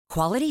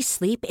Quality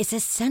sleep is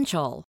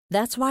essential.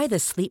 That's why the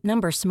Sleep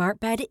Number Smart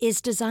Bed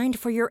is designed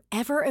for your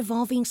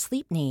ever-evolving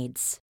sleep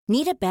needs.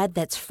 Need a bed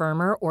that's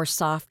firmer or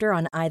softer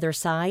on either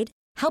side?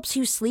 Helps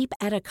you sleep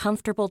at a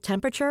comfortable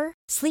temperature?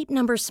 Sleep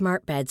Number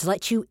Smart Beds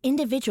let you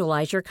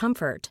individualize your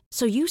comfort,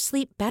 so you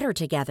sleep better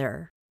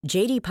together.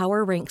 J.D.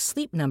 Power ranks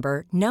Sleep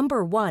Number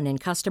number 1 in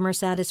customer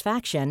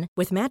satisfaction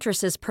with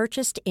mattresses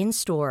purchased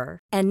in-store.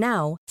 And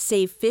now,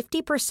 save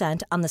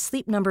 50% on the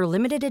Sleep Number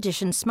Limited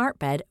Edition Smart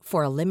Bed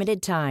for a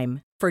limited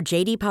time. For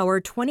J.D. Power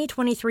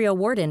 2023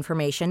 award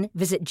information,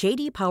 visit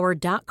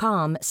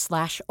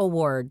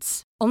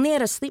jdpower.com/awards. Only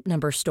at a Sleep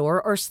Number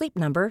store or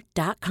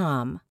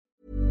sleepnumber.com.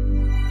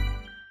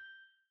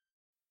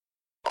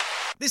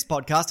 This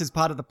podcast is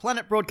part of the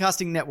Planet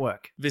Broadcasting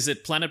Network.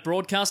 Visit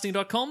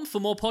planetbroadcasting.com for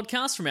more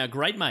podcasts from our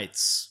great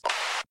mates.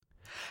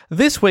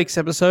 This week's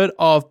episode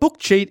of Book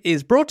Cheat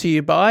is brought to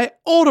you by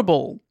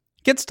Audible.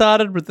 Get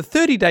started with the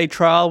 30-day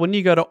trial when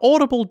you go to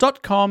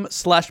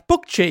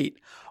audible.com/bookcheat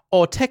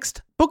or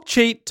text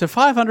BookCheat to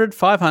 500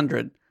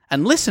 500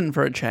 and listen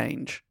for a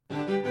change.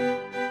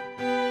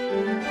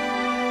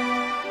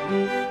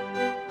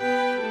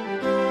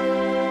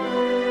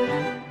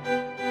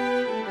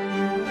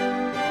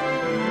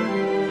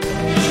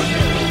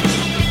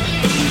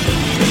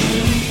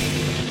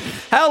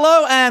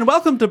 Hello and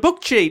welcome to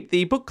Book Cheat,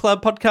 the book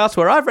club podcast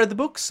where I've read the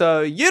book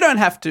so you don't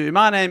have to.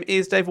 My name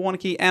is Dave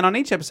Warnicky, and on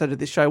each episode of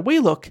this show we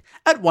look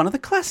at one of the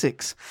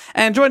classics.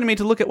 And joining me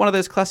to look at one of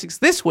those classics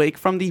this week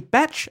from the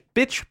Batch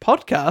Bitch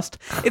podcast,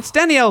 it's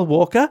Danielle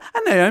Walker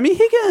and Naomi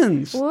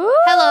Higgins. Woo!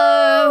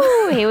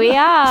 Hello! Here we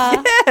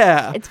are.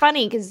 Yeah! It's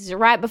funny because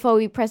right before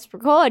we pressed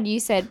record, you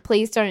said,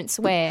 please don't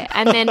swear.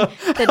 And then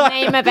the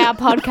name of our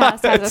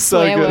podcast has a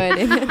swear word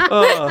in it.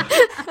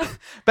 Oh.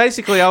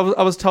 Basically, I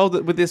was told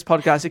that with this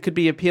podcast, it could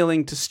be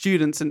appealing to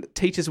students and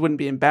teachers wouldn't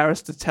be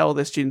embarrassed to tell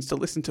their students to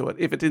listen to it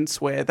if it didn't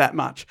swear that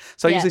much.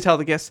 So I usually tell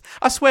the guests,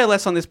 I swear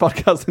less on this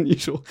podcast than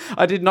usual.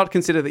 I did not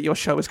consider that your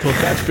show is called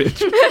Batch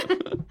Bitch.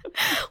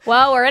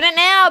 Well, we're in it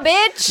now,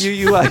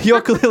 bitch.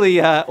 You're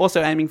clearly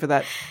also aiming for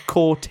that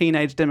core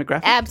teenage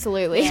demographic.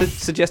 Absolutely.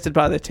 Suggested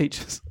by their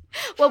teachers.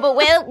 Well, but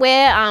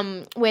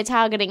we're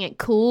targeting at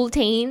cool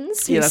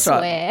teens who that's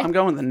swear. right. I'm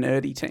going with the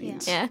nerdy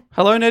teens. Yeah.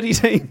 Hello, nerdy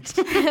teens.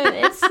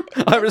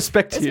 I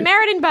respect It's you.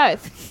 merit in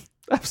both.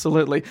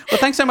 Absolutely. Well,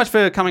 thanks so much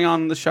for coming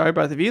on the show,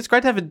 both of you. It's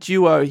great to have a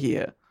duo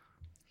here.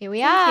 Here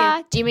we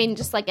are. Do you mean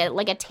just like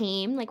a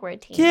team? Like we're a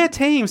team? Yeah,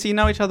 team. So you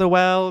know each other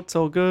well. It's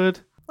all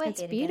good.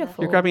 It's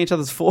beautiful. You're grabbing each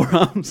other's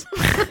forearms.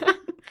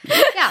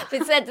 Yeah,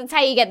 that's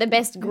how you get the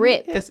best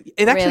grip. Yes,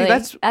 it actually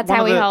really. that's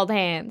how we hold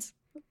hands.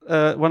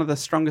 One of the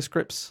strongest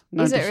grips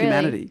known Is to it really?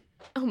 humanity.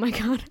 Oh my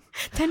God.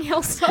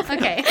 Danielle, stop.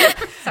 Okay.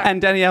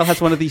 And Danielle has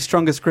one of the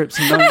strongest grips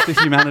known to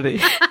humanity.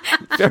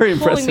 Very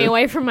impressive. Pulling me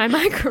away from my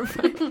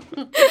microphone.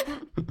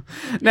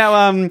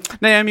 Now,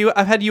 Naomi,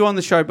 I've had you on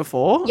the show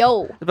before.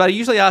 Yo. But I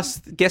usually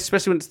ask guests,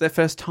 especially when it's their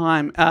first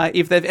time,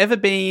 if they've ever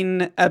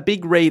been a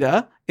big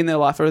reader in their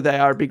life or they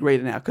are a big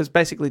reader now. Because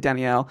basically,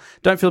 Danielle,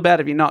 don't feel bad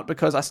if you're not,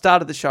 because I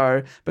started the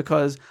show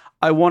because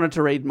I wanted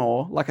to read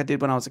more like I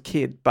did when I was a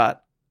kid,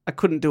 but I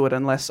couldn't do it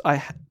unless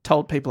I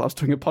told people I was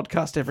doing a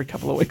podcast every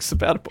couple of weeks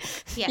about a book.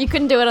 Yeah. You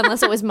couldn't do it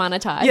unless it was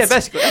monetized. Yeah,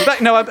 basically.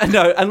 No,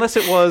 unless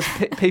it was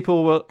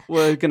people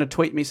were going to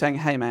tweet me saying,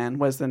 "Hey, man,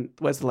 where's the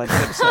latest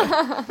episode?"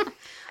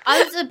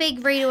 I was a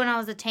big reader when I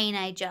was a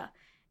teenager.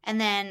 And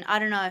then, I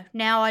don't know,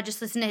 now I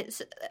just listen to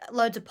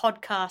loads of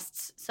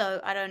podcasts, so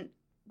I don't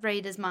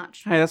read as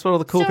much. Hey, that's what all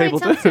the cool So people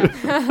do.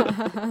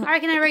 I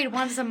reckon I read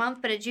once a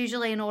month, but it's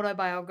usually an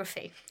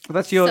autobiography. Well,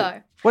 that's your...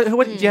 So. What,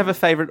 do you have a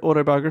favourite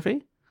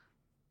autobiography?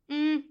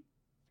 Not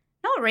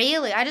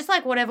really. I just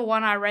like whatever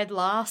one I read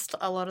last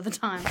a lot of the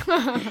time.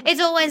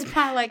 It's always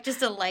by like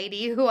just a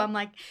lady who I'm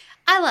like,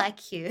 I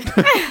like you.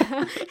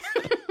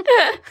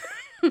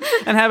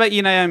 And how about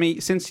you, Naomi?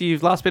 Since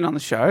you've last been on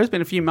the show, it's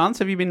been a few months.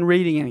 Have you been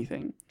reading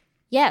anything?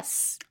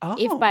 Yes. Oh.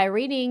 If by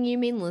reading you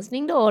mean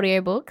listening to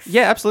audiobooks.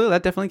 Yeah, absolutely.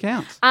 That definitely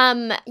counts.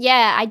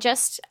 Yeah, I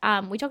just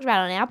we talked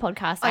about it on our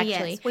podcast actually.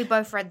 Oh, yes. We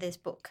both read this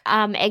book.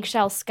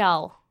 Eggshell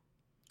Skull.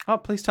 Oh,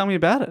 please tell me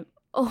about it.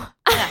 Oh.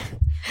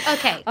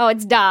 Okay. Oh,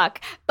 it's dark.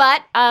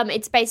 But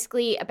it's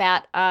basically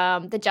about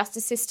the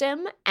justice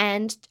system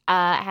and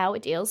how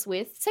it deals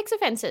with sex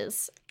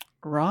offences.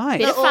 Right.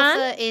 Bit The of fun.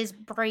 author is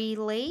Bree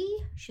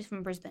Lee. She's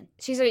from Brisbane.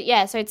 So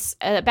it's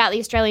about the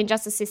Australian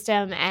justice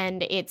system,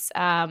 and it's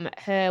about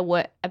her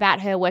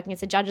working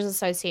as a judge's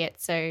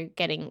associate, so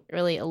getting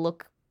really a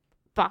look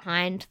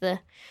behind how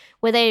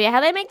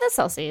they make the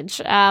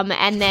sausage,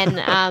 and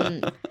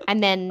then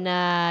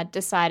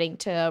deciding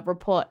to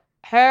report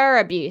her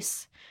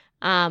abuse,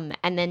 and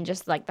then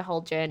just like the whole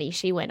journey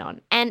she went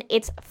on, and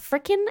it's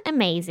freaking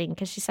amazing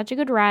because she's such a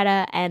good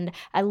writer, and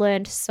I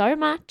learned so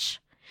much.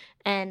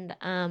 And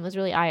it was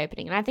really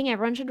eye-opening. And I think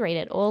everyone should read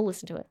it or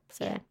listen to it.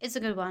 So Yeah, it's a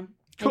good one.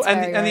 Cool. It's And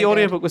very, the very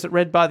audiobook, good. was it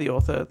read by the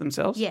author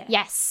themselves? Yeah.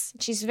 Yes.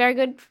 She's very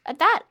good at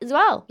that as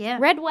well. Yeah.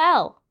 Read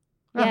well.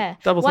 Oh, Yeah.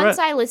 double Once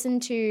threat. I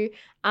listened to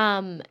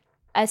a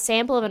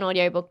sample of an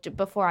audiobook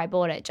before I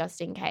bought it just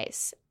in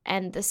case.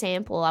 And the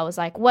sample, I was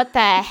like, what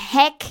the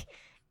heck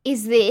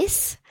is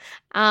this?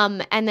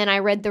 And then I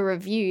read the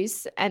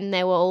reviews and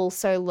they were all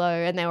so low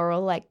and they were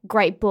all like,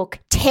 great book,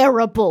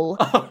 terrible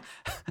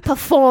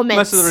performance.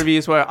 Most of the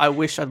reviews were, I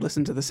wish I'd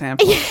listened to the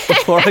sample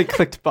before I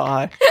clicked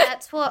buy.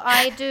 That's what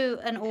I do,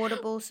 an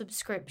Audible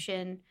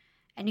subscription,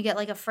 and you get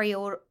like a free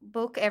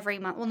book every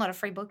month. Well, not a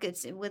free book,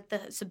 it's with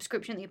the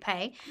subscription that you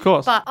pay. Of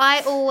course. But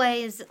I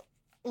always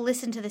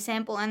listen to the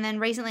sample, and then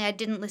recently I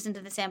didn't listen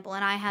to the sample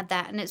and I had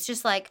that, and it's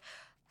just like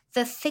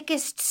the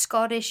thickest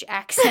Scottish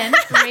accent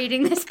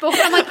reading this book.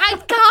 And I'm like, I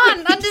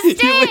can't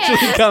understand. You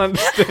literally can't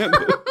understand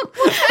it.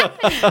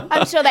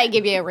 I'm sure they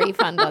give you a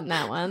refund on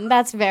that one.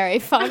 That's very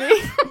funny.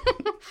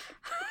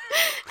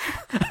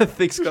 A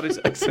thick Scottish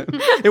accent.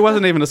 It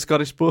wasn't even a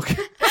Scottish book.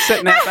 Set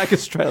in Outback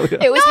Australia.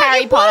 It was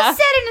Harry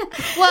Potter.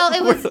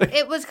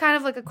 It was kind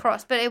of like a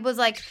cross, but it was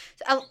like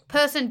a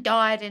person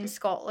died in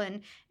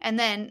Scotland and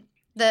then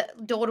the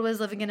daughter was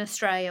living in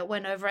Australia,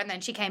 went over and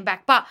then she came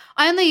back. But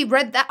I only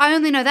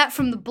know that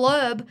from the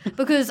blurb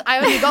because I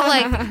only got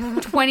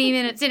like 20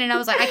 minutes in and I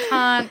was like, I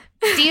can't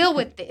deal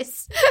with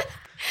this.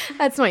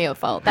 That's not your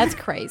fault. That's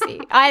crazy.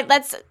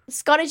 That's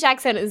Scottish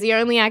accent is the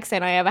only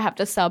accent I ever have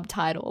to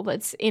subtitle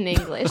that's in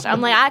English.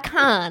 I'm like,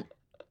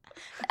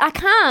 I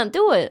can't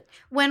do it.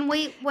 When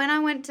I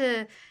went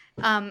to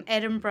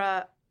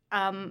Edinburgh,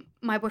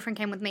 my boyfriend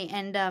came with me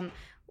and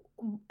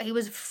he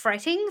was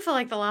fretting for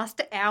like the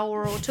last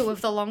hour or two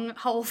of the long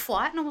whole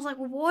flight, and I was like,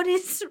 what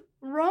is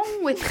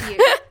wrong with you?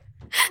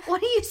 Why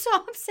are you so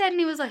upset? And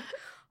he was like,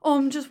 oh,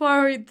 I'm just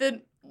worried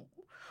that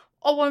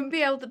I won't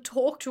be able to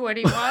talk to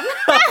anyone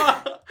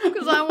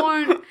because I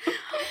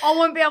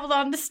won't be able to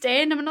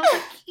understand him. And I was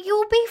like,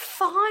 you'll be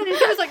fine. And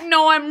he was like,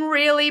 no, I'm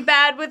really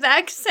bad with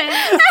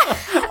accents.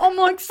 I'm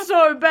like,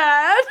 so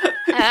bad.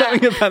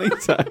 Having a panic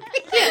attack.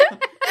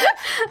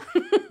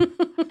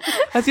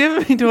 Has he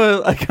ever been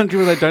to a country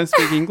where they don't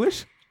speak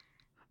English?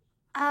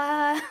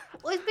 Well,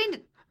 he's been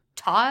to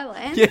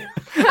Thailand. Yeah.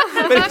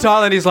 But in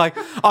Thailand, he's like,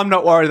 I'm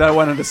not worried that I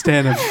won't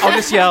understand him. I'll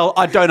just yell,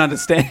 I don't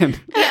understand.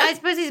 Yeah, I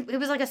suppose he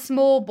was like a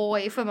small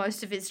boy for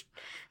most of his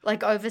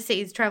like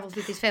overseas travels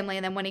with his family,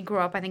 and then when he grew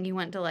up, I think he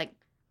went to like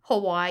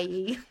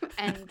Hawaii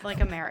and like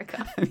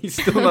America. And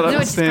he's still not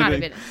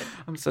understanding. Kind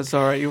of I'm so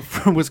sorry. You're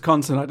from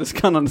Wisconsin. I just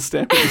can't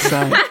understand what you're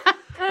saying.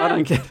 I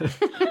don't get it.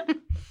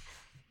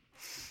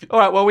 All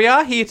right, well, we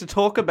are here to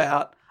talk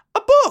about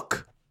a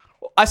book.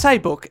 I say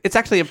book. It's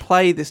actually a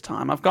play this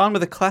time. I've gone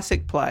with a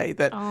classic play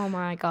that... Oh,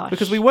 my gosh.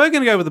 Because we were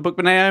going to go with a book,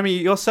 but Naomi,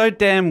 you're so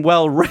damn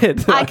well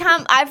read.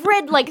 I've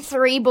read like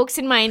 3 books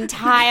in my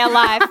entire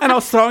life. And I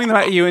was throwing them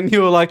at you, and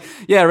you were like,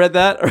 yeah, read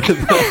that. Read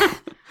that.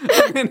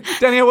 And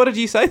Danielle, what did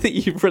you say that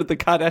you've read the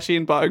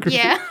Kardashian biography?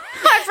 Yeah.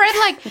 I've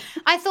read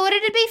I thought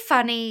it'd be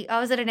funny. I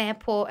was at an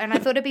airport, and I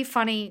thought it'd be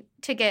funny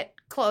to get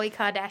Khloe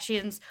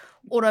Kardashian's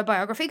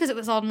autobiography because it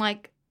was on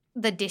like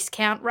the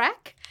discount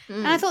rack.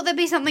 And I thought there'd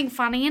be something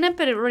funny in it,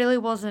 but it really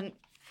wasn't.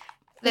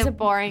 Was it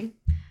boring?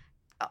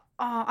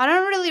 I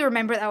don't really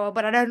remember it that well,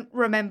 but I don't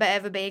remember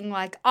ever being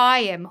like,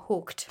 I am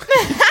hooked.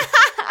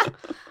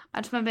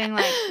 I just remember being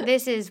like,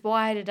 this is,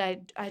 why did I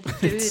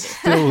do this?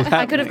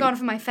 I could have gone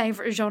for my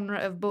favourite genre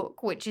of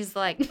book, which is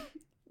like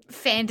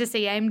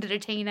fantasy aimed at a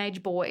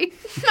teenage boy.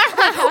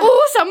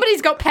 Oh,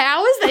 somebody's got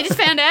powers they just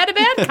found out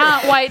about.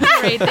 Can't wait to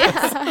read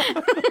this.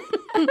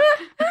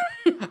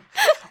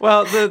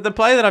 Well, the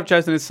play that I've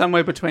chosen is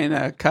somewhere between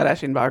a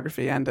Kardashian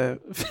biography and a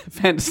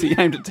fantasy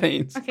aimed at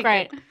teens. Okay,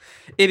 Great.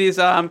 It is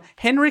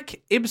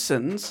Henrik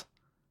Ibsen's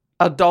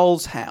A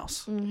Doll's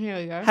House. Here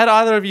we go. Had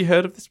either of you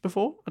heard of this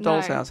before? A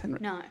Doll's No. House,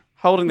 Henrik. No.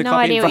 Holding the No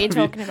copy idea in what front of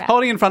you're you. talking about.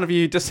 Holding in front of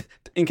you just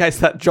in case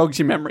that jogs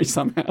your memory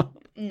somehow.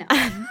 No.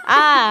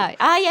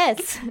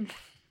 Yes.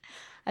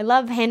 I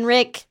love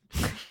Henrik.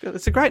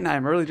 It's a great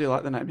name. I really do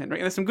like the name Henrik.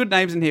 There's some good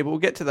names in here, but we'll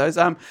get to those.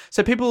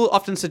 So people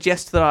often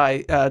suggest that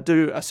I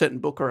do a certain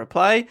book or a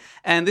play,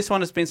 and this one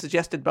has been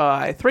suggested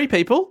by 3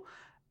 people.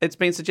 It's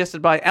been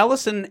suggested by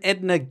Alison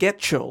Edna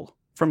Getchell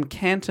from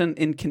Canton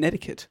in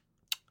Connecticut.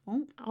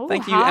 Oh,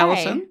 Thank you, hi.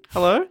 Alison.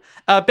 Hello.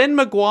 Ben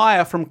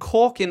Maguire from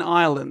Cork in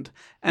Ireland.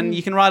 And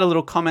you can write a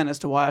little comment as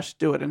to why I should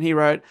do it. And he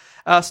wrote,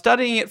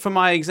 studying it for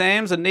my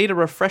exams and need a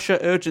refresher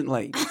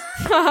urgently.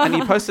 And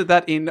he posted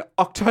that in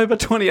October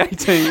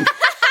 2018.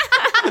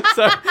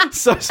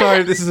 so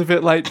sorry this is a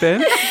bit late,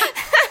 Ben.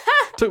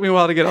 Took me a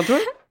while to get onto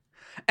it.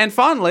 And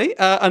finally,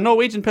 a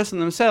Norwegian person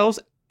themselves,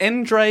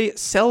 Endre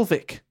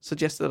Selvik,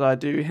 suggested that I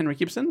do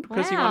Henrik Ibsen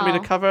because he wanted me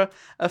to cover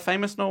a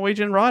famous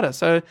Norwegian writer.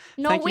 So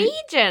thank you,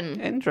 Norwegian.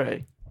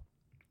 Endre.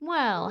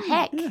 Well,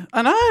 heck. Yeah,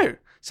 I know.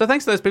 So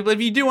thanks to those people.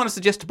 If you do want to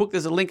suggest a book,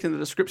 there's a link in the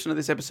description of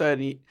this episode,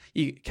 and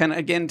you can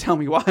again tell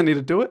me why I need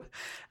to do it.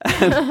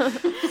 And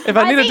if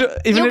I need to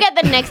do, You'll get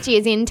the next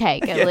year's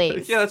intake at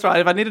least. Yeah, that's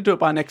right. If I need to do it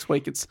by next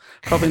week, it's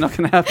probably not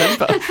going to happen.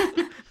 But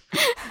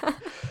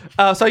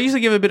so I usually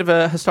give a bit of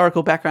a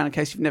historical background in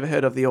case you've never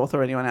heard of the author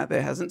or anyone out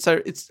there hasn't.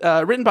 So it's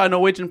written by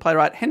Norwegian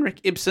playwright Henrik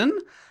Ibsen.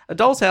 A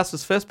Doll's House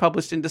was first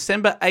published in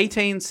December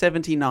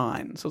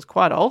 1879, so it's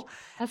quite old.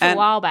 That's a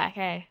while back,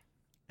 hey?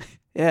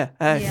 Yeah.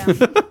 Hey.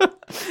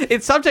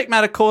 Its subject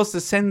matter caused a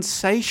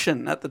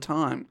sensation at the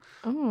time.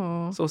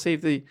 Oh. So we'll see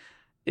if the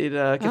it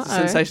gets a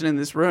sensation in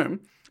this room.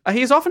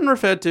 He is often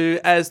referred to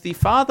as the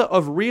father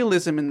of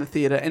realism in the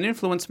theatre and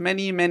influenced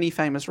many, many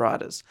famous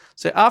writers.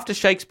 So after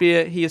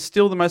Shakespeare, he is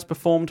still the most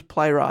performed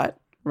playwright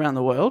around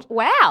the world.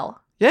 Wow.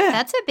 Yeah.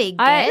 That's a big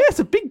I- get. Yeah, it's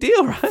a big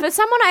deal, right? For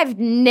someone I've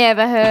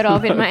never heard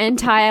of in my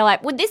entire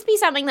life, would this be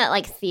something that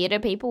like theatre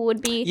people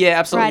would be Yeah,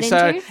 absolutely. right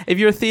So into? if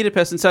you're a theatre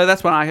person, so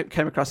that's when I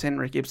came across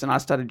Henrik Ibsen. I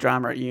studied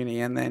drama at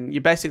uni, and then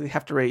you basically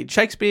have to read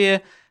Shakespeare,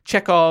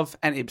 Chekhov,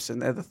 and Ibsen.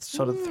 They're the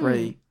sort of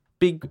three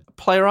big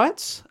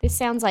playwrights. This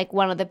sounds like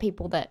one of the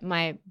people that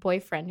my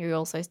boyfriend, who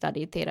also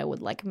studied theatre, would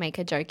like make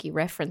a jokey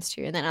reference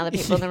to, and then other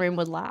people in the room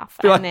would laugh.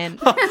 Be And like,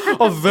 then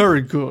oh,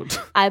 very good.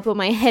 I put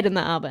my head in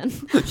the oven.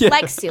 Yeah.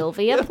 Like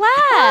Sylvia Plath.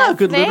 Ah,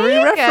 good There literary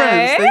you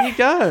reference. go. There you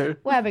go.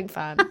 We're having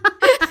fun.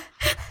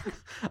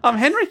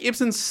 Henrik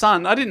Ibsen's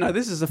son, I didn't know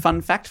this is a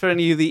fun fact for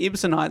any of the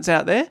Ibsenites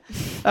out there,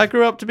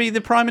 grew up to be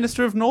the Prime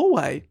Minister of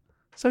Norway.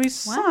 So his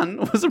son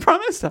was a Prime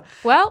Minister.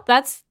 Well,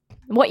 that's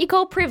what you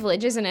call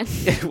privilege, isn't it?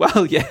 Yeah,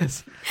 well,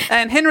 yes.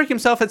 And Henrik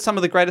himself had some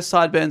of the greatest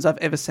sideburns I've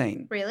ever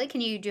seen. Really? Do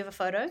you have a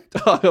photo?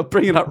 I'll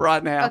bring it up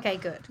right now. Okay,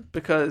 good.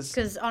 Because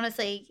Because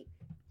honestly,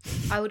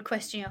 I would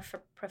question your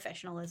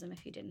professionalism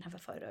if you didn't have a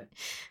photo.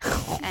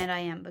 And I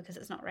am, because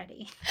it's not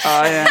ready.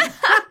 I am.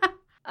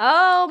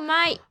 Oh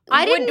my!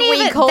 I didn't would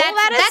even we call that's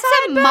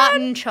that a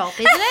mutton chop,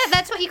 isn't it?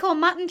 That's what you call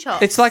mutton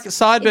chops. It's like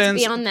sideburns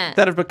It's beyond that.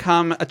 have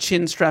become a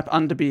chin strap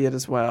under beard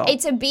as well.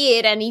 It's a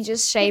beard, and he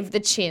just shaved the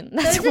chin.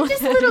 That's Those are what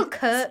just little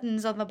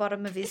curtains on the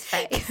bottom of his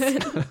face.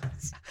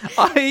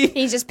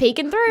 He's just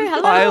peeking through.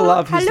 Hello, I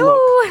love his hello.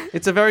 look.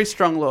 It's a very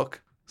strong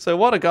look. So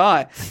what a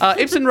guy.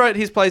 Ibsen wrote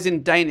his plays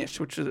in Danish,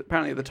 which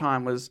apparently at the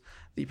time was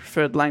the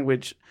preferred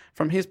language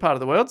from his part of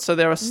the world. So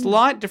there are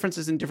slight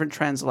differences in different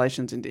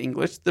translations into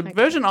English. The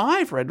version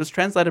I've read was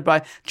translated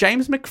by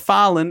James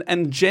McFarlane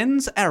and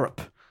Jens Arup,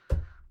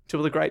 two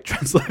of the great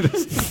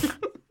translators.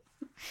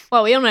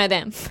 Well, we all know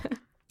them.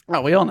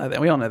 Oh, we all know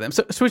them. We all know them.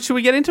 So should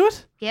we get into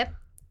it? Yep.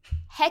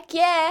 Heck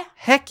yeah!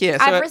 Heck yeah.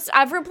 So,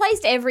 I've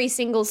replaced every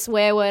single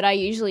swear word I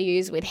usually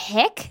use with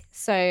heck.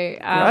 So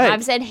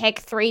I've said heck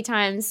 3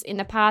 times in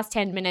the past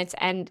 10 minutes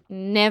and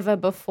never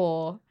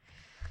before.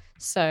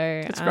 So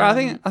it's great. I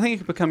think it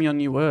could become your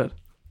new word.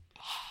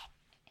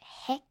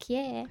 heck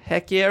yeah.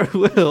 Heck yeah, it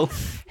will.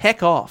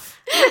 Heck off.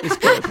 It's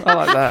good. I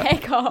like that.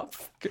 Heck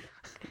off.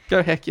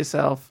 Go heck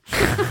yourself.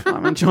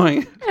 I'm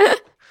enjoying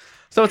it.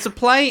 So it's a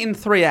play in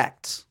 3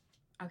 acts.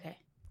 Okay.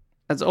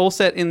 It's all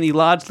set in the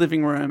large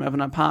living room of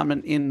an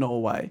apartment in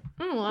Norway.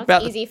 Well, that's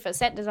About the- easy for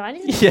set design,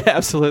 isn't it? Yeah,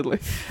 absolutely.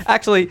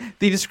 Actually,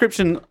 the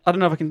description, I don't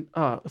know if I can,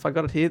 if I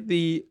got it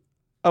here.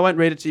 I won't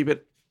read it to you,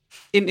 but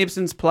in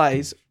Ibsen's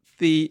plays,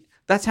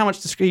 that's how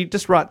much, he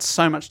just writes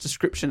so much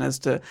description as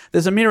to,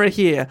 there's a mirror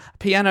here, a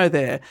piano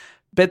there,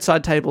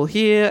 bedside table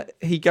here.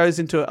 He goes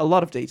into a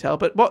lot of detail,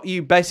 but what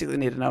you basically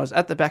need to know is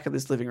at the back of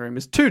this living room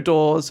is 2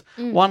 doors.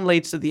 One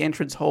leads to the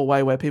entrance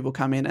hallway where people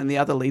come in, and the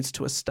other leads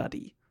to a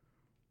study.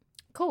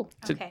 Cool.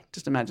 So Okay.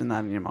 just imagine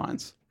that in your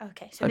minds.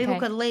 Okay. So Okay. people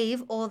could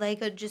leave, or they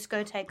could just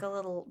go take a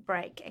little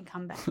break and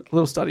come back. A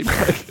little study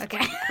break.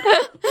 Okay.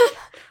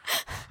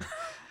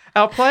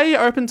 Our play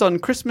opens on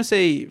Christmas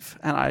Eve,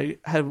 and I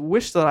have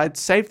wished that I'd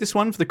saved this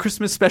one for the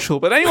Christmas special.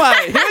 But anyway,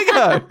 here we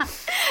go.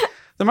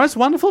 The most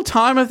wonderful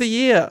time of the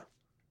year.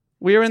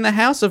 We are in the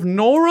house of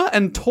Nora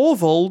and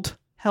Torvald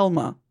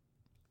Helmer.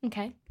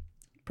 Okay.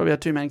 Probably our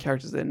 2 main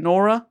characters there.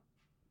 Nora,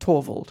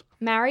 Torvald.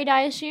 Married,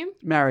 I assume?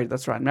 Married,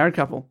 that's right. Married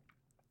couple.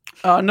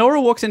 Nora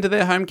walks into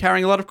their home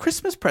carrying a lot of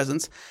Christmas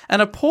presents,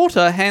 and a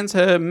porter hands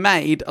her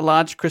maid a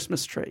large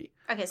Christmas tree.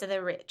 Okay, so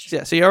they're rich.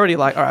 Yeah, so you're already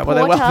like, all right, well,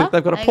 they're Porter? wealthy.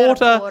 They've got a They got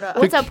a porter. porter.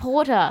 What's a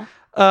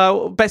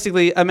porter?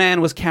 Basically, a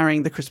man was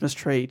carrying the Christmas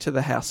tree to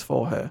the house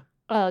for her.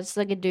 Oh, it's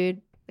like a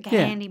dude. Like a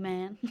Yeah.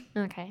 handyman.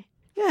 Okay.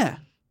 Yeah.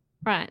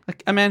 Right.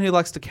 Like a man who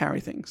likes to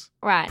carry things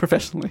Right.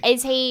 professionally.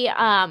 Is he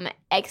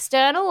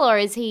external or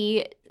is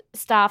he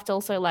staffed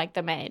also like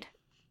the maid?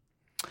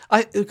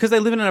 Because they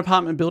live in an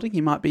apartment building,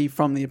 he might be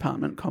from the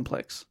apartment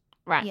complex,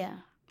 Right. Yeah.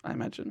 I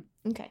imagine.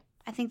 Okay.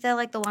 I think they're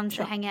like the ones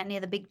that hang out near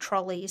the big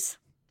trolleys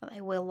that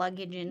they wheel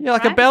luggage in. Yeah,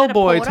 like a right? Is that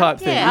bellboy porter? type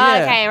thing. Yeah.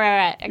 Oh, okay.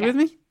 Right. Okay. You with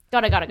me?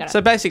 Got it.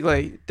 So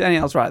basically,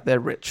 Danielle's right. They're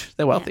rich.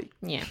 They're wealthy.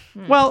 yeah.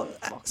 Well,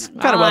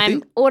 kind of wealthy.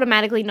 I'm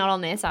automatically not on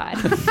their side.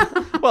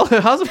 Well,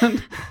 her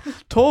husband,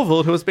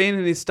 Torvald, who has been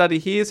in his study,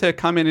 hears her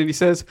come in and he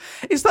says,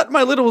 "Is that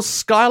my little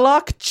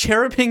skylark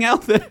chirruping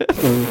out there?"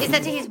 Is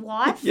that to his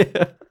wife?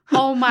 Yeah.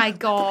 Oh my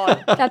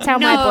god. That's how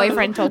my No.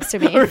 boyfriend talks to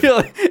me.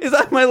 Really? Is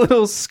that my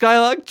little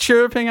skylark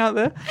chirruping out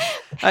there?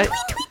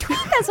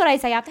 That's what I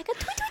say after. Tweet,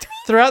 tweet, tweet.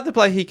 Throughout the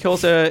play, he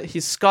calls her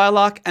his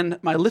skylark and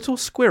my little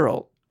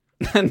squirrel.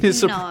 And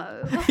his No.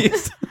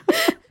 he's-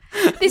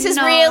 This is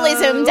No.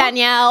 realism,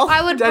 Danielle.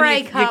 I would Daniel,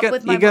 break you're up go-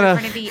 with my you're gonna-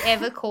 boyfriend if he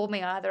ever called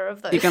me either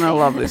of those. You're going to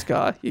love this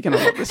guy. You're going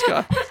to love this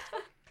guy.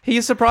 He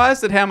is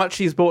surprised at how much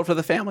she's bought for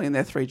the family and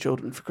their 3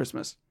 children for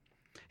Christmas.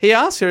 He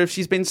asks her if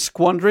she's been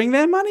squandering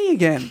their money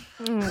again.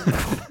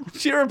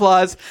 She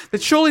replies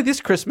that surely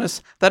this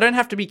Christmas they don't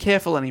have to be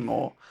careful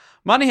anymore.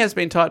 Money has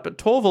been tight, but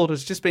Torvald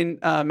has just been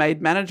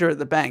made manager at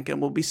the bank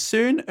and will be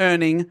soon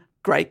earning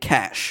great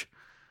cash.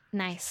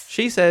 Nice.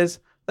 She says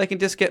they can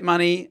just get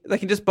money, they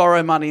can just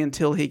borrow money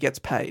until he gets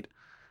paid.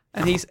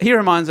 And he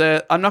reminds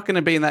her, I'm not going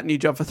to be in that new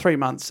job for 3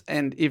 months.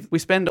 And if we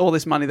spend all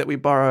this money that we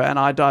borrow and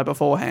I die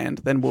beforehand,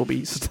 then we'll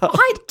be stuck.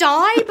 I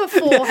die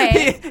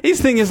beforehand.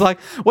 His thing is like,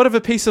 what if a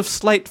piece of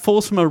slate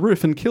falls from a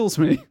roof and kills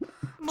me?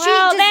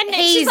 Well, then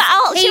she's like,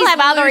 oh, she'll have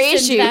other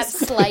loosened that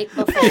issues. slate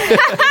before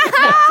that's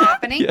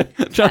happening. Yeah,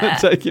 trying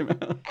to take him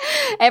out.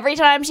 Every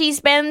time she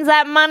spends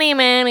that money,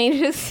 man, he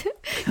just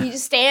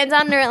stands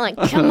under it like,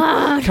 come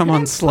on. Come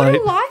on, Put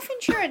slate. a life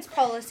insurance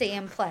policy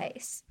in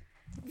place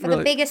for Really?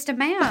 the biggest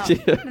amount,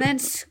 Yeah. and then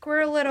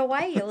squirrel it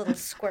away, you little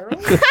squirrel.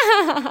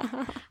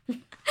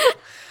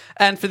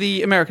 And for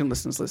the American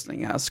listeners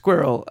listening,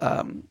 squirrel,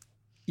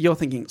 you're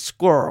thinking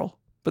squirrel,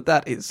 but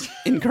that is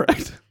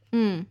incorrect.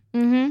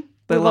 Mm-hmm.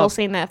 They We've all love-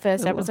 seen that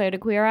first they love- episode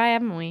of Queer Eye,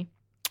 haven't we?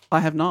 I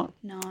have not.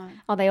 No.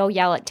 Oh, they all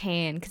yell at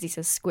Tan because he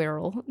says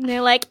squirrel. And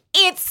they're like,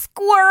 it's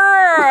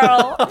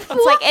squirrel. It's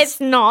like, it's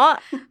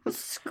not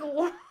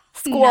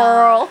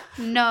squirrel.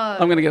 No.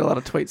 I'm going to get a lot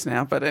of tweets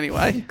now, but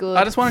anyway. Good.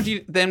 I just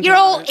wanted them You're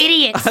to all know-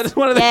 idiots. I just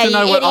wanted them Yeah, to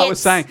know you what I was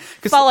idiots. saying.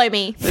 'Cause- Follow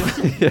me.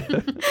 Yeah.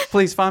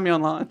 Please find me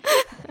online.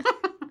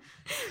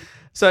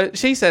 So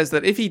she says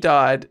that if he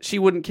died, she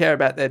wouldn't care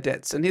about their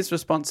debts. And his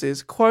response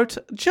is, quote,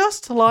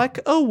 just like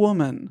a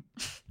woman.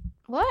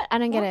 What? I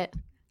don't get it.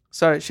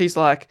 So she's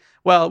like,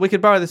 well, we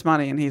could borrow this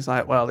money. And he's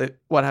like, well,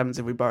 what happens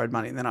if we borrowed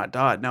money and then I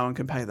died? No one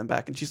can pay them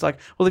back. And she's like,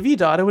 well, if you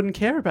died, I wouldn't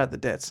care about the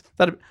debts.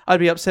 I'd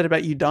be upset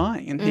about you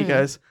dying. And he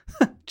goes,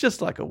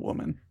 just like a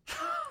woman.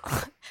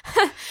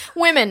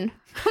 Women.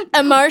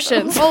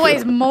 Emotions.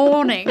 Always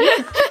mourning.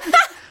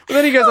 But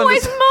then he goes on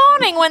Always to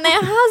mourning when their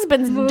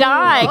husbands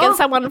die and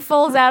someone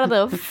falls out of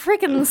the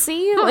freaking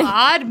ceiling.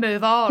 I'd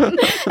move on.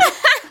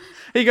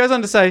 he goes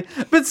on to say,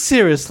 but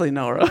seriously,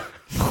 Nora,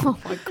 Oh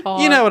my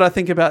God. you know what I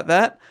think about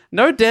that?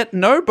 No debt,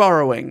 no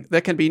borrowing. There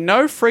can be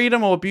no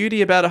freedom or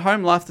beauty about a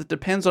home life that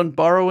depends on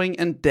borrowing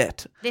and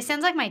debt. This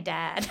sounds like my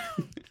dad.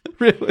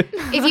 Really?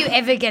 If you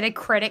ever get a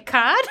credit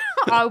card,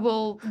 I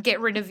will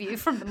get rid of you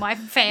from my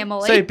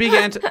family. So big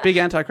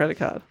anti-credit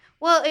card.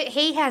 Well,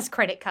 he has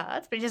credit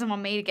cards, but he doesn't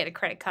want me to get a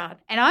credit card.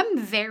 And I'm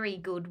very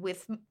good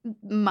with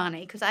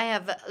money because I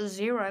have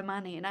zero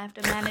money and I have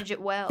to manage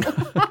it well.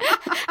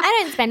 I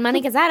don't spend money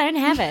because I don't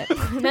have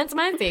it. That's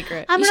my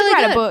secret. I'm you should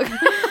really write good.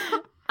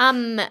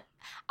 a book.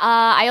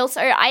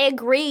 I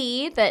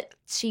agree that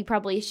she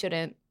probably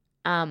shouldn't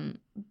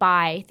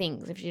buy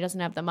things if she doesn't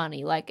have the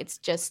money. Like, it's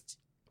just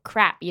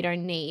crap you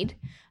don't need.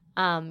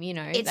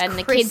 It's and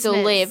the kids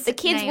will live. The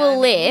kids will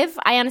Naomi. live.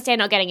 I understand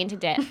not getting into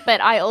debt, but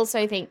I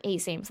also think he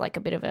seems like a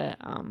bit of a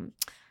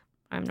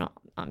I'm not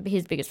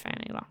his biggest fan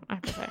either, I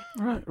have to say.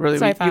 Right. Really?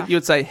 So far. You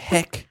would say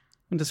heck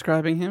when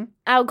describing him?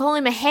 I would call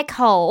him a heck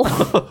hole.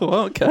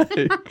 Oh,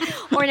 okay.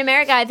 Or in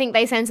America, I think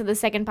they censor the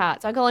second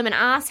part. So I call him an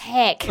ass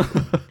heck.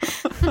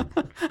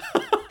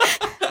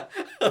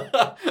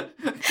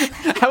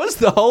 How was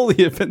the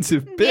wholly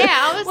offensive bit? Yeah,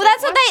 I was Well,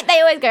 that's what they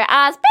always go,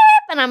 ass beep.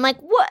 And I'm like,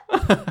 what?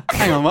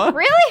 Hang on, what?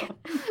 Really?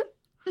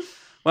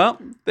 Well,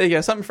 there you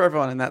go. Something for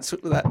everyone in that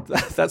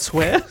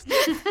swear.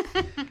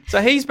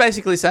 So he's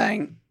basically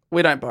saying,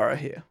 we don't borrow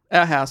here.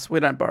 Our house, we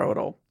don't borrow at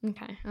all.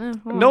 Okay.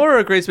 Nora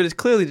agrees, but is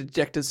clearly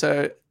dejected,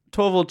 so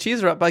Torvald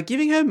cheers her up by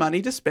giving her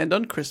money to spend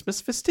on Christmas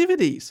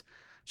festivities.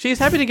 She is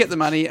happy to get the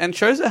money and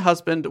shows her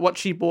husband what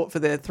she bought for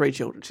their 3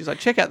 children. She's like,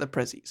 check out the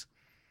prezzies.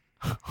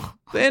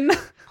 Then,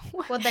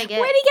 What'd they get?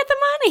 Where'd he get the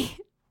money?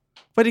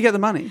 where do you get the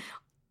money?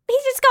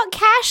 He's just got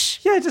cash.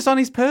 Yeah, just on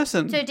his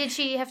person. So did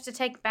she have to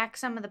take back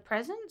some of the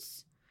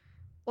presents?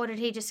 Or did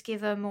he just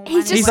give her more money?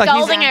 He's just He's like-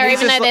 scolding her he's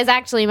even just though like- there's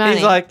actually money.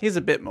 He's like, here's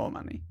a bit more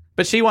money.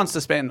 But she wants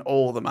to spend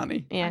all the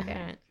money. yeah, all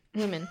right.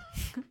 Women.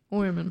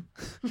 Women.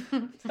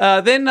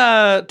 Then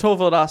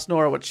Torvald asks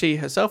Nora what she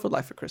herself would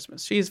like for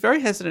Christmas. She is very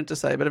hesitant to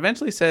say, but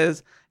eventually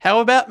says, how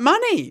about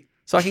money?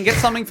 So I can get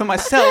something for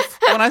myself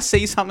when I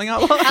see something I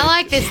like. I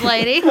like this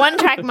lady. One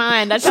track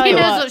mind. I tell She you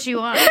knows what. what she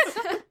wants.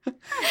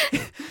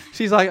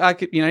 She's like, I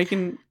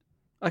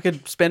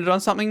could spend it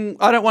on something.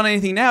 I don't want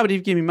anything now, but if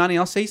you give me money,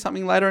 I'll see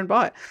something later and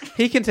buy it.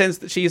 He contends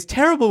that she is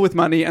terrible with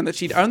money and that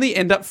she'd only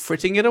end up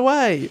fritting it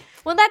away.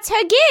 Well, that's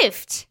her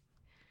gift.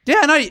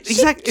 Yeah, no,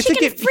 exactly. She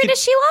can frit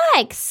as she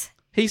likes.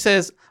 He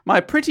says, my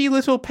pretty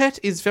little pet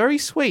is very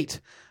sweet,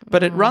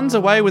 but it runs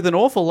away with an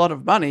awful lot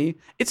of money.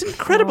 It's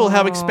incredible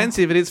how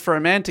expensive it is for a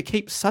man to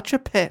keep such a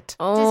pet.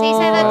 Does he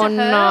say that to her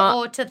no.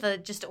 or to the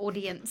just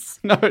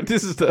audience? No,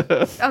 this is to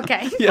her.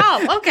 Okay. Yeah.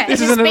 Oh, okay. This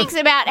She isn't speaks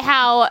about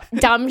how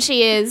dumb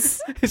she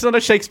is. It's not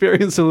a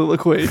Shakespearean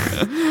soliloquy.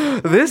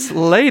 This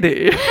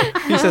lady,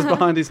 he says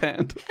behind his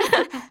hand.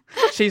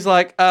 She's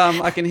like,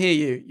 I can hear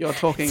you. You're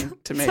talking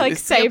to me. It's like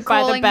This- Saved by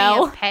the Calling me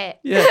Bell. a pet.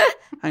 yeah.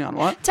 Hang on,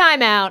 what?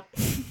 Time out.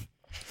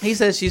 He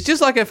says she's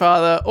just like her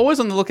father, always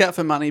on the lookout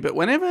for money, but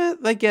whenever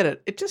they get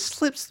it, it just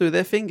slips through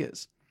their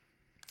fingers.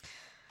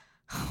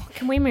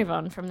 Can we move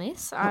on from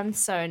this? I'm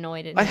so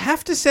annoyed at I him.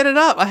 have to set it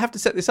up. I have to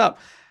set this up.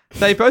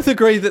 They both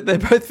agree that they're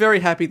both very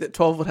happy that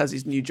Torvald has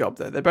his new job,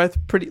 though. They're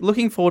both pretty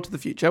looking forward to the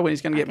future when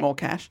he's going to get more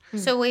cash.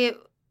 So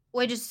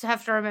we just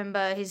have to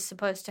remember he's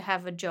supposed to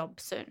have a job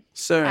soon.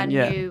 Soon, A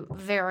yeah. new,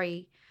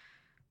 very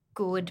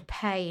good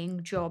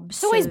paying job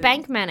It's always soon.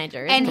 bank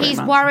manager, isn't And it? he's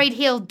much. worried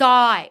he'll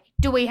die.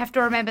 Do we have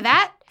to remember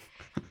that?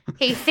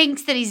 He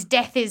thinks that his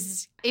death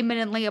is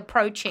imminently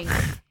approaching.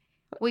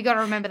 We got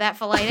to remember that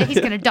for later. He's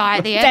going to die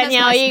at the end.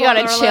 Danielle, That's my you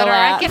gotta spoiler chill alert,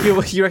 I out.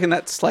 reckon. You reckon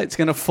that slate's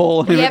going to fall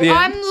on him Yeah, at the end?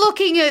 I'm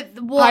looking at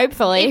what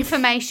Hopefully.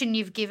 information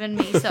you've given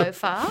me so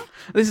far.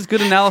 This is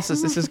good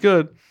analysis. This is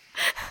good.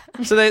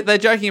 So they're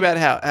joking about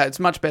how it's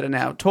much better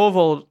now.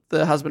 Torvald,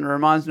 the husband,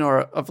 reminds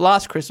Nora of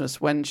last Christmas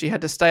when she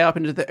had to stay up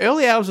into the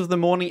early hours of the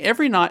morning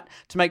every night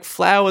to make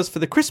flowers for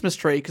the Christmas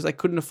tree because they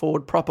couldn't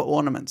afford proper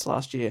ornaments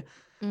last year.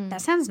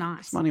 That sounds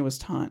nice. Money was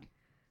tight.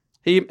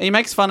 He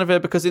makes fun of her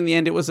because in the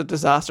end it was a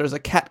disaster as a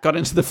cat got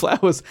into the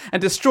flowers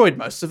and destroyed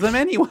most of them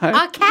anyway.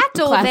 A cat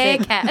or their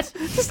Classic.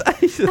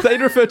 cat? They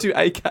refer to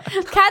a cat.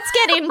 Cats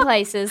get in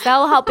places.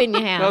 They'll help in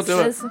your house. They'll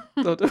do it. There's-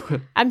 They'll do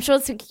it. I'm sure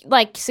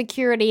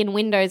security and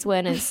windows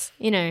weren't as,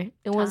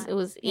 it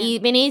was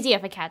even easier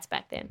for cats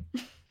back then.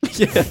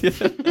 Yeah.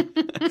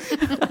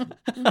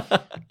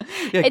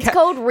 It's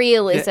called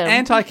realism.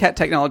 Anti-cat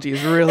technology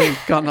has really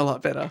gotten a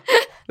lot better.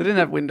 They didn't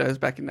have Windows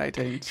back in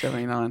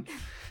 1879.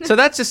 So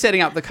that's just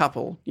setting up the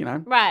couple,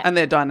 Right. and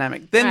their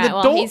dynamic. Then Right, the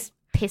well, door... he's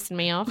pissed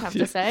me off, I have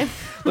to say.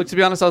 Look, to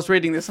be honest, I was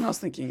reading this and I was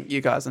thinking,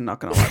 you guys are not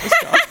going to like this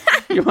guy.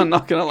 You are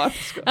not going to like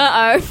this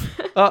guy.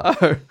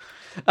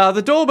 Uh-oh.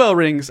 The doorbell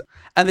rings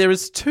and there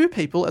is two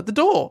people at the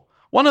door.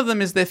 One of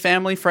them is their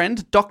family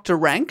friend, Dr.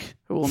 Rank,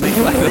 who we'll meet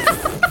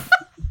later.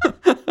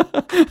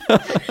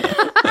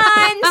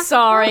 I'm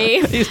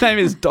sorry. His name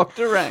is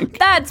Dr. Rank.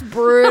 That's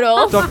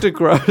brutal. Dr.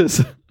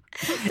 Gross.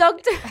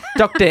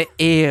 Doctor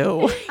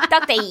Ew.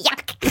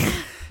 Yuck.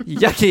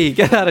 Yucky.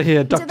 Get out of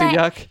here, Dr.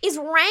 Yuck.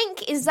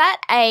 Is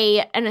that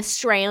an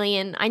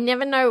Australian? I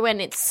never know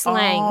when it's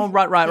slang. Oh,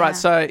 right.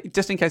 So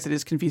just in case it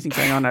is confusing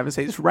going on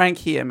overseas, rank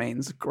here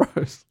means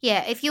gross.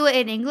 Yeah, if you were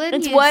in England,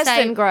 It's you'd worse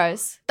say, than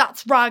gross.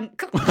 that's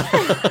rank.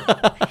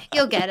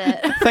 You'll get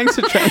it. Thanks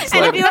for And if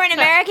translating. you were in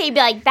America, you'd be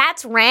like,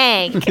 that's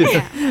rank.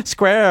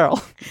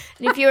 Squirrel.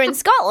 And if you were in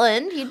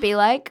Scotland, you'd be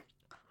like,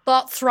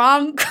 That's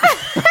rank.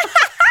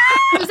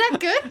 Was that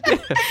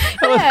good?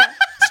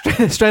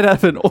 yeah. Straight out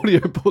of an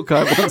audiobook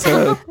I once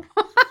heard.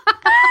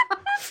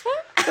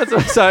 That's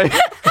what, so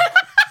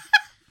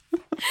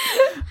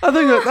I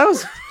think that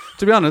was,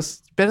 to be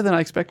honest, better than I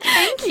expected.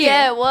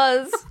 Yeah, it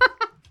was.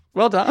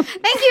 Well done.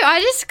 Thank you. I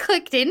just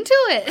clicked into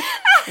it.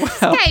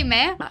 Wow. Okay,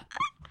 man.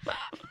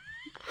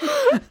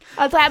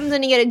 That's what happens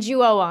when you get a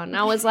duo on.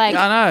 I was like,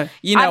 I know.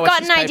 You know I've what got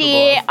she's an capable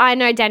idea. of. I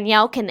know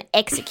Danielle can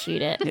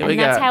execute it. Here we And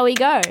that's go. how we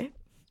go.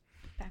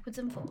 Backwards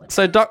and forwards.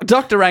 So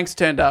Dr. Rank's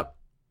turned up.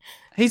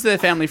 He's their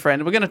family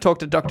friend. We're going to talk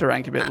to Dr.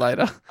 Rank a bit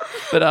later.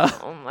 But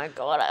Oh my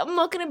God. I'm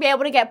not going to be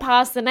able to get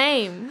past the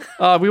name.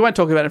 we won't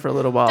talk about it for a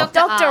little while.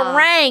 Dr. R.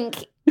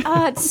 Rank.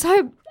 Oh, it's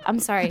so. I'm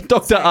sorry.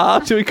 Dr.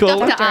 R, should we call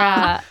Dr. it? Dr.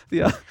 R.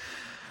 Yeah.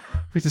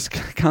 We just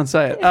can't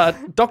say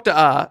it. Dr.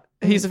 R,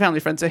 he's a family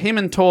friend. So him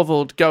and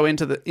Torvald go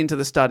into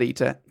the study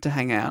to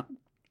hang out.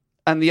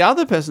 And the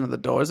other person at the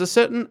door is a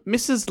certain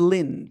Mrs.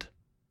 Lind.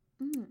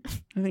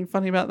 Anything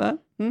funny about that?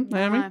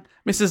 Naomi? No.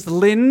 Mrs.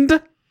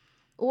 Lind?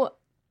 What?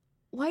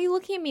 Why are you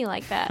looking at me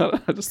like that?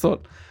 I just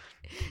thought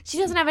She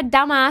doesn't have a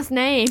dumbass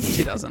name.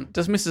 she doesn't.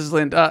 Just Mrs.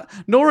 Lind.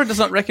 Nora does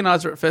not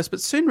recognise her at first, but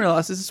soon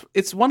realises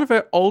it's one of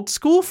her old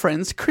school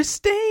friends,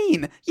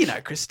 Christine. You know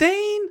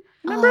Christine.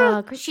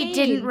 Oh, She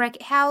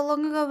didn't how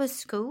long ago was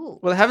school?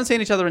 Well, they haven't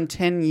seen each other in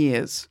 10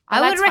 years. I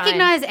Oh, would that's fine.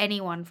 recognize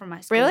anyone from my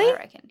school, Really? I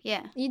reckon.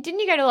 Yeah. Didn't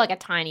you go to like a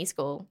tiny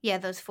school? Yeah,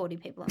 those 40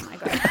 people in my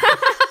grade.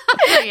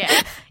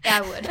 yeah,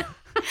 I would.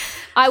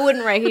 I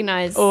wouldn't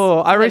recognize.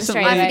 Oh, I them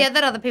recently- straight I away. forget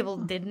that other people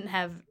didn't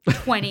have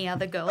 20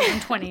 other girls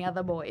and 20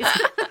 other boys.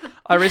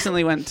 I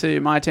recently went to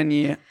my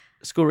 10-year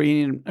school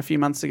reunion a few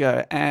months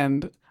ago,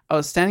 and I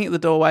was standing at the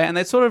doorway, and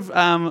they sort of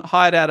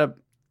hired out a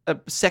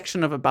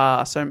section of a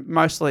bar. So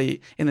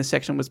mostly in the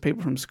section was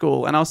people from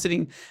school, and I was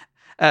sitting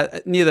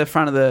near the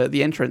front of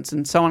the entrance,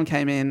 and someone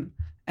came in,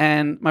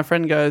 and my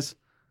friend goes,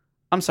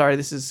 "I'm sorry,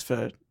 this is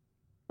for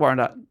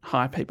Warrandyte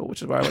High people,"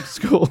 which is where I went to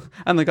school.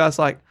 And the guy's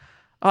like,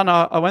 "Oh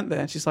no, I went there."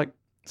 And she's like,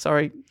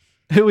 "Sorry,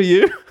 who are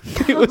you?"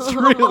 It was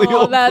really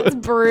Oh, awkward. that's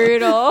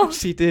brutal.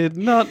 She did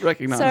not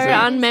recognize So it.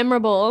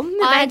 unmemorable.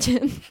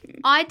 Imagine.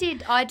 I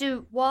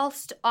do,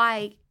 whilst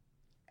I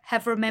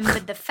have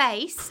remembered the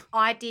face,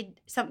 I did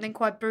something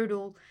quite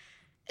brutal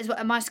as well.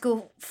 At my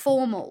school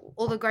formal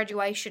or the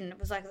graduation, it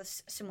was like a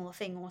similar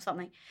thing or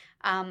something.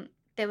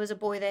 There was a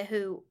boy there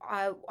who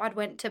I'd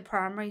went to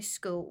primary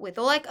school with,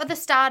 or like at the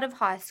start of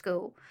high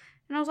school.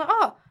 And I was like,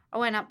 oh, I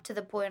went up to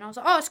the boy and I was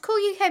like, oh, it's cool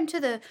you came to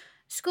the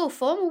school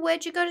formal.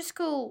 Where'd you go to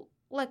school?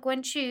 Like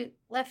when you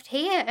left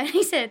here? And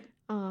he said,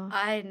 Oh.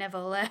 I never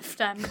left.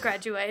 I'm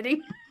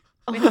graduating.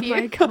 Oh with you.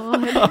 my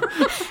God.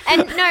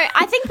 And no,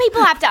 I think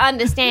people have to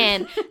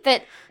understand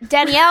that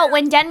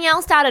when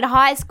Danielle started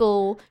high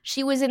school,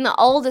 she was in the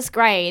oldest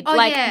grade. Oh,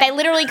 like yeah. they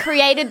literally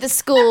created the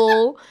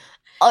school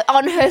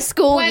on her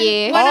school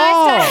year. When I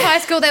started Oh. high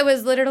school, there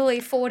was literally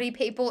 40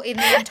 people in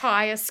the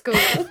entire school.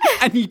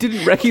 And you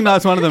didn't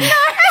recognize one of them.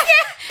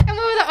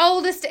 were the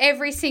oldest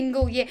every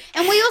single year.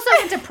 And we also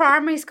went to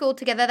primary school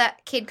together,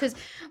 that kid, because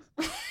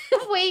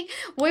we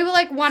were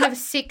like one of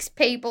 6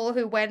 people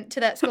who went to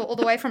that school all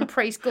the way from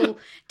preschool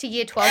to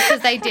year 12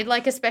 because they did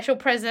like a special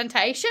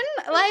presentation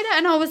later.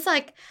 And I was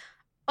like,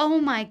 oh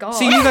my God.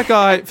 So you knew that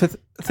guy for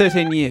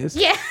 13 years?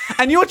 Yeah.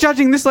 And you're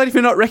judging this lady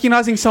for not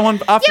recognising someone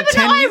after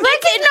 10 I years?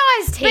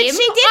 recognised him. But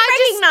she did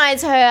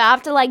recognize her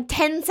after like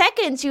 10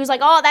 seconds. She was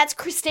like, oh, that's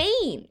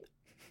Christine.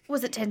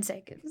 Was it 10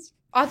 seconds?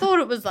 I thought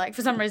it was like,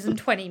 for some reason,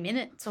 20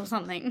 minutes or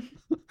something.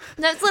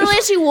 That's literally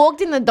as she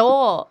walked in the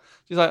door.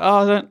 She's like, oh,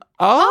 I don't...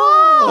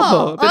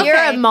 Oh! okay. You're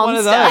a One of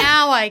monster. those.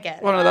 Now I get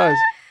it. One of those.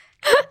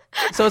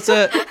 So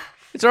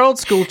it's our old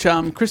school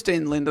chum,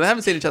 Christine Lind. They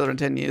haven't seen each other in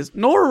 10 years.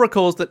 Nora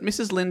recalls that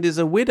Mrs. Lind is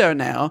a widow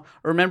now,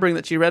 remembering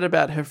that she read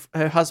about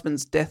her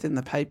husband's death in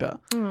the paper.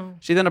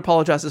 She then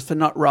apologises for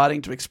not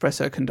writing to express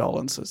her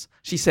condolences.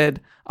 She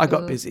said, I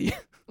got busy.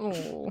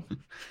 Oh.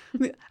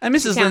 And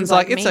Mrs. sounds Lind's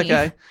like, like it's me.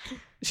 okay.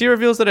 She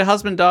reveals that her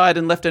husband died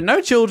and left her no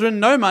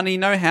children, no money,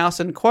 no house,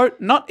 and, quote,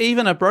 not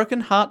even a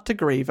broken heart to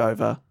grieve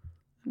over.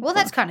 Well,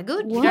 that's kind of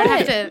good. You What? don't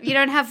have to. You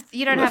don't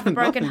have a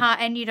broken heart,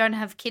 and you don't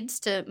have kids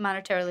to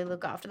monetarily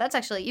look after. That's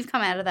actually, you've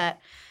come out of that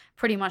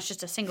pretty much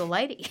just a single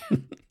lady.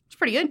 It's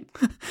pretty good.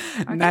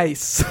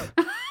 Nice.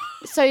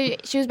 So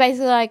she was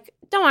basically like,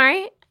 don't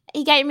worry,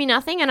 he gave me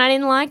nothing and I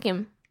didn't like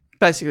him.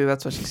 Basically,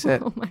 that's what she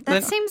said.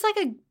 That seems like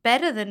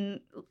better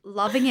than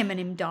loving him and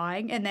him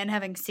dying, and then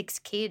having 6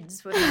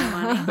 kids with no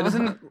money, But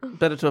isn't it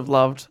better to have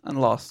loved and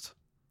lost?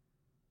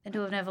 and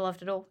to have never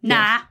loved at all.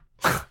 Nah.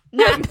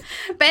 Better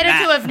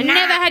to have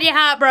never had your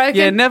heart broken.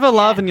 Yeah, never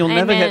love and you'll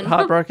never get Amen.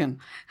 heartbroken.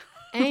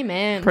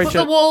 Amen. Preach Put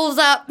the it. walls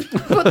up.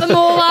 Put them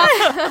all up.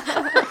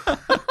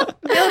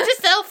 Build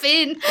yourself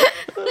in.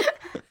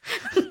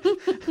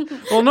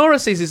 Well, Nora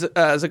sees this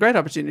as a great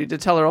opportunity to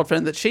tell her old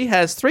friend that she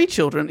has 3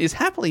 children, is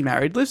happily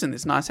married, lives in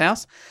this nice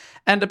house,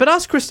 but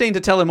asks Christine to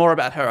tell her more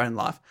about her own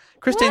life.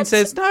 Christine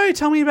says, no,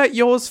 tell me about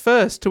yours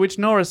first, to which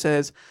Nora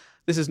says,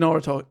 this is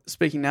Nora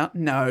speaking now,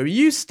 no,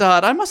 you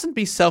start. I mustn't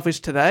be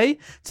selfish today.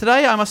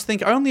 Today I must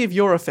think only of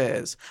your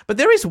affairs. But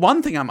there is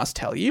one thing I must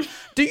tell you.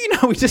 Do you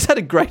know we just had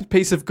a great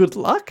piece of good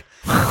luck?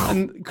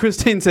 And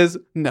Christine says,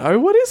 no,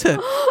 what is it?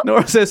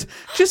 Nora says,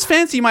 just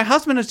fancy my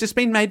husband has just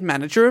been made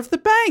manager of the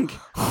bank.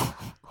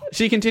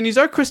 She continues,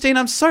 oh, Christine,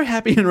 I'm so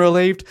happy and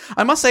relieved.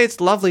 I must say it's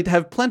lovely to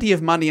have plenty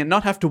of money and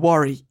not have to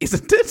worry,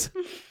 isn't it?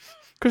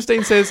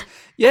 Christine says,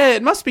 yeah,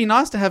 it must be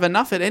nice to have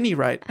enough at any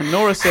rate. And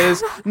Nora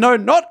says, no,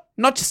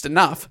 not just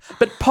enough,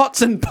 but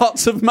pots and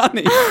pots of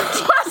money.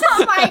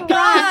 Oh my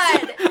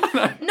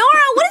God.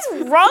 Nora, what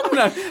is wrong?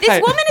 This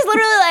hey. woman is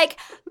literally like,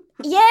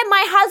 yeah,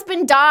 my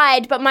husband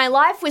died, but my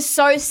life was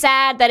so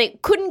sad that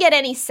it couldn't get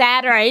any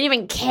sadder. I didn't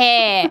even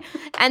care.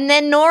 And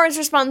then Nora's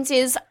response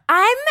is,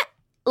 I'm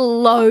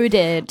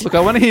loaded. Look, I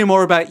want to hear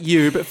more about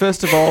you, but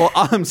first of all,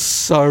 I'm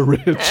so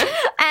rich.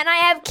 And I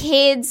have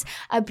kids,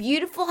 a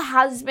beautiful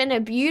husband, a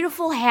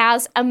beautiful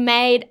house, a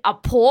maid, a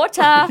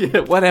porter Yeah,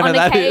 whatever on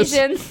that is.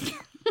 occasion.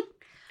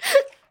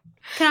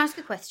 Can I ask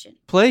a question?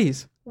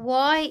 Please.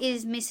 Why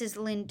is Mrs.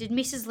 Lind? Did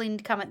Mrs.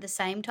 Lind come at the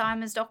same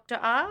time as Dr.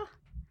 R?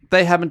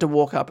 They happen to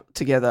walk up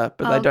together,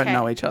 but they don't Okay.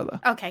 know each other.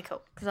 Okay,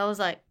 cool. Because I was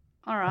like,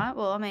 all right,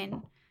 well, I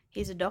mean,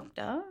 he's a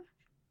doctor.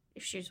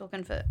 If she's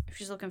looking for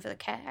the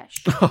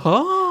cash,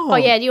 Oh,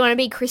 yeah, do you want to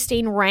be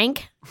Christine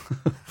Rank?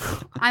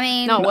 I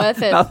mean, Not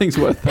worth it. Nothing's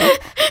worth that.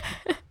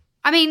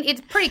 I mean,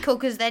 it's pretty cool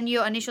because then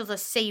your initials are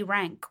C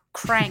rank,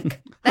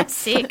 crank. That's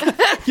sick.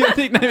 Your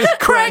nickname is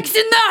Crank's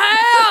in the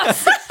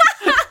house.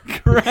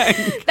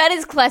 Crank. That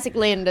is classic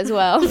Lind as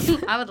well.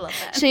 I would love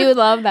that. She would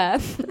love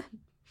that.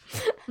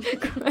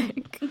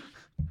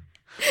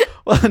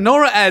 Well,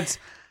 Nora adds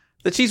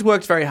that she's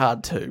worked very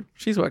hard too.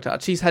 She's worked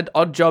hard. She's had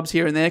odd jobs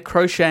here and there,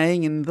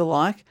 crocheting and the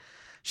like.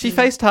 She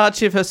faced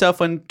hardship herself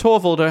when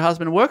Torvald, her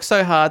husband, worked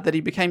so hard that he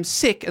became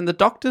sick, and the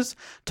doctors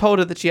told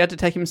her that she had to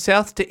take him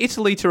south to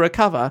Italy to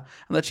recover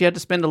and that she had to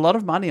spend a lot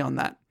of money on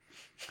that.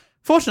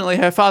 Fortunately,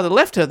 her father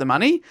left her the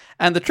money,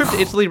 and the trip to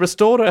Italy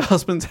restored her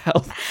husband's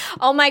health.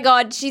 Oh my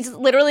God, she's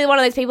literally one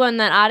of those people in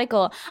that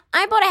article.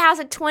 I bought a house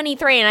at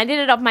 23 and I did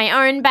it off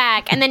my own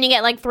back. And then you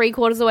get like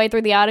 3/4 of the way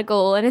through the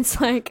article and it's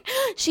like,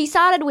 she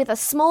started with a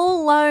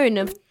small loan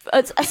of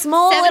a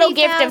small little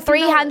gift of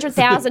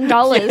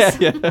 $300,000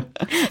 Yeah.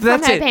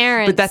 That's her it.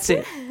 parents. But that's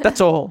it. That's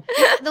all.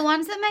 The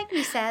ones that make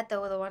me sad,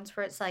 though, are the ones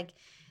where it's like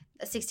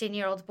a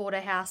 16-year-old's bought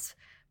a house,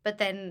 but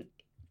then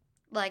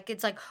like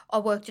it's like, I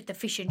worked at the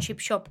fish and chip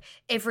shop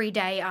every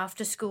day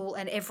after school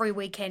and every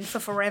weekend for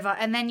forever.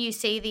 And then you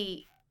see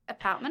the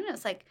apartment and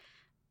it's like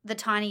the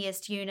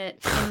tiniest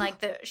unit in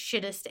like the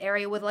shittest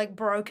area with like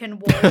broken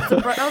walls.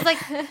 I was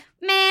like,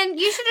 man,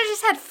 you should have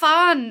just had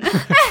fun.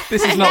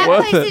 This is not that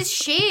worth place it. is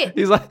shit.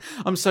 He's like,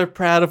 I'm so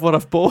proud of what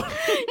I've bought.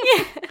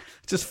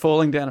 Just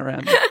falling down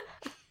around me.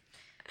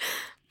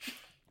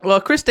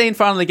 Well, Christine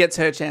finally gets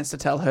her chance to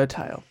tell her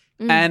tale.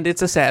 And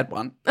it's a sad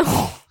one.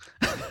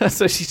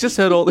 So she's just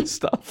heard all this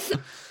stuff.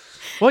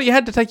 Well, you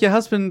had to take your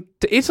husband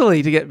to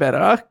Italy to get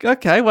better.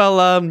 Okay,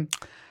 well,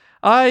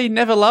 I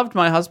never loved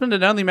my husband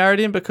and only married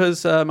him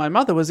because my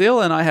mother was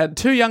ill and I had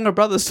 2 younger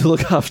brothers to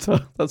look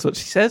after. That's what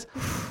she says.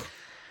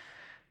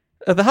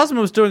 The husband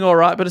was doing all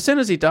right, but as soon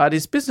as he died,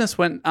 his business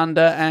went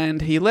under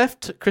and he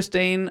left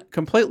Christine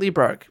completely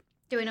broke.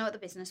 Do we know what the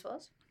business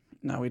was?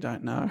 No, we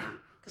don't know.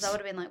 Because I would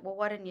have been like, well,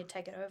 why didn't you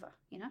take it over?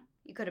 You know,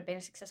 you could have been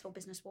a successful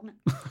businesswoman.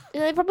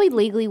 They probably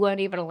legally weren't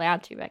even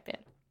allowed to back then.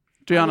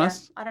 To be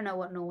honest, I don't know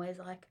what Norway's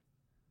like.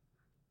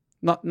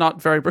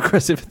 not very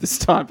progressive at this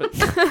time, but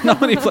not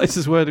many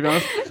places were, to be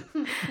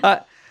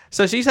honest.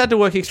 So she's had to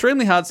work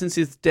extremely hard since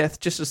his death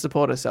just to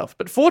support herself.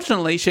 But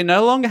fortunately, she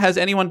no longer has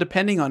anyone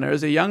depending on her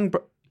as her young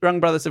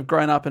brothers have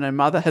grown up and her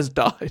mother has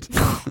died.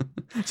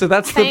 So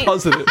that's the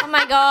positive. Oh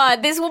my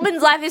God, this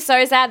woman's life is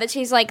so sad that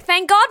she's like,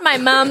 thank God my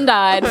mum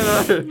died.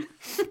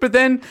 But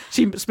then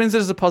she spins it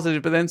as a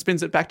positive, but then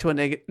spins it back to a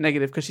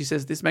negative because she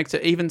says this makes her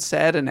even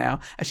sadder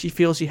now as she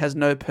feels she has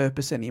no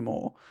purpose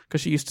anymore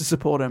because she used to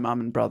support her mum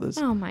and brothers.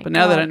 Oh my But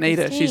now they God, don't need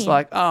her. She's Christine.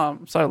 like, oh,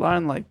 I'm so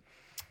lonely.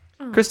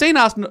 Christine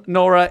asked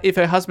Nora if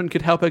her husband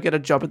could help her get a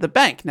job at the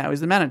bank. Now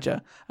he's the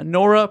manager. And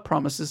Nora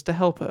promises to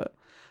help her.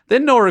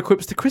 Then Nora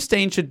quips that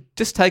Christine should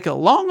just take a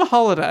long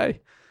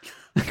holiday.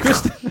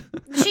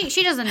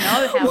 She doesn't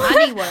know how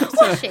money works,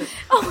 does she?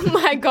 Oh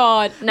my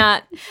God.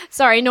 Nah.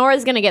 Sorry,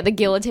 Nora's going to get the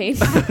guillotine.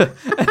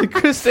 And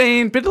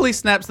Christine bitterly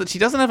snaps that she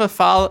doesn't have a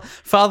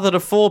father to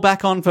fall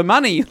back on for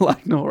money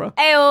like Nora.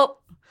 Ayo.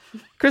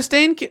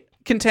 Christine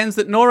contends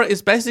that Nora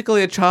is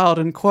basically a child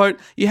and, quote,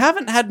 you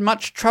haven't had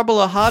much trouble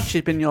or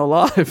hardship in your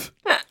life.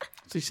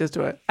 She says to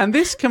her. And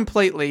this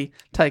completely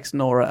takes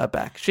Nora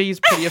aback. She's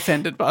pretty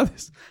offended by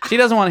this. She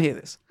doesn't want to hear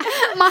this.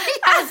 My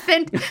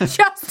husband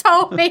just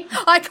told me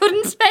I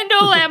couldn't spend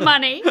all our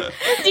money.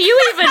 Do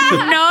you even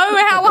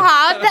know how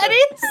hard that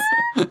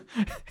is?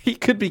 He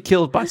could be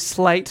killed by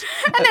slate.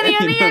 And then he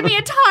only gave me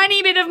a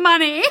tiny bit of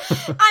money.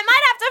 I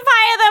might have to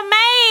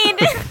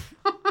fire the maid.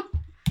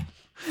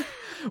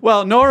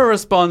 Well, Nora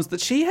responds that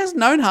she has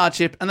known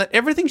hardship and that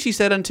everything she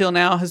said until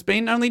now has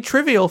been only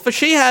trivial, for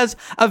she has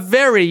a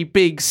very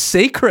big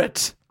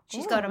secret.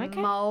 She's got a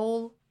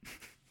mole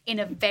in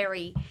a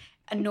very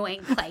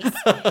annoying place.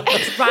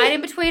 It's right in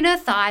between her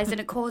thighs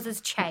and it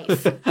causes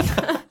chafe.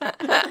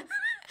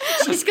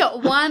 She's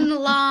got one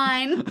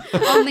line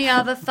on the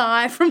other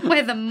thigh from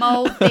where the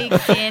mole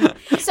digs in.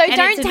 So and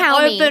don't it's tell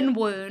an me. open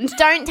wound.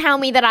 Don't tell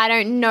me that I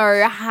don't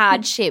know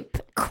hardship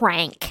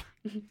crank.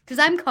 Because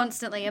I'm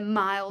constantly in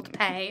mild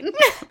pain.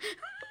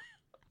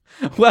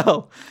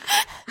 Well,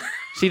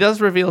 she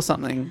does reveal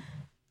something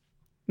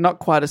not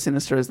quite as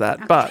sinister as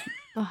that, but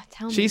Oh,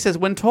 tell me. she says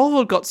when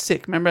Torvald got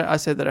sick, remember I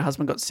said that her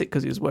husband got sick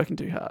because he was working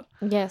too hard,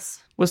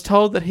 Yes. was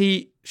told that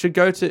he should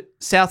go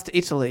south to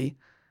Italy.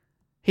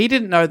 He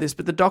didn't know this,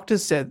 but the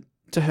doctors said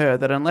to her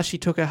that unless she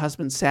took her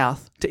husband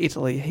south to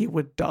Italy, he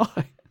would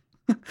die.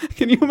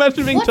 Can you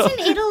imagine being What's told? in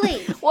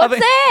Italy? What's I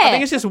there?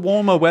 think it's just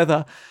warmer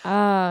weather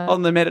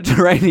on the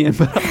Mediterranean,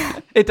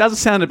 but it does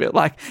sound a bit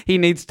like he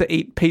needs to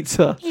eat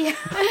pizza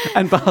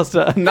and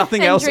pasta and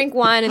nothing And else. drink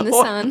wine in the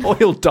or, sun. Or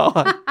he'll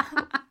die.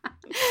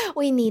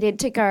 We needed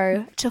to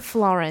go to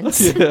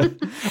Florence. Yeah.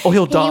 Or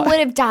he'll He die. would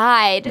have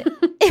died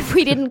if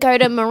we didn't go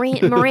to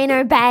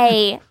Moreno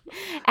Bay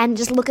and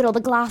just look at all the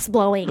glass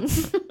blowing.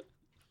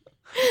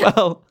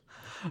 Well,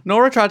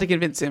 Nora tried to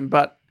convince him,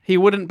 but he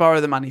wouldn't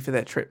borrow the money for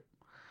their trip.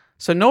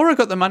 So Nora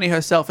got the money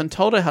herself and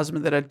told her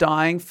husband that her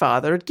dying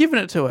father had given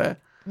it to her.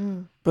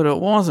 But it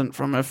wasn't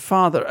from her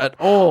father at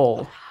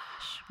all.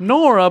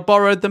 Nora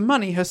borrowed the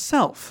money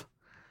herself.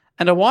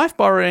 And a wife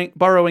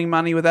borrowing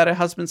money without her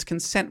husband's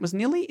consent was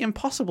nearly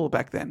impossible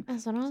back then.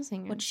 That's what I was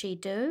thinking. What'd she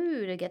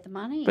do to get the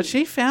money? But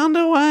she found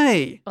a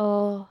way.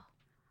 Oh,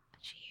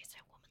 she used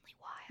her womanly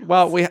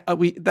wiles. Well,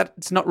 we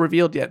that's not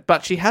revealed yet,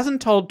 but she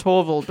hasn't told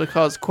Torvald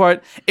because,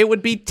 quote, it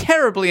would be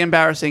terribly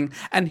embarrassing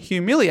and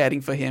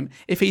humiliating for him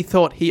if he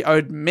thought he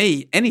owed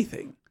me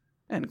anything,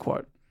 end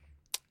quote.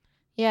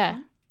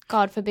 Yeah,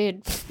 God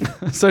forbid.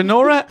 So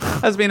Nora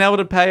has been able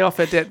to pay off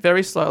her debt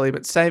very slowly,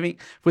 but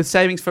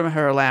savings from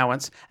her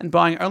allowance and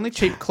buying only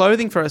cheap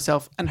clothing for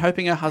herself and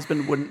hoping her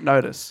husband wouldn't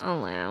notice.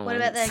 Allowance. What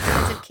about the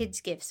expensive kids'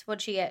 gifts?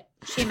 What'd she get?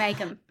 She make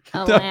them.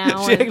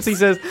 Allowance. She actually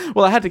says,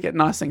 well, I had to get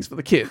nice things for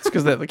the kids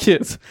because they're the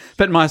kids,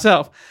 but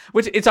myself,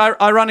 which it's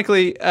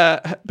ironically,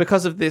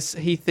 because of this,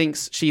 he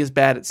thinks she is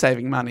bad at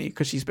saving money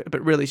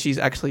but really she's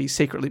actually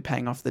secretly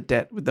paying off the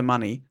debt with the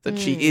money that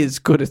she is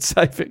good at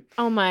saving.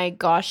 Oh my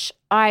gosh,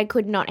 I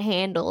could not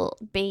handle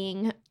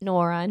being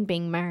Nora and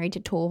being married to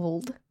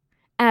Torvald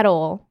at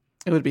all.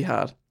 It would be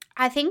hard.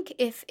 I think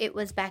if it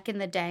was back in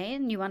the day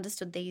and you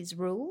understood these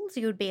rules,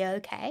 you would be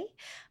okay.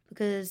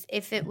 Because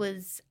if it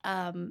was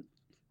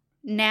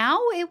now,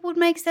 it would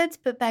make sense.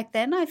 But back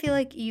then, I feel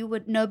like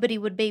nobody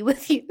would be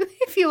with you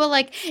if you were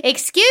like,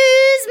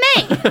 "Excuse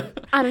me,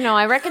 I don't know.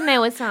 I reckon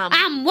there was some.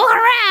 I'm walking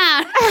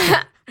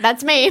around."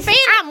 That's me.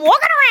 I'm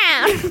walking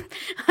around.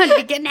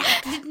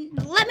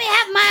 Let me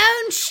have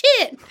my own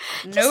shit.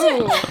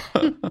 No.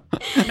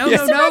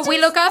 We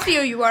look after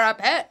you. You are our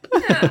pet.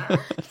 Imagine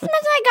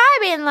that guy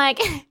being like,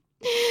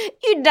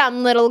 you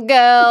dumb little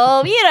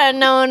girl, you don't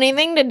know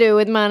anything to do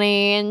with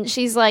money. And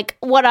she's like,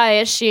 what I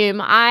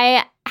assume,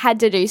 I had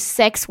to do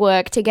sex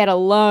work to get a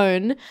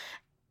loan.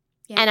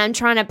 Yeah. And I'm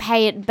trying to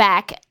pay it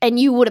back, and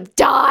you would have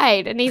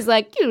died. And he's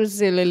like, you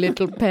silly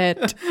little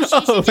pet.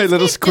 Oh, my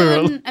little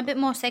squirrel. Doing a bit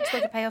more sex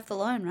work to pay off the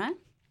loan, right?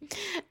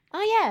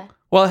 Oh, yeah.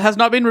 Well, it has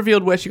not been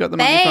revealed where she got the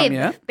money from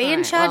yet. Be in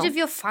Alright, charge well. of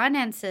your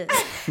finances.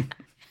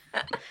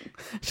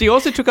 She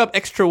also took up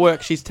extra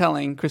work, she's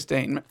telling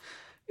Christine,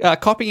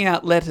 copying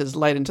out letters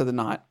late into the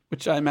night,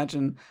 which I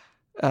imagine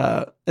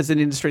is an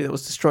industry that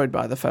was destroyed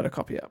by the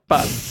photocopier.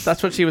 But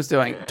that's what she was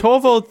doing.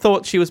 Torvald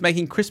thought she was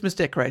making Christmas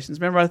decorations.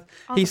 Remember,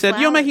 he the said,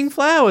 you're flowers. making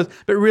flowers.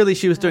 But really,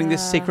 she was doing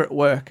this secret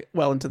work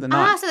well into the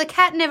night. So the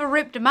cat never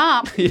ripped him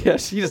up. Yeah,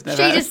 she just never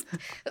She just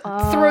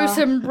threw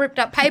some ripped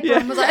up paper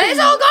and was like, it's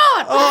all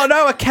gone. Oh,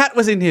 no, a cat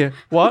was in here.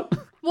 What?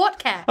 What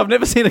cat? I've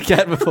never seen a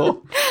cat before.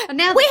 And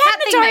now We the have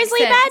cat thing makes notoriously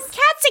bad sense.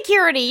 cat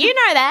security. You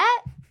know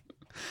that.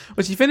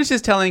 Well, she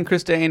finishes telling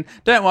Christine,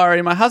 don't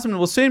worry, my husband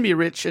will soon be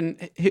rich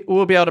and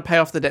we'll be able to pay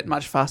off the debt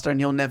much faster and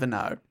you'll never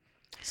know.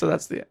 So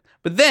that's the...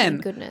 But then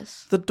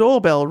Goodness. the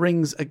doorbell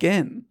rings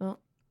again. Oh.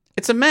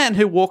 It's a man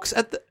who walks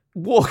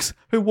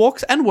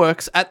and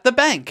works at the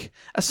bank.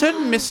 A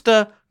certain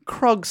Mr.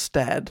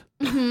 Krogstad.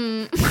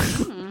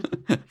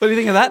 What do you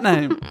think of that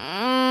name?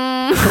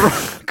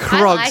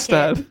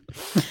 Krogstad.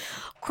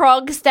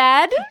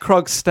 Krogstad?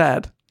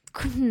 Krogstad.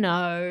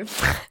 No.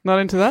 Not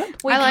into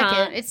that? We I like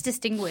can't. it. It's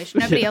distinguished.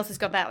 Nobody else has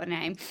got that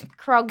name.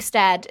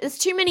 Krogstad. There's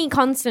too many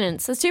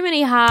consonants. There's too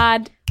many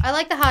hard I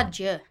like the hard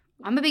J.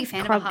 I'm a big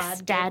fan of a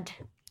hard J. Krogstad.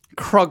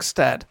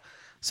 Krogstad.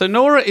 So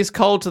Nora is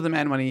cold to the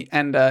man when he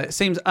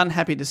seems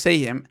unhappy to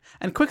see him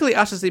and quickly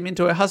ushers him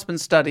into her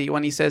husband's study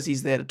when he says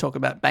he's there to talk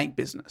about bank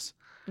business.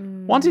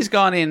 Once he's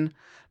gone in,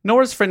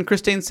 Nora's friend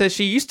Christine says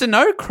she used to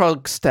know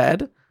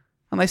Krogstad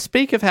and they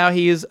speak of how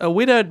he is a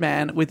widowed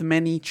man with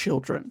many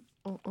children.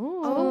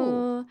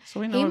 Oh. So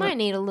we know He that- might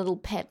need a little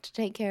pet to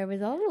take care of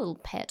his other little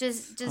pet.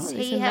 Does It's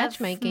he a have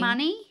matchmaking.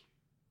 money?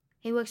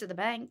 He works at the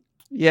bank.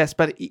 Yes,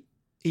 but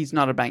he's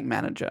not a bank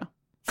manager.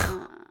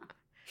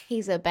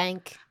 He's a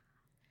bank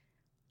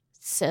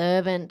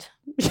servant.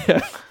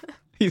 Yeah.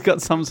 He's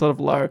got some sort of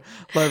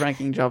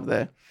low-ranking job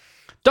there.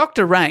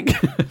 Dr. Rank,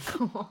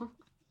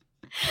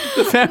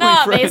 the family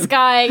Not friend, this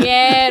guy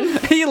again.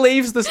 he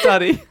leaves the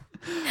study.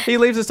 He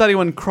leaves the study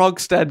when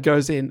Krogstad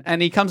goes in,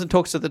 and he comes and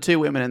talks to the two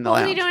women in the What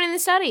was lounge. he doing in the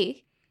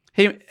study?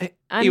 He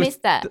I he was-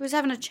 missed that. He was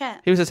having a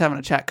chat. He was just having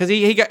a chat because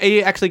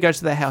he actually goes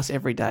to their house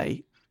every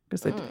day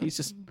because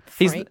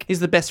freak. he's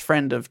the best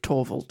friend of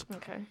Torvald.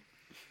 Okay.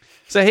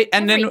 So he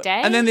and Every then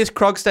day? and then this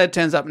Krogstad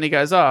turns up and he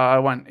goes, "Oh, I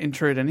won't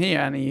intrude in here,"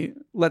 and he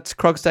lets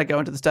Krogstad go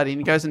into the study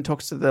and he goes and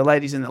talks to the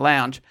ladies in the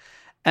lounge,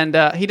 and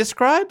he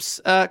describes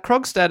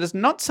Krogstad as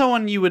not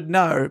someone you would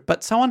know,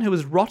 but someone who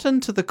is rotten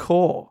to the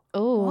core.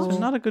 So he's Oh.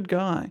 not a good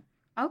guy.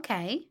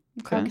 Okay.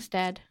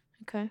 Krogstad.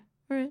 Okay.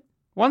 All right.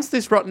 Once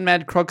this rotten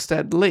mad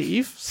Krogstad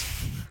leaves,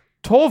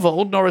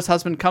 Torvald, Nora's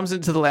husband, comes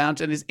into the lounge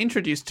and is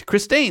introduced to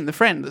Christine, the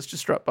friend that's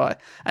just dropped by.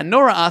 And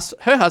Nora asks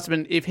her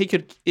husband if he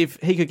could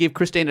give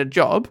Christine a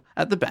job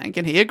at the bank,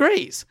 and he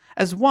agrees,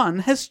 as one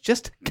has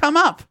just come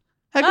up.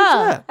 How good's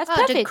Oh, that? that's Oh,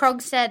 did perfect.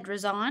 Krogstad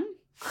resign?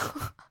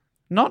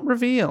 Not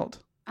revealed.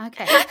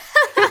 Okay.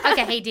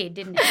 Okay, he did,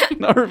 didn't he?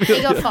 Not revealed.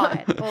 He got yet.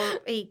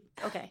 fired.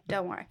 Okay,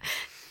 don't worry.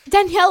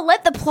 Danielle,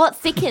 let the plot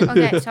thicken.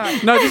 Okay, sorry.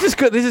 No, this is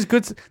good. This is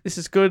good. This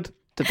is good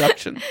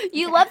deduction.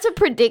 You love to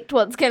predict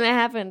what's going to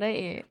happen, don't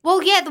you?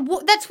 Well, yeah,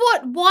 that's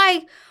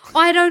why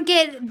I don't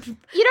get You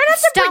don't have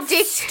to stuff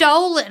predict.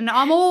 stolen.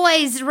 I'm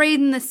always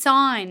reading the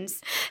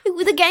signs.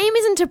 The game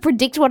isn't to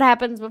predict what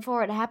happens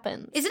before it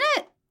happens. Isn't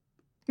it?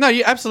 No,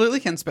 you absolutely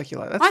can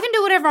speculate. I can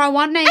do whatever I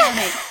want,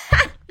 Naomi.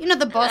 You're not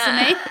the boss of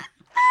me.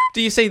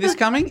 Do you see this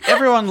coming?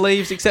 Everyone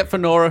leaves except for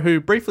Nora, who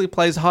briefly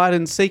plays hide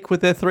and seek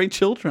with their 3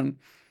 children.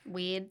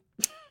 Weird.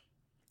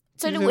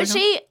 So You see was that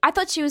she? I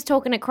thought she was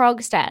talking to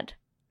Krogstad.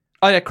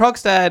 Oh yeah,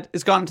 Krogstad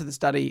has gone into the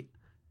study.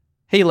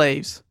 He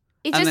leaves.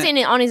 He's And just then-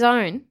 in it on his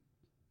own.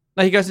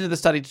 No, he goes into the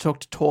study to talk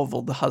to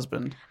Torvald, the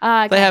husband.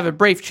 Okay. They have a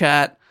brief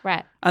chat,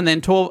 Right. and then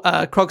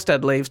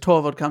Krogstad leaves.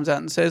 Torvald comes out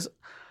and says,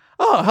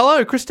 "Oh,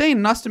 hello,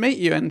 Christine. Nice to meet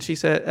you." And she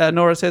said,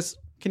 Nora says,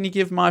 "Can you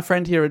give my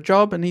friend here a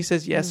job?" And he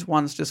says, "Yes,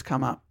 one's just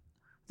come up."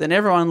 Then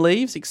everyone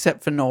leaves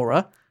except for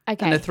Nora,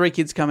 Okay. and the 3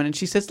 kids come in, and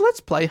she says, "Let's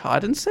play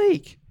hide and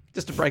seek,"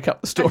 just to break up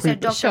the story. So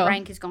Dr. Sure.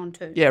 Rank is gone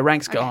too. Yeah,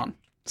 Rank's gone.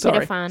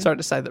 Sorry, fun. sorry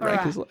to say that Rank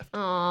Alright. is left.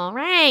 Oh,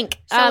 rank.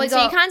 So we So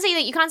got- you can't see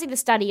that. You can't see the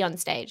study on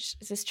stage.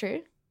 Is this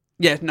true?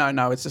 Yeah,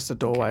 no, it's just a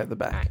doorway at the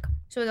back.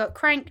 So we got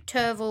Crank,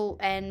 Turville,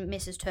 and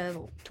Mrs.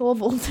 Turville.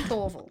 Torvald.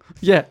 Torville.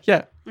 Yeah.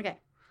 Okay.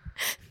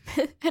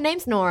 Her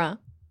name's Nora.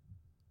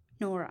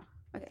 Nora.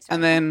 Okay. Sorry.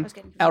 And I then was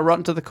getting our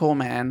rotten to the core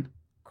man,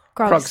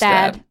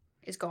 Krogstad.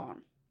 is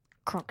gone.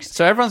 Krogstad.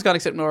 So everyone's gone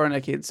except Nora and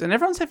her kids, and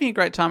everyone's having a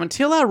great time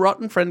until our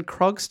rotten friend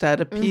Krogstad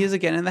appears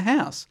again in the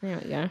house. There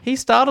we go. He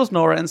startles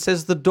Nora and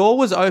says the door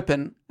was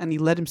open and he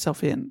let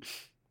himself in.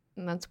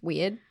 That's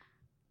weird.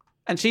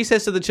 And she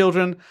says to the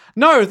children,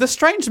 "No, the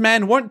strange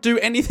man won't do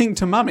anything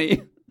to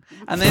Mummy."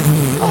 And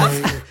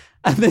then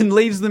and then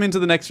leads them into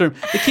the next room.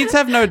 The kids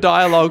have no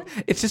dialogue.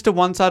 It's just a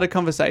one-sided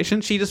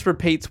conversation. She just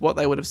repeats what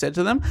they would have said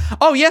to them.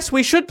 Oh, yes,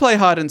 we should play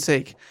hide and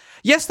seek.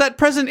 Yes, that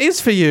present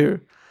is for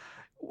you.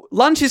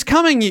 Lunch is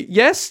coming.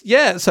 Yes,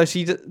 yeah. So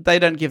they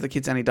don't give the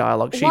kids any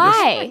dialogue.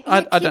 Why?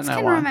 I don't know Kids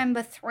can why.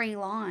 remember 3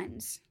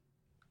 lines.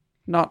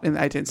 Not in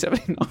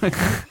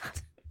 1879.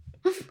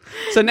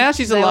 So now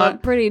she's They were alone.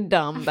 pretty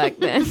dumb back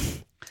then.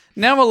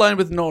 Now alone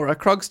with Nora,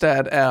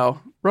 Krogstad,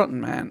 our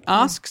rotten man,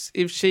 asks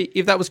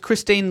if that was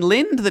Christine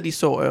Lind that he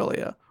saw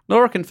earlier.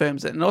 Nora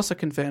confirms it and also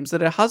confirms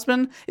that her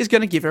husband is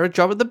going to give her a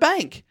job at the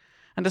bank.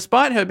 And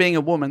despite her being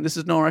a woman, this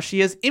is Nora, she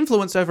has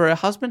influence over her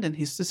husband and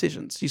his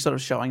decisions. She's sort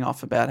of showing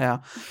off about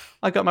how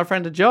I got my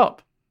friend a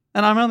job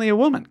and I'm only a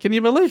woman. Can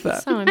you believe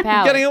that? So I'm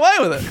empowered. getting away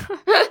with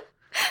it.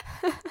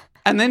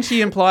 And then she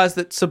implies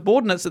that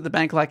subordinates at the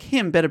bank like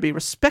him better be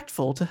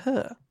respectful to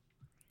her.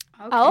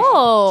 Okay.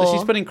 Oh. So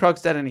she's putting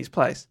Krogstad in his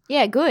place.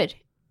 Yeah, good.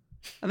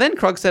 And then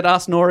Krogstad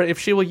asks Nora if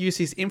she will use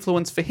his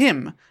influence for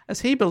him,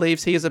 as he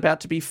believes he is about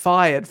to be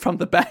fired from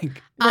the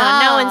bank.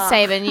 No one's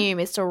saving you,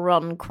 Mr.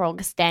 Ron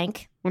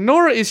Krogstank. Well,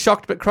 Nora is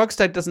shocked, but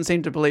Krogstad doesn't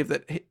seem to believe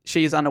that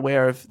she is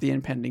unaware of the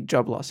impending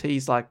job loss.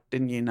 He's like,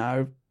 didn't you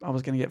know I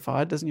was going to get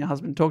fired? Doesn't your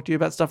husband talk to you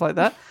about stuff like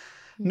that?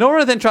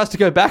 Nora then tries to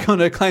go back on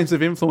her claims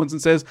of influence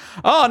and says,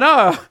 oh,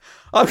 no,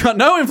 I've got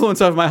no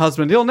influence over my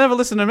husband. He'll never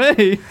listen to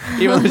me.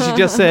 Even though she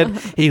just said,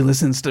 he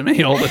listens to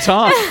me all the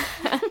time.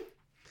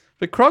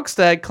 But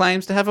Krogstad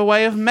claims to have a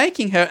way of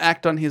making her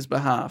act on his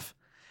behalf.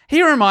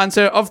 He reminds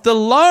her of the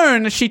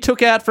loan she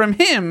took out from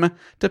him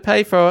to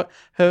pay for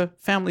her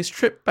family's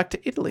trip back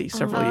to Italy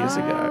several years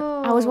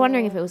ago. I was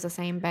wondering if it was the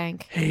same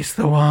bank. He's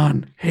the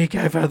one. He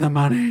gave her the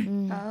money.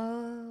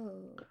 Oh.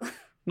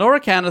 Nora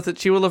counters that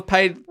she will have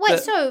paid... Wait,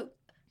 so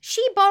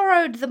she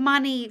borrowed the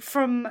money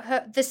from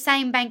the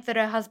same bank that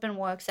her husband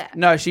works at?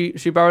 No, she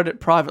borrowed it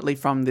privately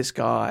from this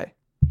guy.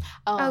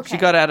 Oh, Okay. She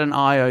got out an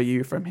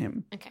IOU from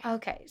him.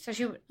 Okay, so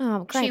she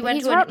Oh, great. she but went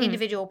he's to rotten. an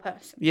individual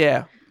person.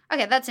 Yeah.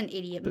 Okay, that's an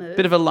idiot move.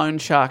 Bit of a loan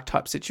shark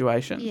type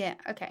situation. Yeah,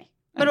 okay.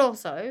 But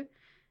also,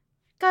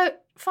 go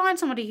find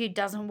somebody who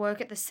doesn't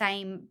work at the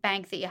same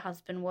bank that your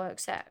husband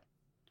works at.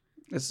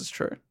 This is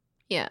true.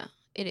 Yeah,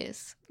 it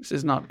is. This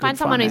is not good Find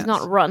someone who's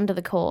finance. not rotten to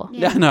the core.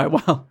 Yeah, no,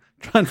 well,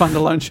 try and find a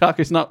loan shark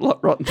who's not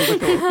rotten to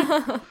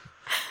the core.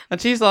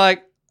 And she's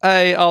like,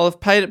 hey, I'll have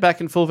paid it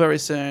back in full very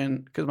soon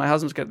because my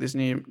husband's got this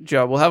new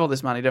job. We'll have all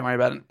this money. Don't worry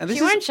about it. And this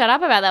She won't shut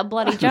up about that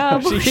bloody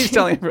job. she keeps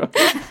telling everyone.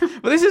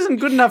 But this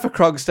isn't good enough for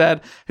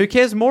Krogstad, who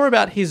cares more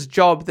about his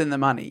job than the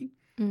money.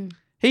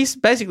 He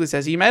basically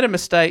says he made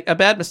a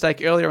bad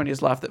mistake earlier in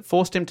his life that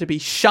forced him to be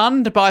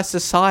shunned by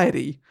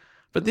society.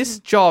 But this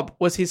job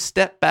was his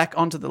step back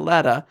onto the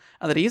ladder,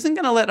 and that he isn't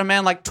going to let a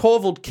man like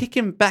Torvald kick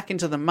him back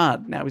into the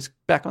mud. Now he's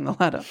back on the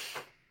ladder.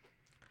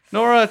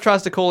 Nora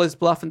tries to call his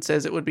bluff and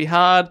says it would be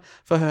hard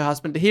for her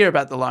husband to hear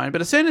about the loan, but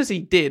as soon as he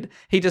did,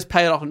 he just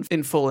paid it off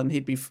in full and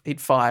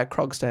he'd fire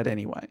Krogstad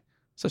anyway.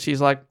 So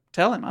she's like,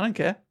 tell him, I don't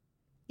care.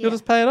 He'll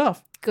just pay it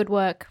off. Good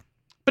work.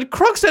 But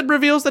Krogstad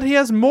reveals that he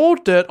has more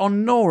dirt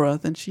on Nora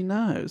than she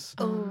knows.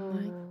 Oh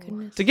my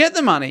goodness. To get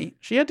the money,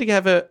 she had to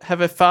have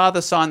her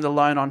father sign the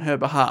loan on her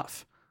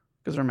behalf.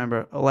 Because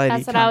remember, a lady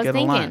That's what can't I was get a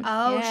thinking. loan.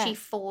 Oh, Yeah. she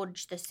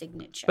forged the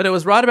signature. But it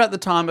was right about the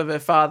time of her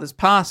father's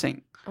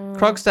passing.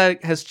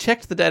 Krogstad has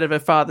checked the date of her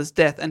father's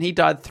death, and he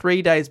died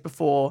 3 days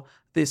before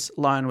this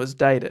loan was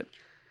dated.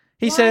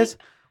 He says,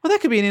 well, that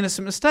could be an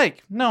innocent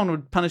mistake. No one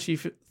would punish you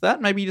for that.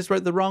 Maybe you just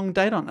wrote the wrong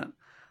date on it.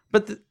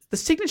 But the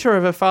signature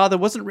of her father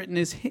wasn't written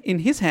in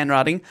his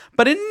handwriting,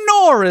 but in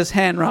Nora's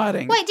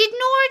handwriting. Wait, did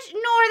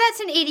Nora,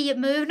 that's an idiot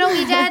move. No,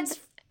 your dad's...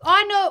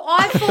 I know,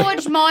 I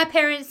forged my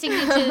parents'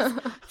 signatures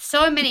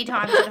so many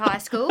times at high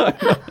school.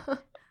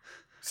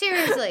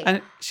 Seriously.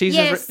 And she's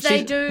Yes,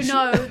 they do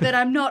know that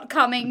I'm not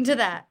coming to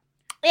that.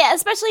 Yeah,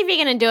 especially if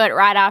you're going to do it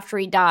right after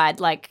he died.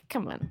 Like,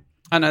 come on.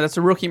 I know that's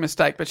a rookie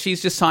mistake, but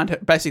she's just signed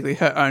basically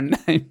her own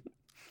name.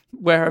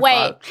 Where her Wait,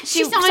 father...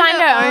 she signed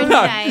signed her her own own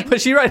No, name.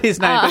 but she wrote his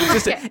name, but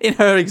it's just in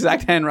her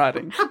exact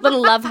handwriting.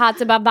 little love hearts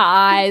above the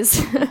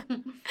eyes.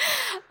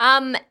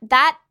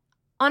 That,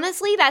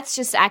 honestly, that's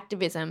just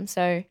activism.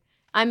 So,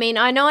 I mean,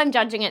 I know I'm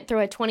judging it through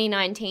a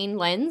 2019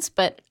 lens,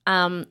 but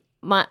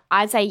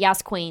I'd say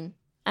yes, queen.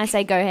 I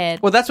say go ahead.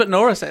 Well, that's what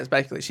Nora says,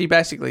 basically. She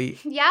basically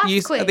Yas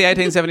used Queen. the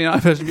 1879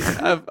 version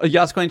of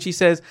Yas Queen. She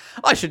says,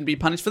 I shouldn't be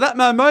punished for that.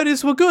 My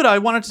motives were good. I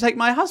wanted to take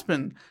my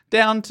husband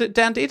down to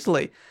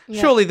Italy.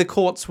 Surely the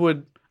courts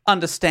would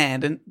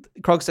understand. And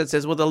Krogstad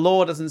says, well, the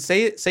law doesn't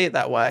see it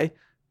that way.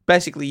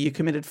 Basically, you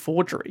committed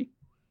forgery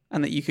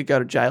and that you could go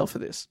to jail for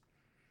this.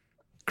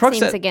 Seems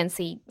Krogstad, against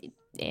the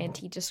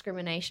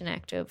Anti-Discrimination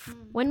Act of...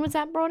 When was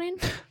that brought in?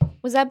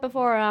 Was that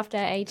before or after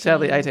 18?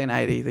 sadly,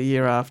 1880, the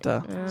year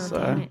after. damn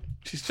So it.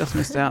 she's just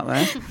missed out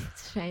there.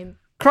 It's a shame.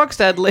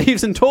 Krogstad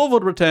leaves and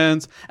Torvald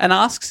returns and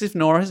asks if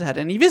Nora has had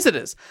any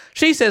visitors.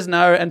 She says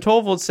no, and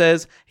Torvald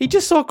says he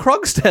just saw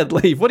Krogstad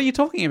leave. What are you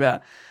talking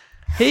about?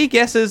 He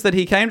guesses that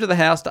he came to the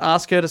house to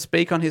ask her to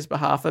speak on his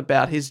behalf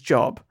about his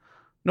job.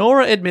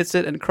 Nora admits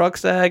it, and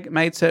Krogstad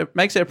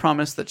makes her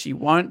promise that she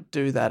won't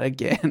do that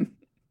again.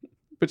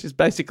 which is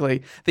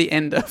basically the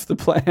end of the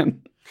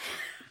plan.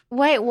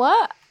 Wait,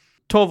 what?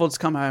 Torvald's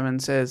come home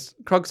and says,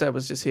 Krogstad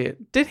was just here.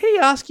 Did he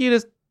ask you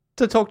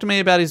to talk to me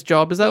about his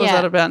job? Is that what Yeah.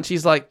 that about? And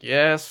she's like,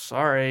 yes,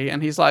 sorry.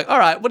 And he's like, all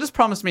right, well, just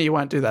promise me you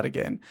won't do that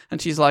again.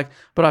 And she's like,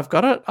 but I've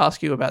got to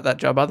ask you about that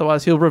job.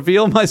 Otherwise, he'll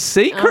reveal my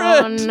secret.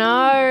 Oh,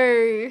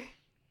 no.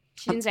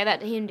 She didn't say that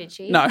to him, did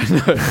she? No.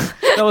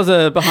 That was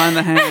a behind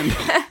the hand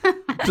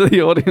to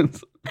the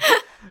audience.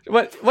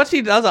 What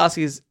she does ask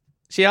is,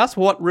 she asks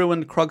what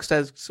ruined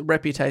Krogstad's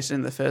reputation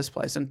in the first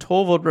place. And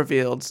Torvald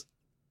reveals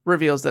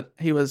that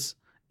he was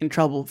in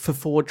trouble for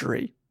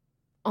forgery,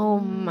 Oh,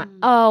 my.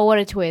 Oh, what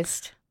a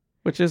twist.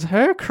 which is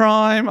her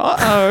crime.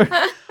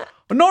 Uh-oh.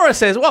 Nora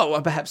says,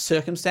 well, perhaps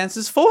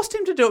circumstances forced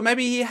him to do it.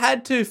 Maybe he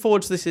had to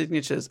forge the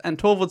signatures. And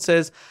Torvald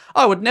says,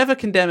 I would never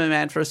condemn a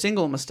man for a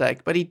single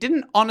mistake, but he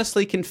didn't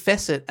honestly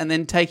confess it and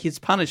then take his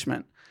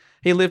punishment.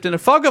 He lived in a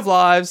fog of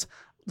lies,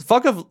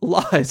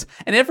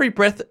 and every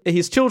breath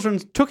his children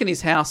took in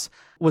his house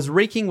was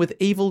reeking with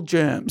evil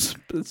germs.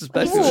 This is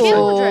basically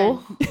Children.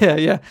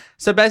 Yeah.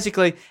 So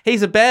basically,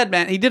 he's a bad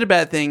man. He did a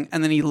bad thing,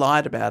 and then he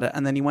lied about it,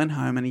 and then he went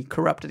home and he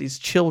corrupted his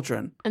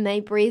children. And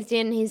they breathed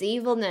in his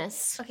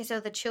evilness. Okay,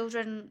 so the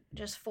children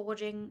just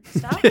forging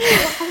stuff?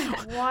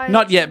 Why?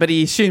 Not yet, but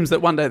he assumes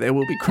that one day there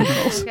will be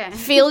criminals. Okay.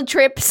 Field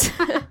trips.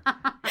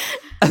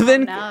 And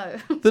then No.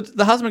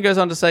 the husband goes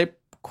on to say,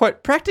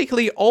 quote,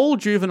 practically all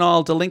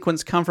juvenile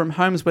delinquents come from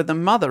homes where the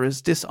mother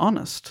is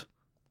dishonest.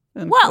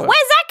 End What? quote.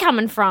 Where's that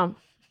coming from?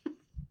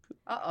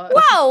 Uh-oh.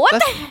 Whoa,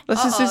 what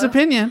That's just his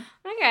opinion.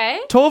 Okay.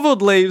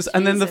 Torvald leaves,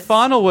 and then the Jesus.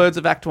 final words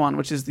of Act 1,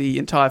 which is the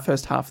entire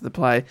first half of the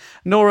play,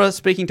 Nora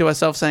speaking to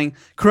herself saying,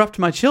 corrupt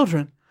my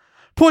children,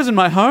 poison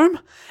my home.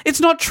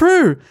 It's not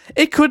true.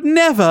 It could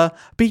never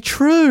be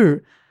true.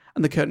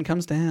 And the curtain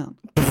comes down.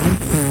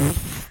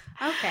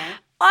 Okay.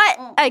 What?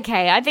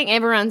 Okay, I think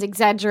everyone's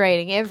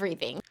exaggerating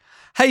everything.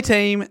 Hey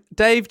team,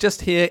 Dave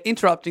just here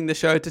interrupting the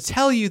show to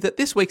tell you that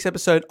this week's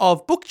episode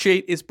of Book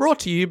Cheat is brought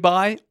to you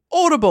by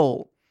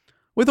Audible.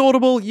 With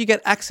Audible, you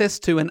get access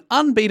to an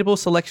unbeatable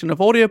selection of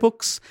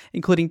audiobooks,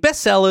 including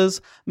bestsellers,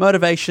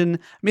 motivation,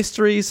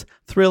 mysteries,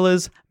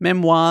 thrillers,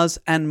 memoirs,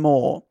 and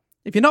more.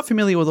 If you're not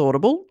familiar with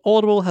Audible,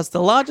 Audible has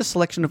the largest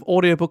selection of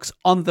audiobooks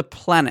on the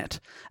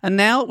planet. And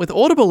now, with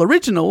Audible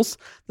Originals,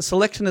 the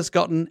selection has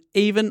gotten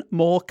even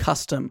more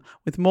custom,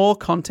 with more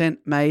content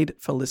made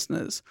for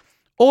listeners.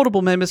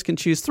 Audible members can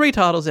choose 3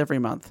 titles every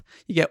month.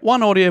 You get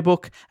 1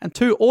 audiobook and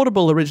 2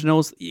 Audible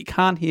originals that you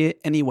can't hear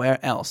anywhere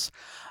else.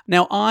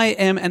 Now, I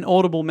am an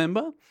Audible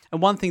member,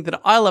 and one thing that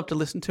I love to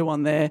listen to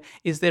on there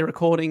is their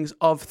recordings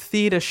of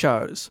theatre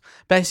shows.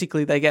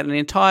 Basically, they get an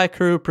entire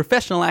crew of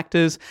professional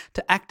actors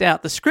to act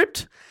out the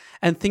script,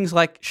 and things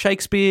like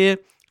Shakespeare,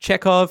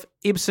 Chekhov,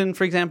 Ibsen,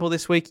 for example,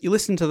 this week. You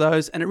listen to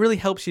those, and it really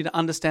helps you to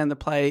understand the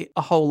play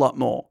a whole lot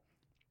more.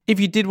 If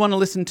you did want to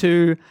listen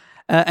to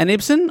an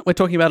Ibsen, we're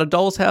talking about A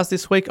Doll's House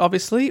this week,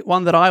 obviously.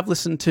 One that I've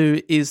listened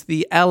to is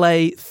the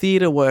LA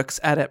Theatre Works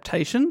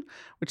adaptation,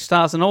 which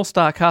stars an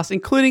all-star cast,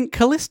 including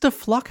Callista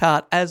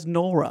Flockhart as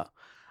Nora,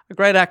 a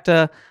great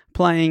actor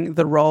playing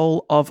the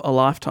role of a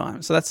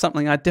lifetime. So that's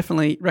something I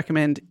definitely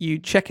recommend you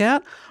check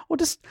out, or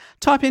just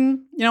type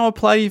in, a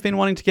play you've been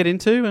wanting to get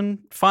into and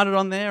find it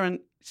on there, and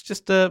it's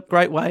just a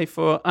great way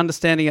for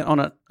understanding it on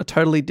a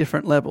totally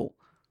different level.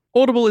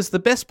 Audible is the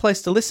best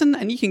place to listen,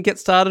 and you can get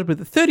started with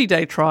a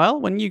 30-day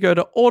trial when you go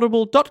to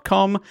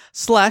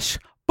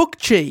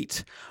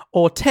audible.com/bookcheat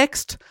or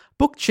text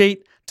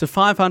bookcheat to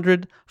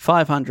 500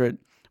 500.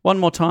 One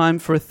more time,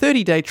 for a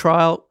 30-day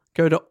trial,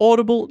 go to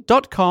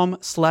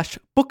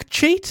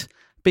audible.com/bookcheat,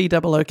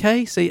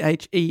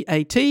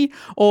 BOOKCHEAT,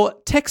 or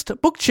text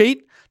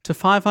bookcheat to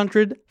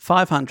 500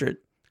 500.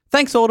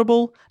 Thanks,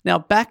 Audible. Now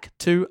back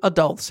to A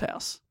Doll's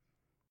House.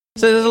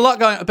 So there's a lot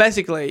going on.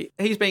 Basically,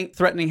 he's been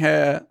threatening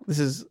her, this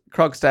is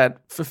Krogstad,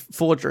 for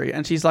forgery.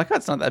 And she's like,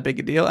 that's not that big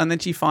a deal. And then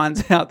she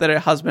finds out that her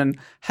husband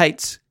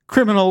hates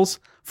criminals,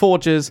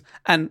 forgers,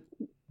 and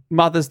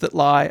mothers that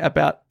lie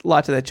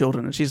to their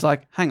children. And she's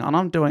like, hang on,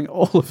 I'm doing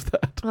all of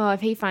that. Oh, if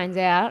he finds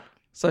out,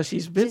 So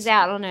she's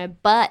out on her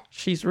butt.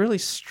 She's really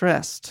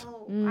stressed.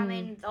 Oh, I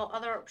mean, the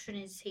other option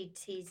is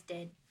he's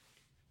dead.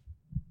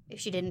 If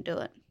she didn't do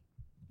it,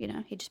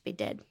 he'd just be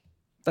dead.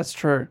 That's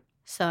true.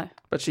 So.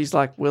 But she's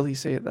like, will he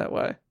see it that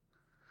way?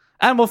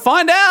 And we'll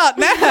find out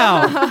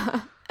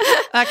now.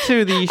 Act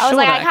 2, the short I was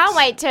like, acts. I can't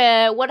wait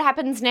to what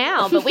happens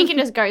now, but we can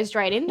just go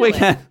straight into We it.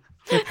 can.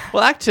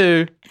 Well, Act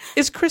 2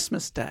 is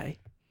Christmas Day.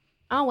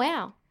 Oh,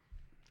 wow.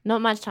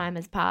 Not much time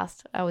has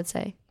passed, I would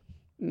say.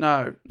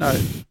 No, not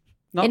In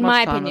much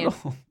my time opinion.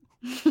 at all.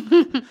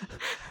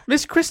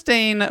 Mrs.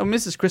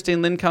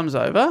 Christine Lynn comes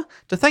over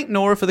to thank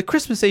Nora for the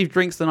Christmas Eve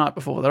drinks the night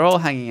before. They're all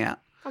hanging out.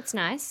 That's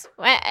nice.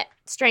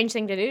 Strange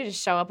thing to do,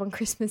 just show up on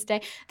Christmas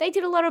Day. They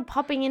did a lot of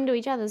popping into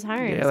each other's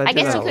homes. Yeah, they I did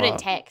guess that you a couldn't lot.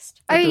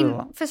 text. I I do a mean,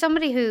 lot. for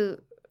somebody who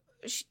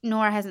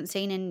Nora hasn't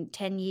seen in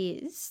 10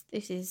 years,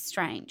 this is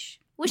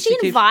strange. Was She she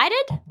keeps-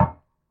 invited?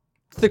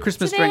 The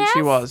Christmas To their drink she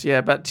house? was,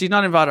 yeah, but she's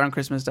not invited on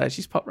Christmas Day.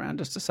 She's popped around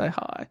just to say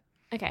hi.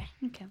 Okay.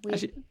 Okay,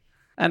 weird.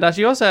 And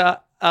she also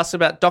asked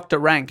about Dr.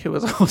 Rank, who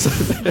was also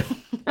there.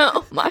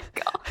 Oh my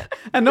god.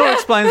 And Nora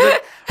explains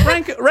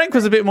that Rank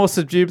was a bit more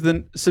subdued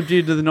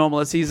to the normal,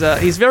 as he's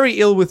very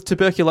ill with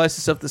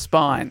tuberculosis of the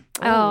spine.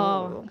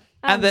 Oh.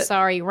 And I'm that-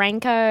 sorry,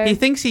 Ranko. He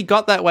thinks he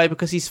got that way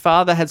because his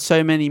father had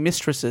so many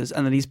mistresses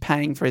and that he's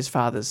paying for his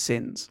father's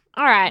sins.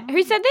 All right.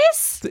 Who said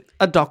this?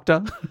 A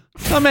doctor.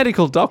 A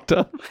medical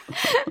doctor.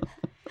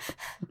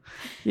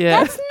 Yeah.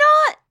 That's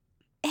not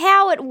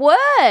how it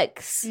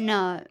works.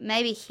 No,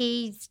 maybe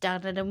he's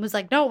done it and was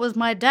like, no, it was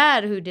my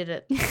dad who did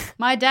it.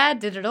 My dad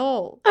did it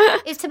all.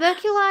 Is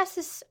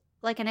tuberculosis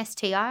like an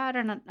STI? I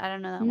don't know that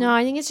No, one.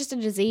 I think it's just a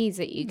disease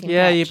that you can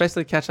Yeah, catch. you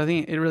basically catch. I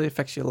think it really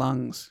affects your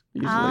lungs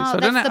usually. Oh, so I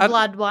don't that's know. the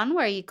blood one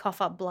where you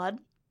cough up blood.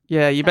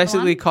 Yeah, you That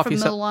basically one cough from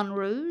yourself. Moulin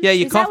Rouge. Yeah,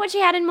 you Is cough. that what she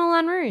had in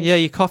Moulin Rouge? Yeah,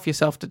 you cough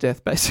yourself to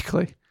death.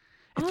 Basically,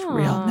 it's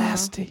real Oh.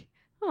 nasty.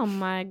 Oh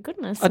my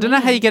goodness. I don't know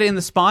how me. you get it in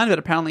the spine, but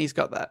apparently he's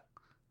got that.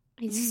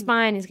 His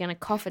spine is going to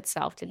cough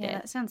itself to Yeah,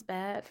 death. that sounds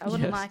bad. I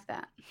wouldn't Yes. like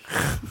that.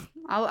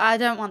 I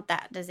don't want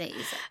that disease.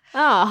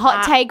 Oh,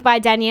 hot take by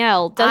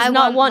Danielle. Does I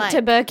not want, want like-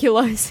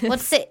 tuberculosis.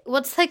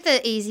 What's like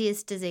the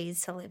easiest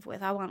disease to live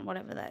with? I want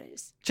whatever that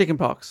is.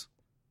 Chickenpox.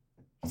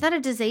 Is that a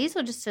disease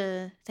or just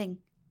a thing?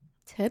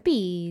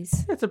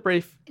 herpes? It's a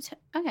brief.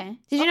 Okay.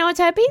 Did you know it's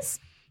herpes?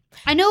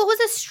 I know it was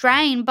a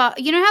strain, but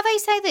you know how they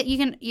say that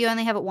you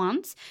only have it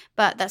once,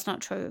 but that's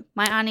not true.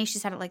 My auntie,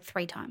 she's had it like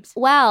 3 times.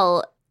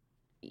 Well,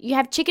 you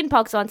have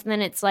chickenpox once and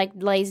then it's like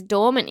lays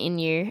dormant in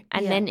you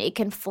and Yeah. then it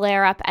can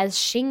flare up as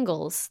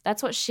shingles.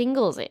 That's what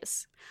shingles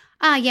is.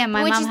 Ah, yeah,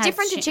 my Which mum is had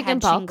different to had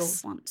chickenpox.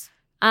 shingles once.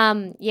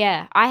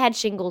 Yeah, I had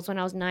shingles when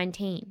I was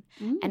 19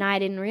 Mm. and I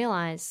didn't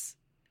realize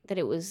that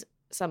it was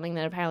something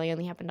that apparently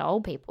only happened to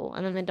old people.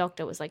 And then the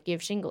doctor was like, you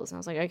have shingles. And I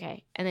was like,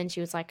 okay. And then she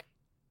was like,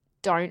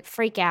 don't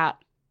freak out.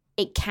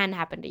 It can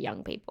happen to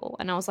young people.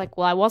 And I was like,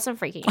 well, I wasn't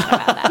freaking out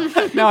about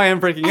that. Now I am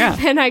freaking out.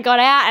 And then I got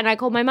out and I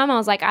called my mum. I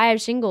was like, I have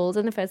shingles.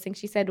 And the first thing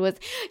she said was,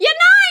 you're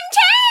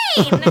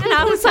 19! And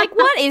I was like,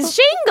 what is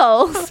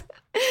shingles?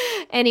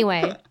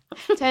 Anyway,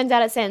 turns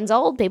out it sends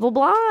old people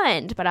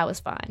blind, but I was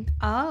fine.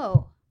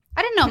 Oh.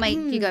 I didn't know it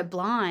made you go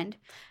blind.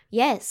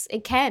 Yes,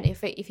 it can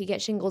if you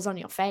get shingles on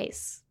your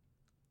face.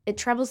 It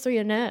travels through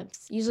your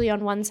nerves. Usually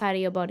on one side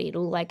of your body,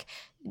 it'll like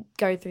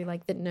go through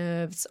like the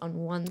nerves on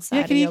one side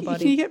Yeah, of your can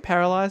body. you get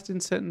paralyzed in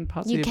certain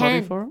parts You of your body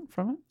can.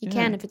 from it? You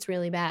can if it's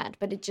really bad,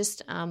 but it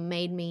just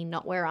made me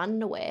not wear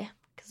underwear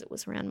because it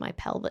was around my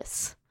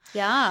pelvis.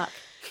 Yuck.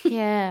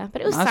 Yeah,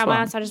 but it was Nice summer,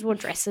 one. so I just wore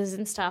dresses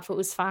and stuff. It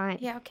was fine.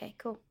 Yeah, okay,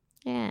 cool.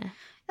 Yeah.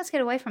 Let's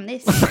get away from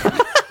this.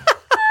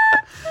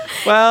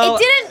 Well, It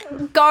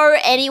didn't go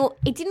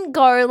it didn't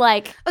go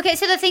like Okay,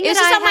 so the thing It was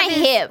that just I on my have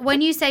is hip. when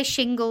you say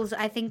shingles,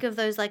 I think of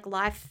those like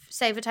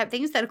lifesaver type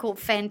things that are called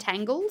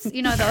fantangles.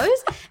 You know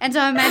those? And so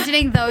I'm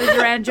imagining those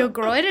around your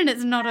groin, and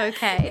it's not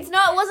okay. it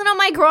wasn't on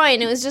my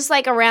groin. It was just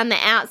like around the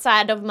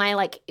outside of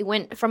my it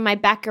went from my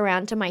back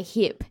around to my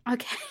hip.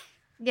 Okay.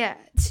 Yeah,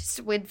 it's just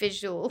a weird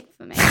visual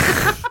for me.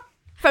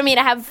 For me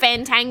to have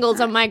fantangles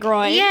on my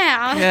groin.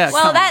 Yeah. yeah,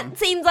 Well, come that on.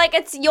 seems like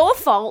it's your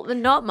fault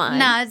and not mine.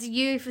 Nah, it's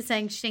you for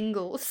saying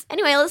shingles.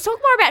 Anyway, let's talk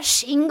more about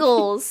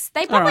shingles.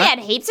 They probably right. had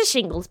heaps of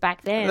shingles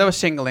back then. There was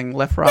shingling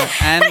left,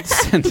 right, and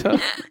centre.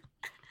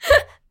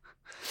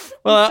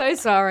 Well, so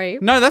sorry.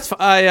 no, that's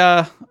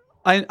I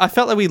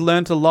felt like we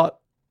learnt a lot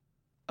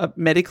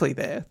medically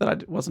there that I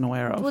wasn't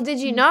aware of. Well, did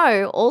you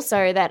know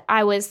also that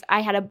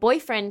I had a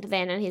boyfriend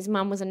then and his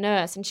mum was a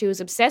nurse and she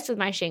was obsessed with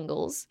my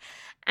shingles.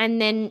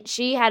 And then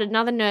she had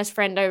another nurse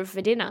friend over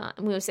for dinner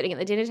and we were sitting at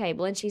the dinner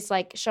table and she's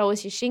like, show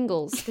us your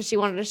shingles because she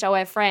wanted to show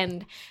her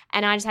friend.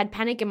 And I just had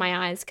panic in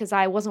my eyes because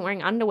I wasn't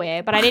wearing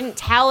underwear, but I didn't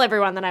tell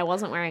everyone that I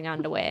wasn't wearing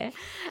underwear.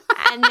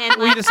 And then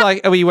Were you just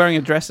like, are you wearing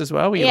a dress as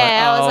well? Were you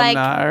yeah, like,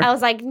 oh, no. I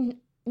was like,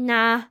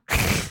 nah.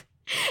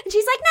 And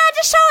she's like, nah,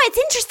 just show it. It's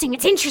interesting.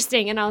 It's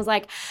interesting. And I was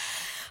like,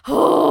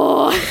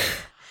 oh.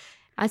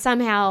 I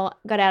somehow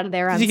got out of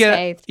there Did you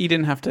unscathed. you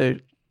didn't have to.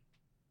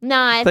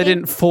 No, They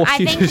didn't force I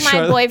you think to my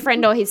show.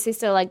 boyfriend or his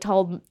sister like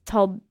told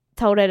her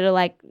to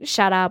like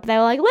shut up. They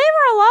were like, leave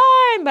her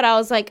alone. But I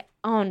was like,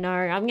 oh no,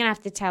 I'm gonna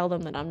have to tell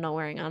them that I'm not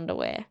wearing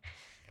underwear.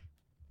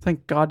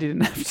 Thank God you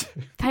didn't have to.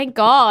 Thank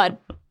God.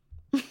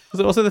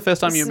 Was it also the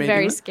first time This you is were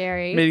very meeting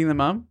scary. the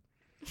mum?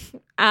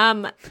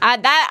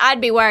 I'd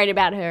be worried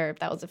about her if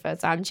that was the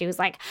first time. She was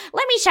like,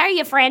 let me show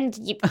your friend,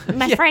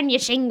 friend your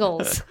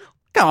shingles.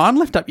 Go on,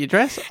 lift up your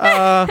dress.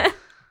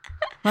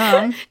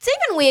 Mum. It's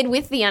even weird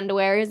with the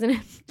underwear,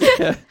 isn't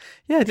it?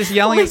 Yeah, just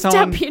yelling Lift at up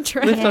someone. your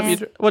dress. Lift up your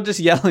dress. Well, just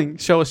yelling,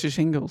 show us your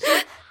shingles.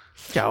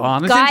 Go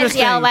on, it's Guys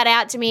interesting. yell that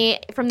out to me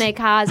from their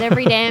cars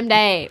every damn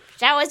day.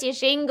 Show us your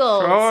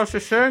shingles. Show us your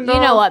shingles.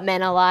 You know what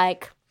men are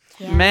like.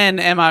 Men,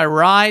 am I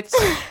right?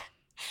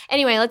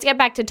 Anyway, let's get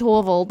back to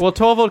Torvald. Well,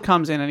 Torvald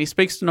comes in and he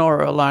speaks to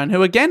Nora alone,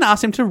 who again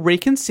asks him to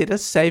reconsider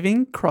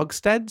saving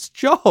Krogstad's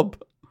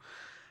job.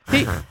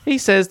 He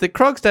says that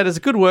Krogstad is a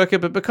good worker,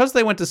 but because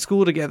they went to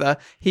school together,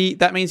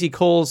 that means he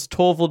calls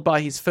Torvald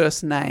by his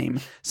first name,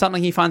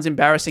 something he finds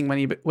embarrassing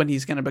when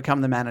he's going to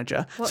become the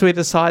manager. So he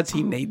decides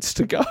he needs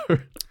to go.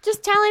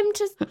 Just tell him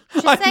to...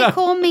 Just say,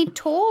 call me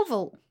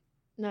Torval.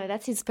 No,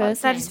 that's his Is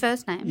first that name. his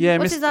first name? Yeah,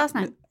 What's Mr. his last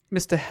name?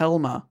 Mr.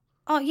 Helmer.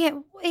 Oh, yeah,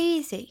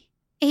 easy.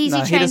 Easy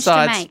No, he change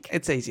decides to make.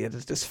 it's easier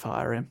to just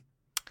fire him.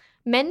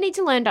 Men need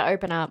to learn to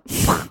open up.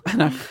 I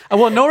know.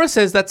 Well, Nora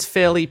says that's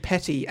fairly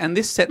petty, and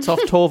this sets off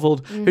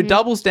Torvald, who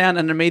doubles down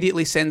and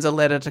immediately sends a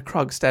letter to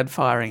Krogstad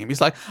firing him.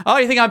 He's like, "Oh,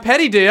 you think I'm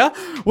petty, do you?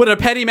 Would a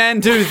petty man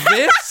do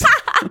this?"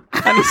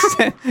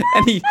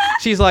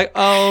 She's like,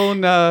 "Oh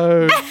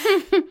no."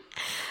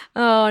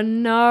 Oh,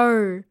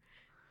 no.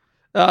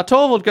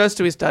 Torvald goes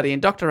to his study,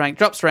 and Dr. Rank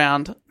drops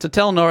round to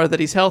tell Nora that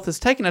his health has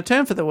taken a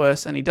turn for the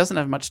worse, and he doesn't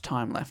have much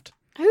time left.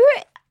 Who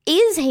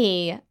is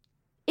he?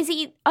 Is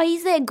he? Oh,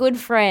 he's their good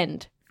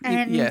friend.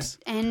 Yes.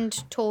 And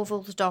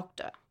Torvald's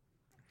doctor.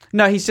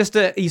 No, he's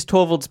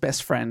Torvald's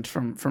best friend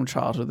from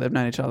childhood. They've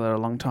known each other a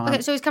long time.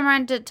 Okay, so he's come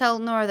around to tell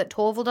Nora that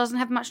Torvald doesn't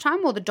have much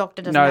time, or the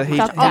doctor doesn't No, have he-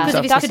 much time? he- Because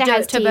of his Doctor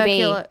has TB.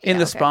 tuberculosis. In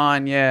the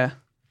spine, yeah.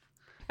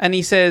 And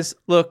he says,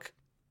 "Look,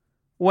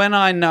 when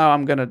I know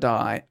I'm going to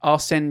die, I'll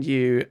send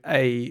you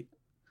a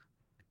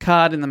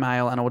card in the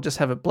mail and I will just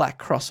have a black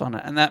cross on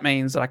it. And that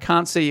means that I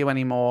can't see you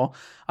anymore.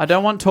 I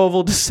don't want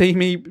Torvald to see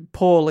me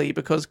poorly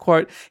because,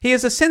 quote, he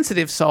is a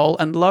sensitive soul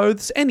and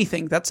loathes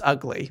anything that's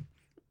ugly."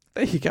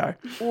 There you go.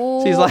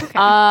 So he's like,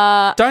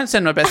 don't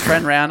send my best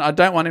friend round. I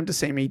don't want him to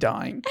see me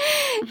dying.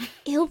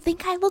 He'll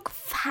think I look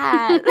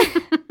fat.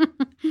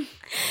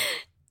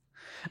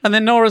 And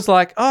then Nora's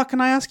like, "Oh,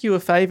 can I ask you a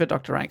favour,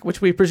 Dr. Rank?"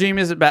 Which we presume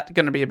is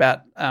going to be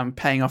about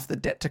paying off the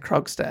debt to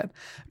Krogstad.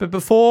 But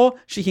before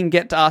she can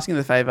get to asking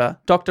the favour,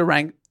 Dr.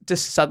 Rank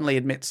just suddenly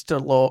admits to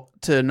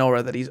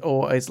Nora that he's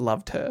always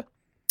loved her.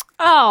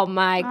 Oh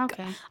my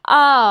Okay. god.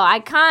 Oh, I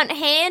can't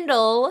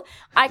handle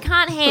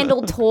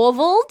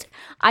Torvald.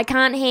 I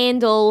can't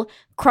handle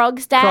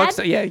Krogstad.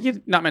 Krogstad, yeah, you're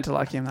not meant to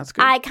like him. That's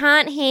good. I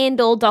can't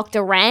handle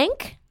Dr.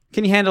 Rank.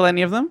 Can you handle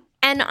any of them?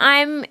 And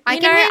I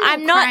can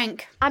handle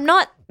Crank. I'm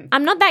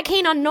not that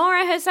keen on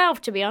Nora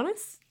herself, to be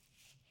honest.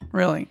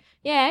 Really?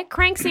 Yeah,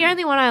 Crank's the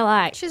only one I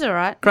like. She's all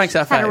right. Crank's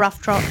our She's had a fave.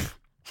 rough trot.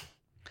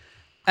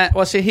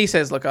 He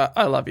says, "Look,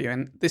 I love you,"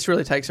 and this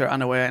really takes her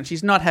unaware, and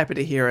she's not happy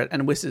to hear it,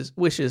 and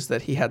wishes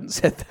that he hadn't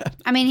said that.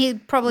 I mean, he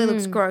probably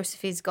looks gross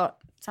if he's got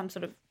some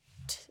sort of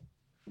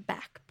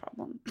back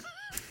problem.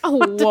 Oh,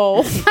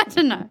 whoa. I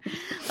don't know.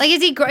 Like,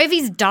 if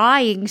he's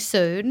dying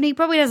soon, he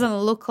probably doesn't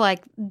look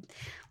like.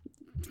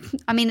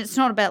 I mean, it's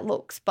not about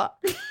looks, but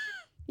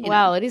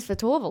Well, it is for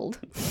Torvald.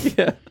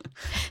 Yeah.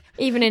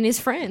 Even in his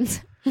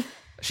friends.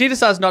 She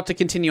decides not to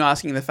continue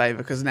asking the favour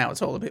because now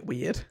it's all a bit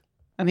weird.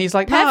 And he's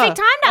like, Perfect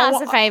time to ask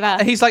the favour.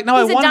 He's like, "No,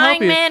 He's I a want to help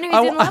dying you. man who's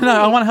in love with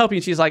I you." want to help you."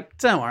 And she's like,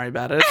 "Don't worry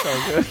about it. It's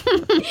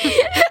all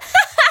good."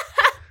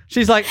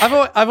 She's like,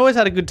 I've always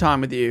had a good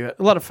time with you,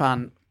 a lot of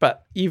fun,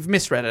 but you've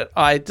misread it.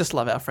 I just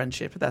love our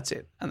friendship. That's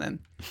it." And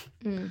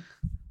then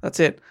that's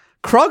it.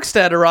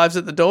 Krogstad arrives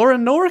at the door,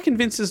 and Nora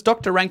convinces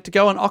Dr. Rank to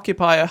go and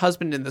occupy her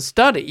husband in the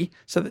study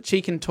so that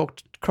she can talk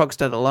to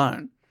Krogstad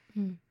alone.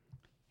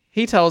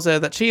 He tells her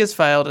that she has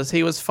failed as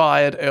he was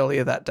fired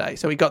earlier that day.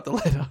 So he got the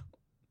letter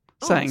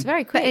saying, It's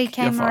very but he quick.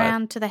 came fired.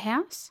 around to the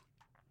house.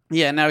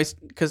 "Yeah, now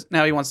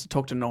he wants to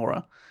talk to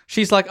Nora."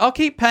 She's like, "I'll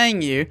keep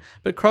paying you,"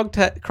 but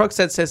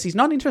Krogstad says he's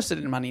not interested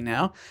in money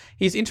now.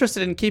 He's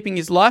interested in keeping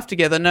his life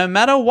together no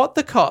matter what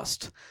the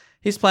cost.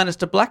 His plan is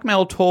to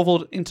blackmail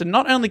Torvald into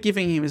not only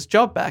giving him his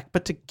job back,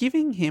 but to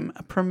giving him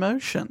a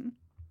promotion.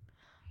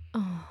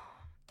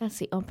 That's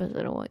the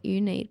opposite of what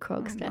you need,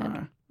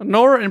 Krogstad.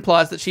 Nora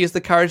implies that she has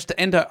the courage to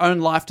end her own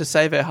life to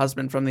save her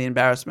husband from the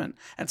embarrassment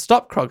and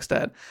stop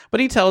Krogstad. But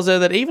he tells her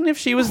that even if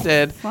she was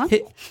dead,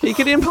 he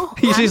could...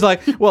 She's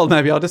like, "Well,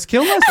 maybe I'll just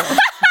kill myself."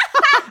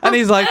 And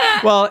he's like,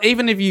 "Well,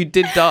 even if you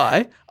did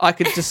die, I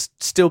could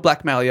just still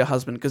blackmail your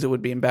husband because it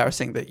would be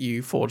embarrassing that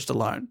you forged a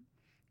loan."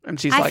 And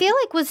she's I like, feel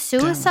like was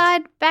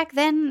suicide back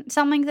then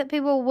something that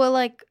people were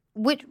like,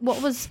 what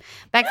was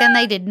back then?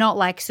 They did not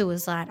like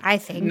suicide. I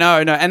think. No,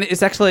 and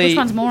it's actually... Which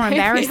one's more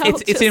embarrassing? I'll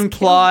It's just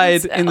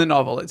implied kill in the myself.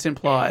 novel. It's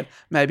implied.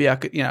 Maybe I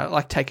could,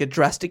 like take a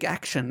drastic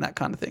action, that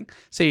kind of thing.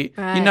 See, you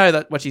Right. know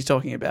that what she's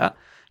talking about,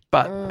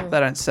 but they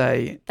don't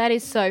say That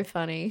is so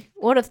funny.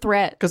 What a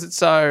threat. because it's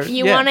so.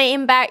 You yeah.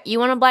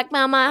 want to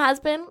blackmail my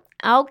husband?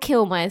 I'll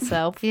kill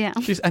myself. Yeah.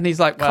 And he's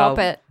like, "Well, Cop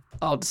it.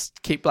 I'll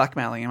just keep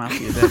blackmailing him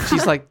after you're dead."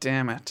 She's like,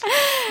 "Damn it."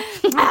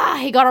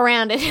 He got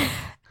around it.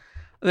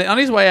 Then on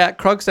his way out,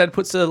 Krogstad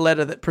puts a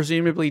letter that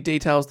presumably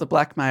details the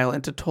blackmail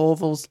into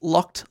Torvald's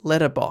locked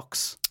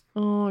letterbox,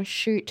 Oh,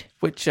 shoot.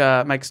 which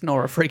makes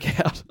Nora freak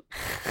out.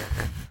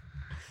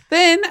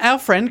 Then our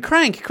friend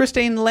Crank,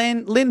 Christine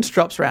Lind,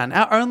 drops round.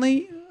 The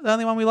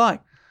only one we like.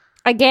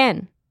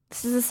 Again.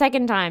 This is the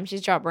second time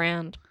she's dropped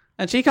round.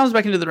 And she comes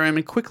back into the room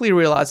and quickly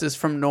realises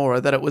from Nora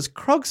that it was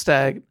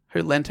Krogstad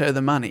who lent her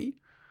the money.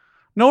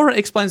 Nora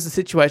explains the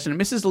situation and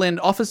Mrs. Lind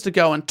offers to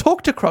go and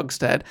talk to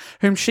Krogstad,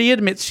 whom she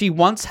admits she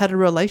once had a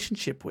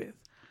relationship with.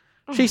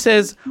 She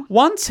says,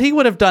 "Once he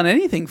would have done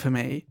anything for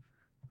me."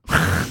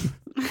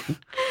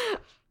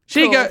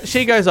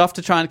 She goes off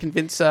to try and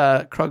convince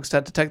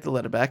Krogstad to take the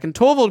letter back, and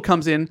Torvald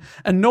comes in,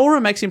 and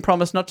Nora makes him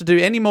promise not to do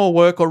any more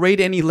work or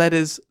read any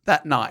letters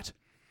that night.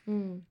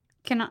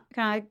 Can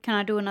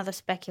I do another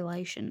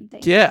speculation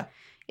thing? Yeah.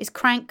 Is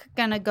Crank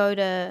gonna go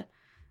to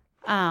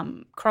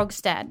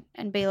Krogstad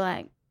and be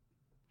like,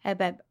 hey,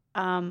 babe,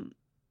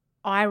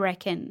 I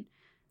reckon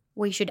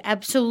we should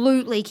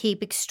absolutely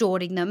keep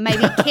extorting them,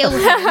 maybe kill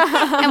him,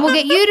 and we'll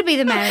get you to be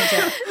the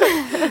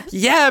manager.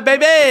 Yeah,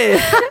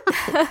 baby!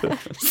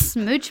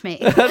 Smooch me.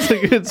 That's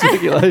a good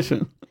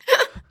speculation.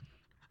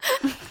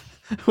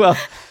 Well,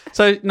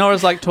 so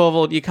Nora's like,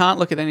 Torvald, you can't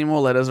look at any more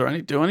letters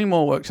or do any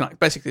more work tonight.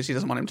 Basically, she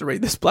doesn't want him to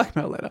read this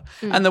blackmail letter.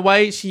 And the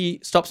way she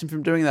stops him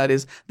from doing that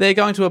is they're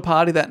going to a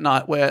party that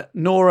night where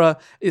Nora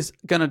is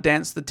going to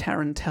dance the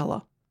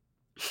Tarantella.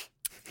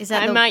 Is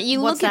that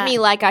you look at me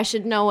like I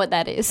should know what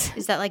that is.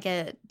 Is that like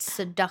a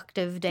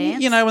seductive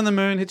dance? You know, when the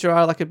moon hits your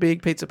eye like a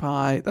big pizza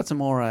pie, that's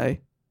amore.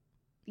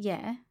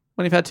 Yeah.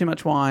 When you've had too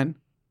much wine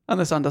and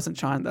the sun doesn't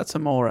shine, that's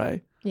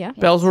amore. Yeah.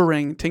 Bells will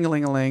ring,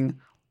 ting-a-ling-a-ling,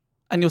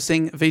 and you'll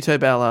sing Vito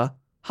Bella.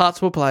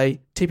 Hearts will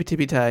play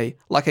tippy-tippy-tay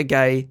like a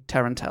gay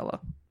tarantella.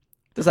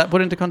 Does that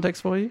put into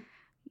context for you?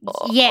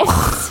 Yes.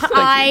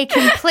 I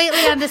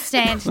completely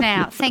understand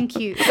now. Thank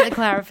you for the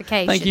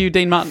clarification. Thank you,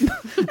 Dean Martin.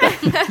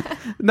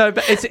 No,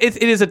 but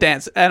it is a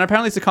dance, and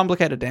apparently it's a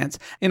complicated dance.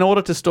 In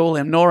order to stall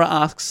him, Nora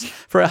asks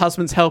for her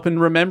husband's help in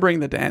remembering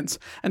the dance,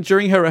 and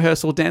during her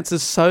rehearsal,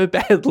 dances so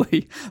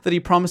badly that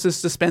he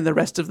promises to spend the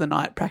rest of the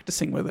night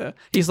practicing with her.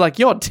 He's like,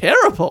 "You're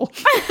terrible.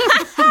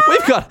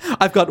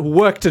 I've got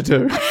work to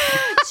do."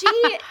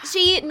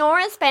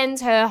 Nora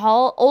spends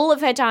all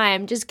of her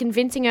time just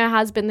convincing her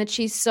husband that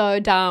she's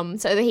so dumb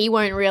so that he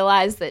won't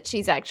realize that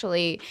she's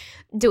actually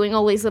doing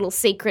all these little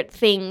secret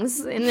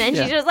things. And then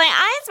she's just like,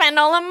 I spend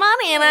all the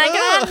money and I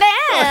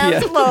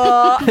can't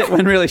dance.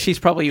 When really she's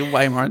probably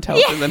way more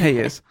intelligent than he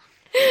is.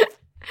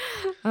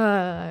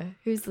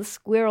 Who's the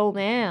squirrel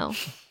now?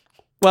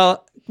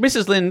 Well,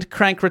 Mrs. Lind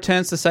Crank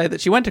returns to say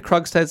that she went to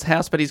Krogstad's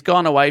house, but he's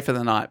gone away for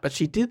the night. But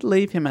she did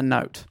leave him a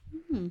note.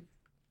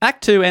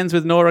 Act 2 ends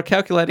with Nora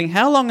calculating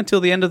how long until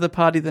the end of the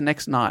party the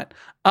next night,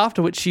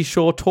 after which she's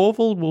sure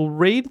Torvald will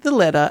read the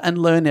letter and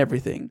learn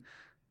everything.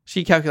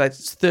 She calculates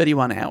it's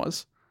 31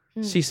 hours.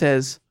 She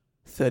says,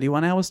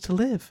 31 hours to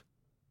live.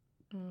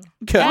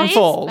 Curtain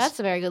falls.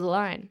 That's a very good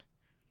line.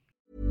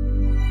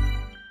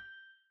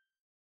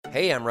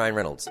 Hey, I'm Ryan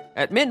Reynolds.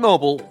 At Mint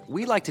Mobile,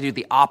 we like to do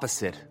the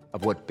opposite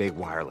of what Big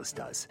Wireless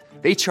does.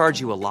 They charge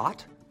you a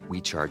lot. We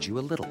charge you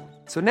a little.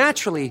 So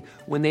naturally,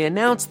 when they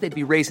announced they'd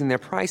be raising their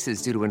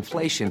prices due to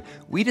inflation,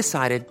 we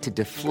decided to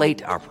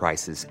deflate our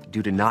prices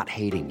due to not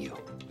hating you.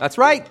 That's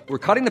right. We're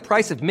cutting the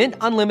price of Mint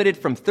Unlimited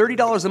from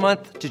 $30 a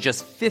month to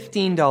just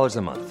 $15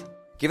 a month.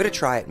 Give it a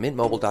try at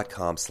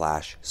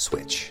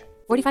mintmobile.com/switch.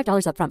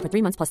 $45 up front for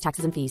 3 months plus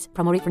taxes and fees.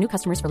 Promo rate for new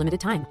customers for limited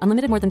time.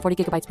 Unlimited more than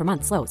 40 gigabytes per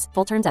month. Slows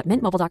full terms at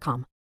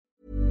mintmobile.com.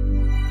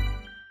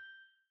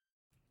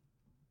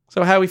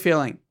 So how are we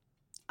feeling?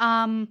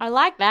 I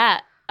like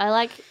that. I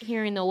like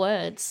hearing the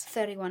words.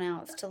 31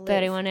 hours to live.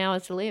 31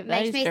 hours to live.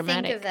 That Makes is me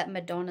dramatic. think of that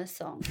Madonna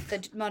song.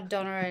 The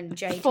Madonna and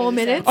JT. 4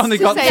 minutes. Only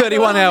got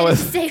 31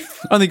 hours.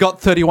 Only got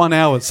 31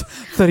 hours.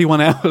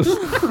 31 hours.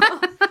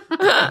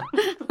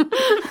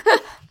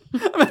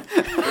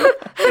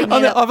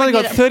 I've only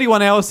got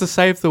 31 hours to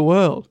save the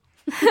world.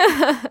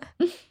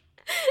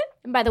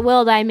 And by the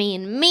world, I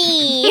mean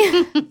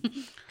me.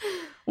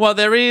 Well,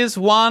 there is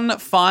one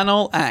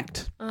final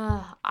act.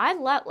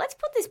 Let's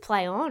put this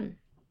play on.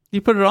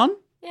 You put it on?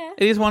 Yeah.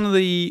 It is one of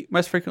the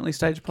most frequently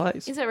staged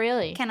plays. Is it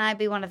really? Can I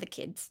be one of the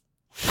kids?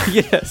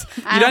 Yes.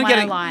 I don't want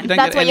a line.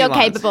 That's what you're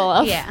capable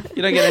of. Yeah.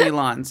 You don't get any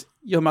lines.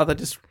 Your mother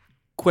just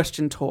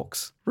question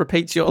talks,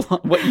 repeats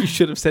what you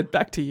should have said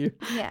back to you.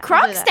 Yeah.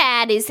 I'll do that.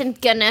 Krogstad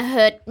isn't gonna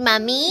hurt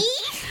mummy.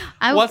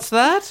 What's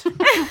that?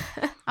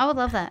 I would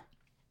love that.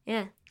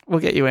 Yeah.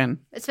 We'll get you in.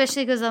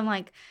 Especially because I'm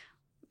like,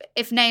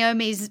 if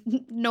Naomi's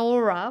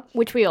Nora,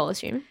 Which we all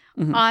assume.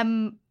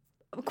 I'm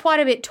quite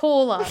a bit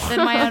taller than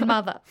my own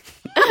mother.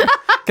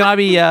 Can I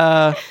be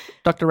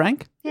Dr.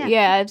 Rank?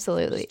 Yeah,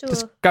 absolutely.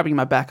 Just grabbing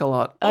my back a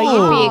lot. Oh,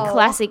 you'd be a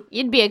classic.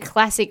 You'd be a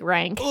classic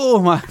Rank.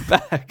 Oh, my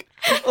back.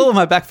 Oh,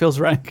 my back feels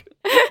rank.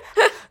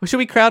 Well, should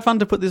we crowdfund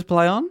to put this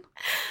play on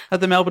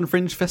at the Melbourne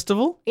Fringe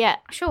Festival? Yeah,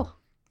 Sure.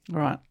 All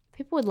right.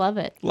 people would love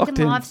it. You Locked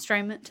can in. live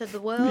stream it to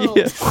the world.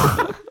 Yes.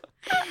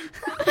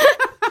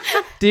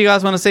 Do you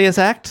guys want to see us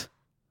act?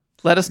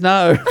 Let us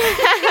know.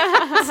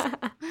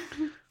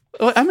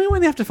 I mean,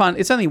 when you have to find,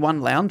 it's only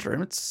one lounge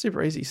room. It's a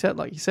super easy set,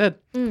 like you said.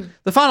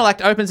 The final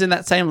act opens in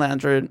that same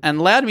lounge room,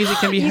 and loud music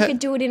can be You heard. could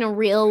do it in a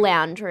real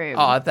lounge room.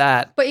 Oh,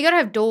 that. But you got to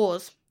have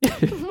doors.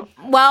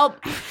 Well,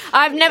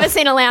 I've never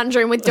seen a lounge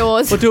room with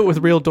doors. We'll do it with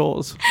real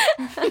doors.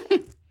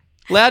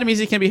 Loud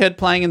music can be heard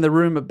playing in the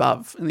room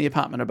above, in the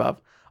apartment above.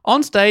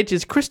 On stage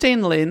is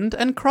Christine Lind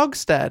and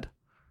Krogstad.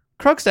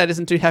 Krogstad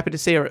isn't too happy to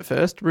see her at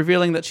first,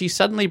 revealing that she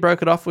suddenly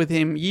broke it off with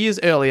him years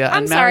earlier and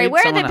I'm sorry, married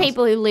where are someone the else.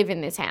 people who live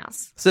in this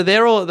house? So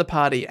they're all at the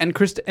party, and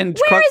Where is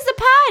the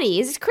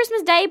party? Is this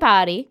Christmas Day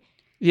party?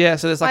 Yeah,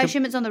 so there's I like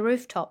assume it's on the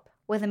rooftop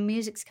where the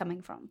music's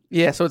coming from.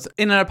 so it's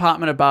in an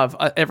apartment above.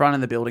 Everyone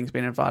in the building's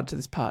been invited to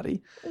this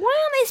party. Why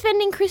aren't they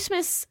spending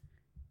Christmas?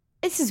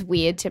 This is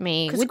weird to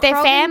me. 'Cause With their Krog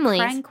and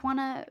families. Frank want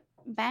to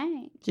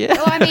bank. Yeah.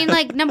 Well, I mean,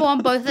 like, number one,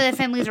 both of their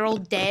families are all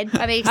dead.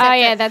 I mean, except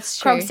that that's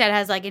true. Krogstad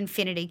has like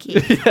infinity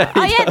kids.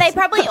 They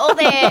probably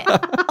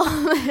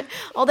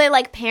all their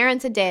like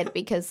parents are dead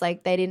because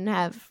like they didn't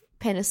have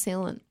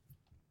penicillin.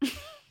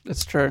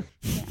 That's true.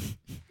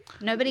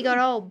 Nobody got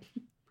old.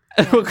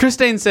 Well,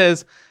 Christine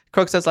says,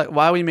 Krogstad's like,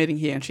 why are we meeting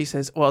here? And she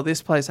says, well,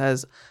 this place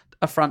has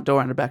a front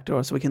door and a back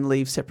door so we can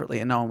leave separately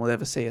and no one will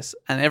ever see us.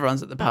 And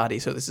everyone's at the party,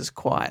 so this is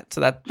quiet.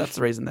 So that's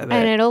the reason they're there.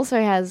 And it also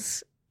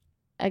has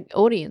an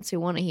audience who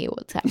want to hear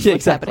what's happening. Yeah,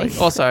 exactly.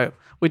 Also,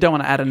 we don't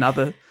want to add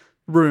another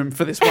room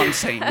for this one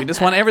scene. We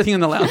just want everything in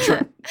the lounge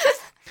room.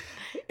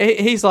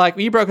 He's like,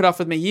 you broke it off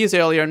with me years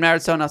earlier and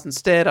married someone else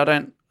instead. I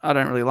don't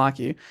really like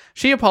you.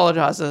 She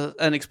apologizes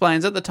and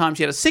explains at the time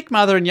she had a sick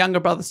mother and younger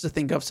brothers to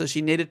think of, so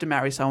she needed to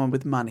marry someone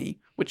with money,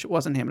 which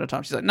wasn't him at the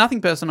time. She's like, nothing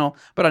personal,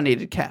 but I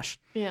needed cash.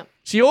 Yeah.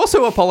 She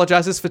also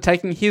apologizes for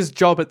taking his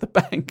job at the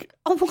bank.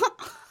 Oh, what?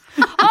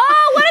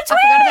 Oh, what a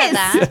twist! I forgot about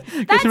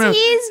that. That's remember,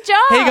 his job.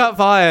 He got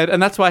fired,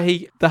 and that's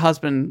why the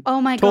husband,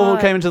 Oh my Torvald,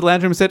 God. came into the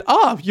lounge room and said,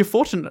 oh, you're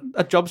fortunate.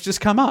 A job's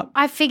just come up.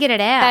 I figured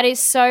it out. That is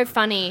so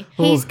funny.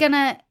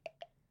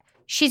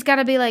 She's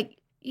gonna be like,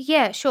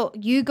 yeah, sure.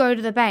 You go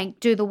to the bank,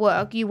 do the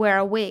work. You wear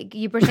a wig.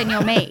 You pretend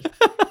you're me.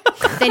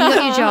 Then you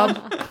got your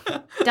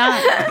job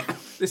done.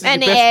 This is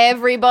And your best-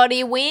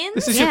 everybody wins.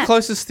 This is your Yeah.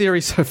 closest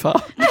theory so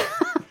far.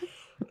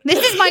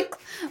 This is my.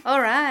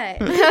 All right.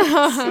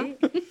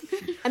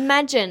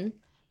 Imagine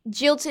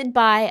jilted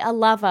by a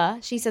lover.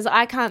 She says,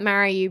 I can't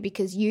marry you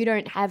because you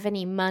don't have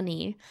any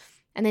money.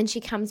 And then she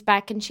comes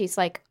back and she's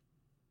like,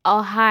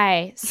 oh,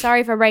 hi.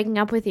 Sorry for breaking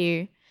up with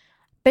you.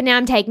 But now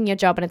I'm taking your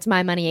job and it's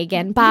my money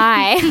again.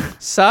 Bye.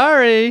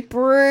 Sorry.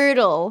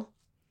 Brutal.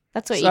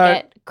 That's what So- you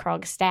get,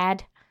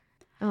 Krogstad.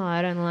 Oh,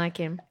 I don't like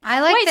him. I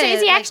like. Wait, so is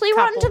he like, actually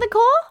rotten to couple. the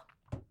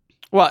core?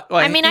 What?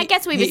 Wait, I mean, I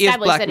guess we've he is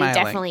established that he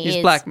blackmailing. definitely He's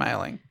is.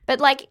 blackmailing. But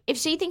like, if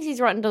she thinks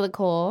he's rotten to the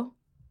core,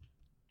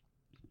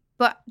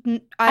 But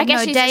I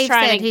guess know she's just Dave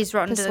trying said to he's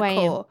rotten to the persuade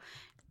him. core.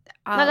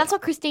 no, that's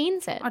what Christine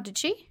said. Oh, did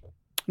she?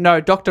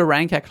 No, Dr.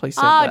 Rank actually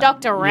said Oh, that.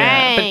 Dr. Yeah,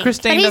 Rank. but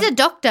Christine But he's doesn't- a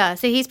doctor,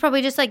 so he's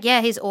probably just like, yeah,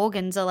 his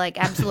organs are like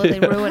absolutely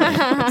ruined.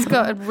 He's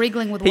got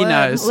wriggling with He worms.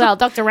 knows. Well,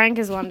 Dr. Rank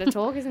is one to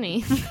talk, isn't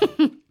he?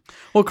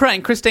 Well,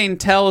 Christine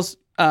tells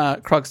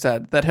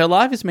Krogstad that her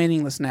life is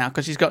meaningless now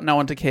because she's got no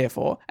one to care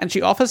for, and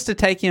she offers to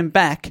take him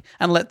back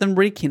and let them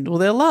rekindle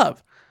their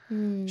love.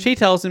 She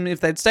tells him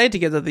if they'd stayed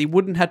together, they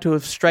wouldn't have to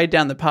have strayed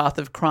down the path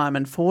of crime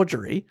and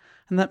forgery,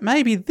 and that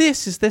maybe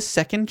this is their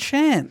second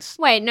chance.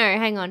 Wait, no,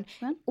 hang on.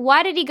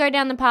 Why did he go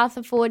down the path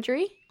of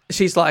forgery?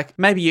 She's like,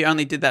 maybe you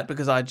only did that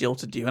because I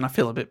jilted you, and I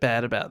feel a bit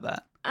bad about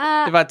that.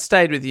 If I'd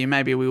stayed with you,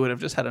 maybe we would have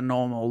just had a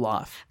normal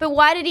life. But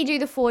why did he do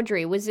the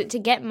forgery? Was it to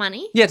get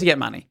money? Yeah, to get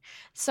money.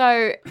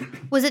 So,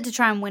 Was it to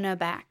try and win her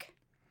back?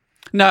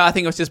 No, I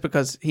think it was just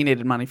because he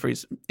needed money for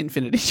his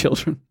infinity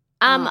children.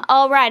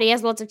 all right, he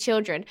has lots of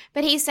children.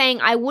 But he's saying,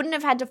 I wouldn't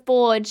have had to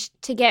forge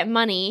to get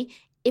money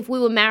if we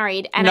were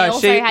married, and I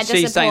also had to support.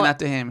 She's saying that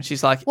to him.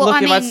 She's like, Well, look, I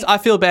mean- I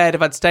feel bad.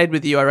 If I'd stayed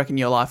with you, I reckon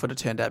your life would have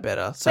turned out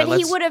better. So But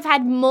he would have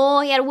had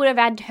more. He would have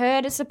had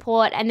her to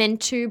support, and then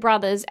 2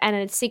 brothers and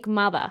a sick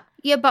mother.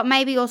 Yeah, but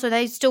maybe also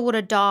they still would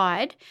have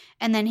died,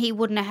 and then he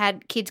wouldn't have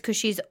had kids because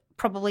she's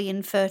probably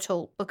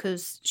infertile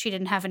because she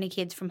didn't have any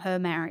kids from her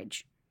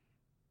marriage.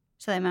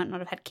 So they might not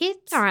have had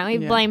kids. All right,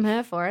 we blame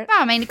her for it.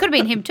 Well, I mean, it could have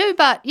been him too,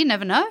 but you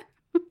never know.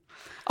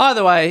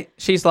 Either way,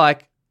 she's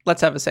like,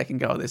 let's have a second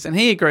go at this. And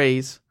he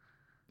agrees,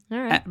 All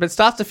right. but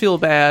starts to feel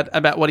bad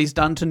about what he's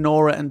done to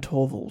Nora and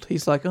Torvald.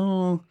 He's like,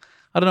 oh,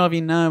 I don't know if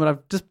you know, but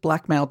I've just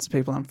blackmailed some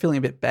people. I'm feeling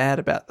a bit bad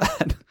about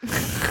that.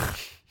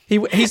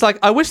 He's like,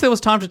 I wish there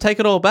was time to take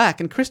it all back.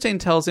 And Christine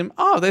tells him,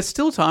 oh, there's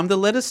still time. The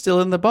letter's still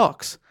in the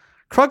box.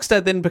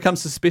 Krogstad then becomes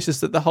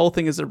suspicious that the whole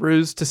thing is a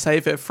ruse to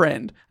save her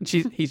friend. And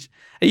he's,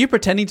 are you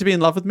pretending to be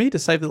in love with me to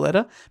save the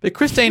letter? But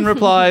Christine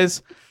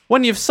replies,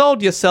 when you've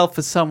sold yourself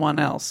for someone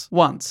else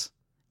once,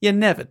 you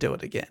never do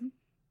it again.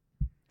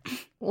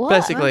 What?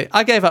 Basically,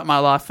 I gave up my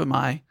life for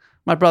my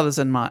brothers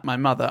and my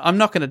mother. I'm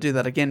not going to do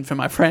that again for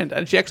my friend.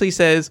 And she actually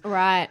says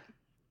Right.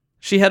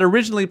 she had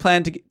originally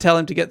planned to tell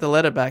him to get the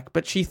letter back,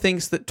 but she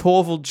thinks that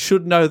Torvald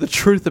should know the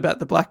truth about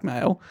the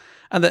blackmail,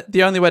 and that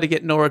the only way to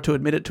get Nora to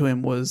admit it to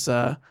him was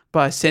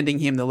by sending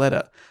him the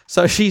letter.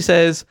 So she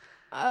says,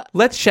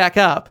 let's shack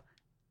up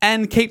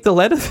and keep the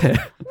letter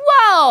there.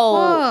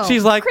 Whoa.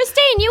 She's like,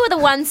 Christine, you were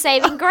the one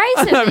saving grace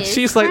in no, this.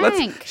 she's like,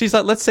 Frank.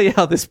 let's see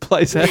how this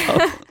plays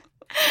out.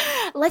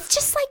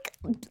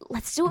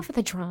 Let's do it for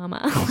the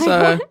drama.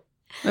 So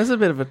there's a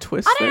bit of a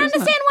twist. I don't there, isn't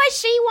understand it? why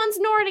she wants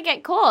Nora to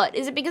get caught.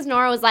 Is it because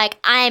Nora was like,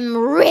 I'm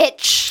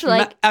rich?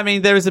 Like, I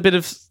mean, there is a bit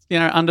of,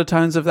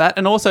 undertones of that.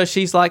 And also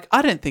she's like,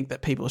 I don't think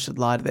that people should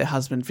lie to their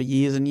husband for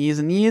years and years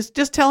and years.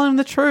 Just tell him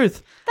the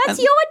truth. that's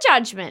And- your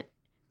judgment.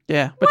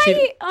 Yeah. But Why she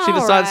you-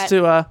 decides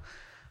alright.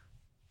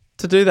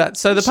 to do that.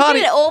 So the She party.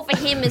 did it all for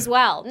him as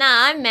well. Nah,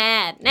 I'm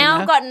mad. Now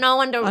know? I've got no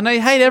one to I know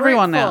you hate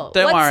everyone root now. for.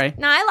 Don't worry.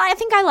 No, I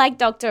think I like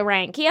Dr.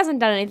 Rank. He hasn't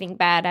done anything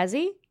bad, has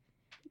he?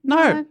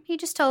 No. He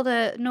just told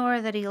Nora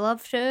that he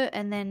loved her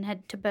and then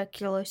had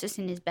tuberculosis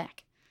in his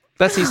back.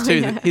 That's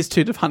his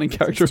two defining Two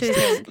characteristics.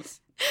 things.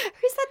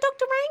 Who's that,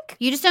 Dr. Rank?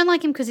 You just don't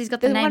like him because he's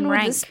got the, name one with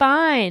Rank. the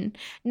spine.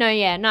 No,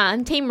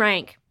 I'm Team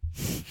Rank.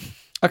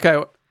 Okay,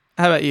 how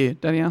about you,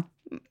 Danielle?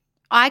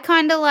 I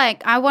kind of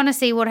I want to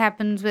see what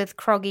happens with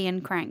Croggy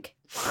and Crank.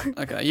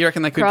 Okay, you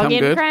reckon they could Krog come and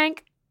good?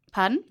 Crank.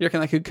 Pardon? You reckon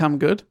they could come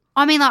good?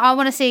 I mean, I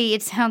want to see.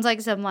 It sounds like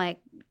some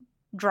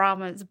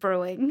drama's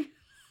brewing.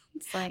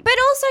 It's like, But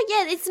also,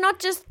 yeah, it's not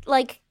just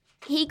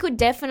he could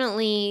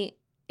definitely.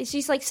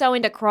 She's so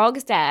into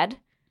Krog's dad.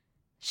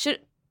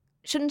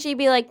 Shouldn't she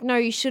be no,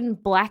 you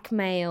shouldn't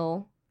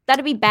blackmail.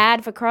 That'd be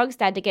bad for Krog's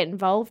dad to get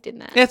involved in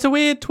that. Yeah, it's a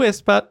weird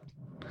twist, but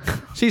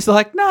she's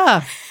like,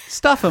 nah,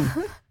 stuff him.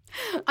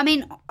 I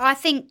mean, I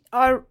think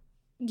that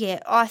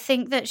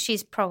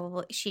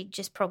she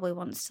just probably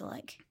wants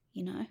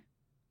to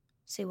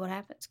see what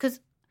happens.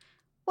 Because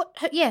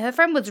her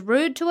friend was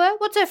rude to her.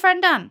 What's her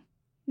friend done?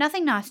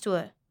 Nothing nice to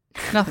her.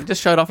 Nothing,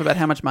 just showed off about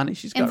how much money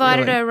she's got.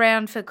 Invited really. her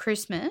around for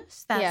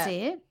Christmas. That's Yeah.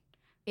 it.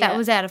 Yeah. That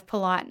was out of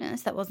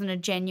politeness. That wasn't a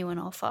genuine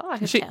offer. I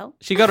could tell.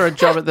 She got her a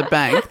job at the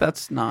bank.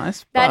 That's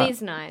nice. That but-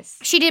 is nice.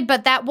 She did,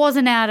 but that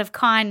wasn't out of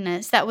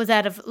kindness. That was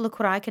out of look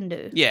what I can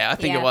do. Yeah, I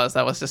think Yeah. it was.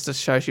 That was just to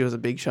show she was a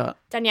big shot.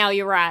 Danielle,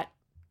 you're right.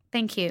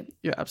 Thank you.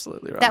 You're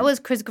absolutely right. That was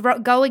because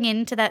going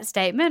into that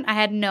statement, I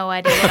had no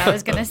idea what I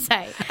was going to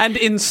say. And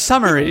in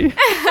summary,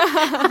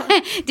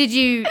 Did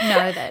you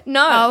know that?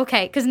 No. Oh,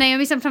 okay. Because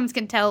Naomi sometimes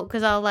can tell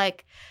because I'll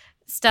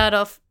start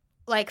off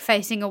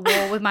facing a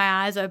wall with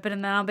my eyes open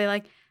and then I'll be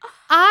like,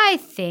 I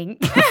think.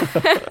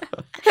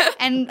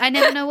 And I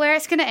never know where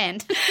it's going to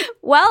end.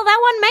 Well, that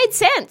one made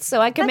sense, so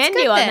I commend That's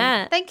good you on then.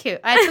 that. Thank you.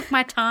 I took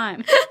my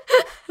time.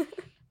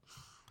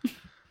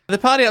 the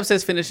party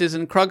upstairs finishes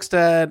and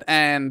Krogstad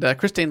and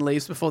Christine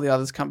leaves before the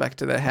others come back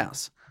to their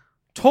house.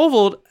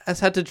 Torvald has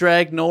had to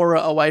drag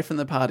Nora away from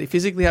the party,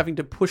 physically having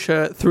to push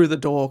her through the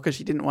door because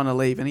she didn't want to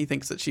leave and he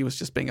thinks that she was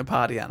just being a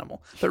party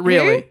animal. But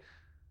really,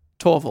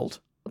 Torvald,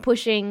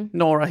 Pushing.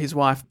 Nora, his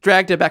wife,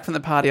 dragged her back from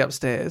the party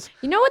upstairs.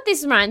 You know what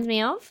this reminds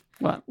me of?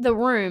 What? The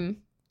Room.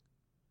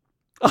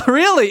 Oh,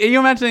 really? Are you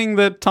imagining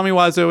that Tommy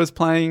Wiseau was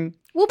playing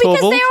Well, because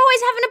Torvald? they're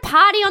always having a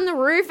party on the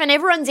roof and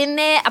everyone's in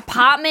their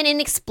apartment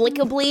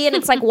inexplicably and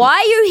it's why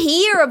are you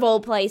here of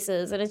all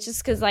places? And it's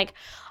just because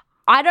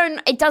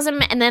it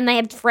doesn't, and then they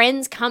have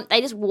friends come,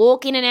 they just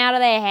walk in and out of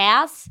their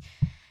house.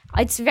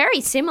 It's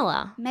very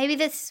similar. Maybe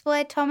this is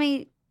why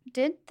Tommy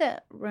did the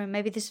room.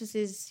 Maybe this was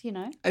his,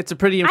 It's a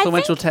pretty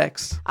influential think-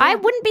 text. I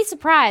wouldn't be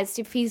surprised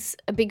if he's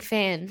a big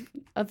fan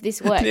of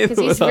this work Neither because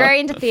he's would I. very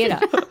into theatre.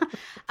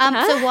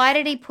 So why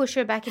did he push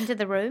her back into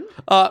the room?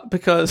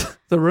 Because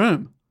the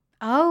room.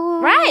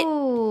 Oh.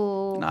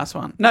 Right. Nice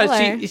one. No,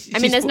 Hello. she's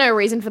there's no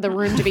reason for the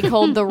room to be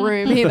called the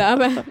room either.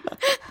 But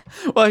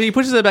Well, he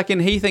pushes her back in.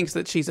 He thinks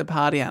that she's a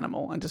party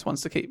animal and just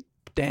wants to keep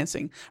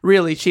dancing.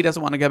 Really, she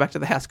doesn't want to go back to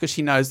the house because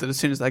she knows that as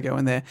soon as they go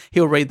in there,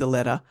 he'll read the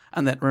letter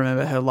and that,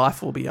 remember, her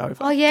life will be over.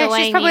 Oh, yeah.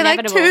 Delaying She's probably the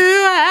inevitable.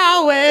 2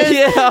 hours.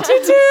 Yeah.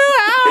 To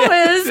 2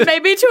 hours.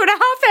 Maybe 2.5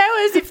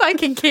 hours if I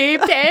can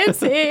keep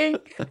dancing.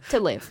 to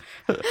live.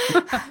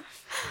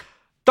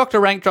 Dr.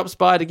 Rank drops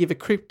by to give a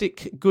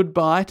cryptic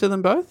goodbye to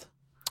them both.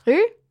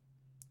 Who?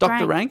 Dr.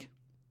 Rank. Rank.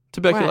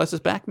 Tuberculosis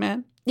back,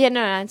 man. Yeah,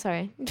 no, I'm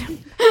sorry.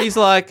 He's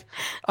like,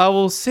 I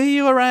will see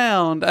you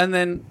around. And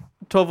then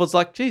Torvald's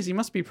like, geez, he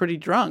must be pretty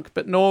drunk.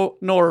 But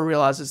Nora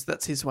realizes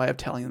that's his way of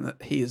telling them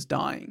that he is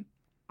dying.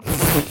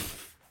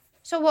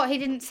 So what? He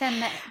didn't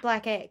send that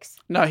black X?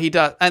 No, he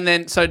does. And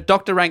then, so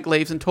Dr. Rank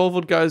leaves and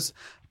Torvald goes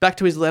back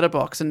to his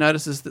letterbox and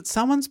notices that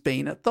someone's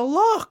been at the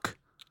lock.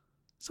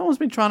 Someone's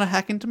been trying to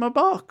hack into my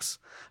box.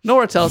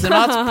 Nora tells him,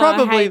 it's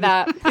probably I hate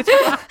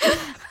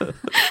that.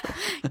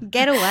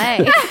 Get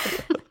away.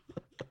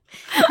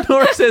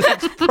 Nora says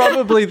it's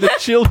probably the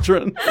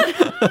children.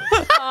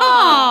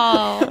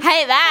 Oh.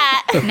 Hey,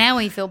 that. Now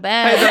we feel Hate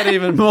bad. that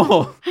even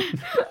more.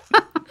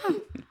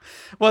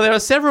 Well, there are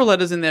several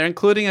letters in there,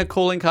 including a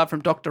calling card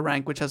from Dr.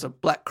 Rank, which has a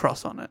black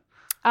cross on it.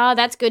 Oh,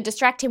 that's good.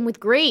 Distract him with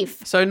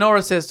grief. So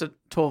Nora says to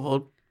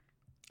Torvald,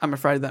 I'm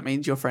afraid that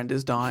means your friend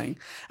is dying.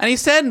 And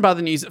he's saddened by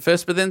the news at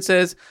first, but then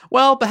says,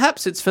 well,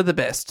 perhaps it's for the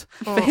best.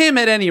 For him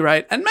at any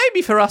rate, and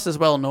maybe for us as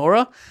well,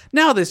 Nora.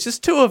 Now there's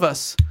just 2 of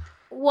us.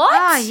 What?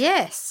 Ah,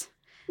 yes.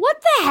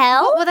 What the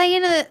hell? Were they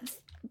in a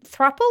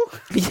throuple?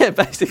 Yeah,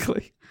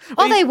 basically.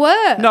 Oh, they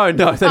were. No,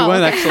 they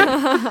weren't okay.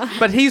 actually.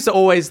 But he's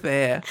always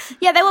there.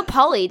 Yeah, they were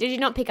poly. Did you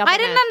not pick up on I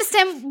didn't that?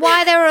 understand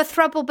why they were a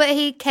throuple, but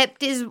he kept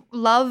his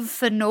love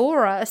for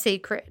Nora a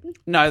secret.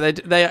 No,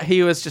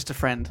 he was just a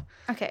friend.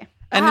 Okay.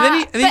 And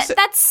then But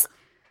that's...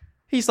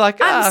 he's like,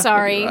 I'm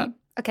sorry. right.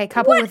 Okay,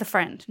 couple with a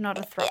friend, not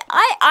a throuple.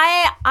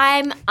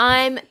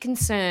 I'm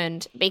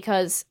concerned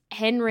because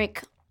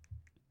Henrik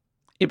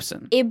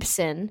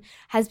Ibsen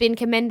has been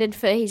commended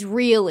for his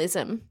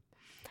realism,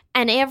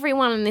 and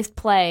everyone in this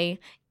play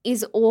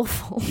is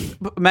awful,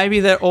 But maybe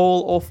they're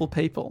all awful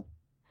people.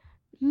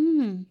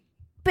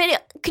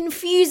 but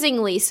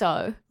confusingly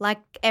so. Like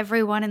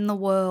everyone in the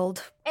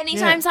world.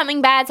 Anytime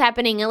something bad's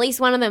happening, at least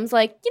one of them's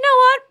like, you know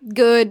what?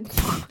 Good.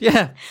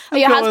 Yeah. Oh,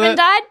 your I'm cool with husband it.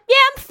 died? Yeah,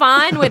 I'm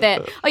fine with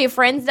it. Oh, your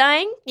friend's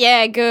dying?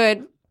 Yeah,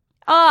 good.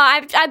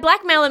 I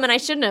blackmail him and I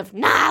shouldn't have.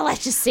 Nah,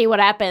 let's just see what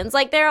happens.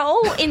 Like, they're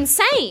all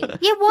insane.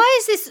 Yeah, why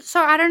is this?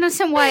 So I don't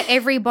understand why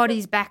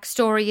everybody's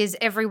backstory is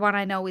everyone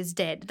I know is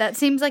dead. That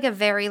seems like a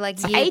very year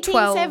 12.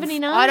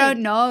 1879. I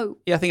don't know.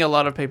 Yeah, I think a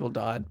lot of people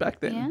died back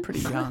then, Yeah? pretty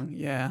young.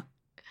 Yeah.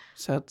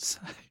 Sad to say.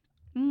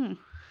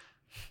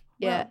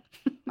 Yeah.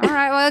 All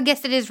right, well, I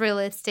guess it is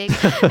realistic.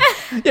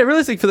 Yeah,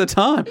 realistic for the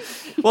time.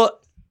 Well,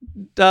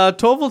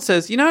 Torvald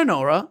says, you know,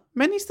 Nora,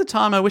 many's the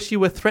time I wish you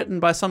were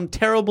threatened by some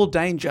terrible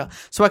danger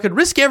so I could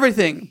risk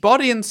everything,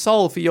 body and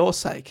soul, for your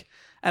sake.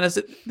 And at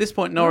this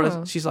point,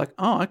 Nora, she's like,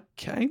 oh,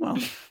 okay, well,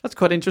 that's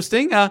quite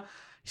interesting.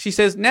 She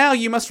says, now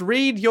you must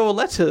read your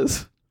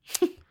letters.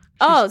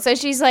 Oh, so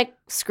she's like,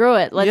 screw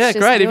it. Let's Yeah, just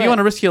great. do If you it. want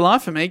to risk your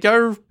life for me,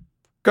 go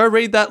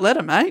read that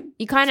letter, mate.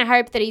 You kind of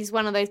hope that he's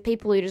one of those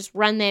people who just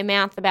run their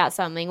mouth about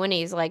something when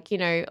he's like, you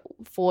know,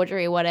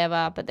 forgery or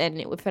whatever. But then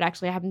if it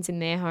actually happens in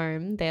their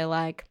home, they're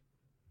like,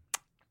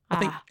 I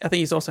think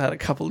he's also had a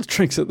couple of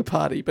drinks at the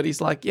party, but he's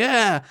like,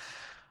 yeah,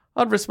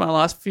 I'd risk my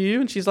life for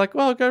you. And she's like,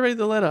 well, go read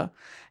the letter.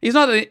 He's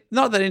not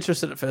that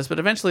interested at first, but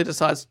eventually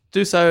decides to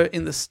do so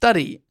in the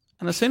study.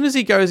 And as soon as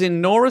he goes in,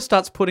 Nora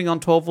starts putting on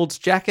Torvald's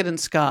jacket and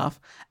scarf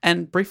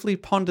and briefly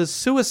ponders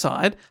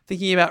suicide,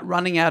 thinking about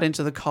running out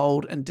into the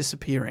cold and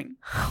disappearing.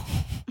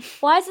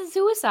 why is it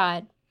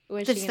suicide?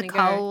 Where's Just she the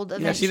gonna go? cold.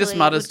 Yeah, she just eventually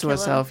mutters would to kill her.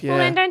 herself, yeah. Well,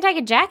 then don't take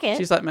a jacket.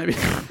 She's like, maybe.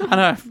 I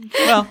know.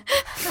 Well,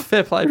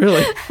 fair play,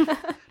 really.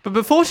 But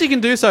before she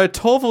can do so,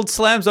 Torvald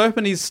slams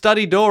open his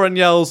study door and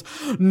yells,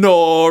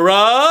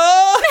 Nora!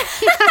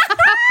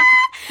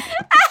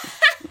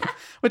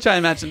 Which I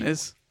imagine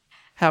is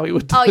how he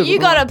would do oh, it. you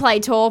got to play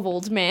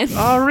Torvald, man.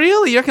 Oh,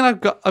 really? You reckon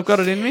I've got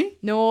it in me?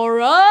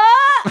 Nora!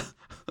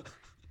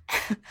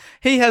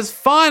 He has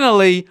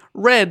finally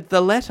read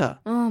the letter.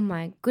 Oh,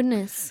 my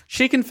goodness.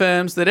 She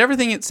confirms that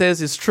everything it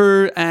says is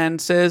true and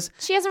says,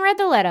 She hasn't read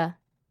the letter.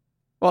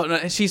 well,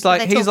 no, she's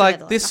like, They he's talked like,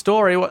 about the this letter.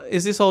 story,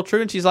 is this all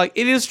true? And she's like,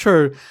 it is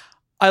true.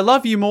 I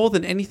love you more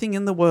than anything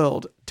in the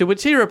world. To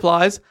which he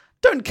replies,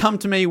 don't come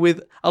to me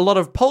with a lot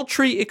of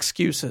paltry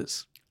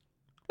excuses.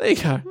 There you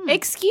go.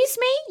 Excuse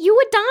me? You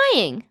were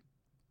dying.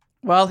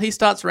 Well, he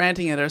starts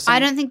ranting at her. I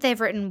don't think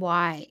they've written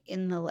why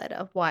in the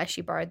letter, why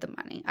she borrowed the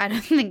money. I don't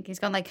think he's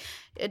gone like,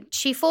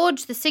 she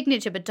forged the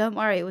signature, but don't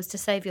worry, it was to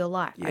save your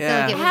life. I feel Yeah.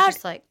 like it was How-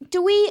 just like,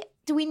 Do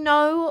we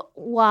know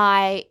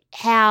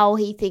how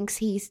he thinks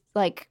he's,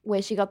 like,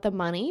 where she got the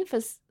money for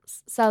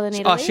Southern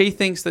Italy? Oh, she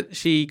thinks that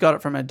she got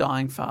it from her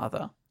dying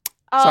father.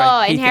 Oh,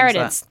 sorry, he thinks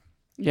inheritance.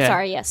 Yeah.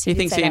 Sorry, yes, He you did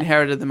thinks say he that.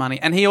 inherited the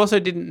money. And he also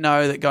didn't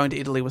know that going to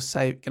Italy was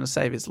going to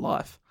save his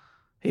life.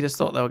 He just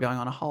thought they were going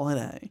on a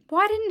holiday.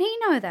 why didn't he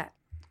know that?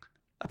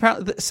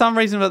 Apparently, some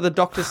reason that the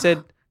doctor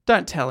said,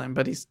 don't tell him,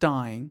 but he's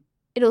dying.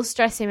 It'll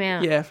stress him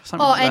out. Yeah,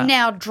 something Oh, like and that.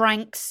 now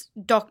Drank's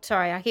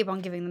sorry, I keep on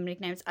giving them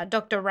nicknames.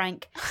 Dr.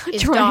 Rank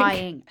is Drank.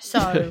 dying.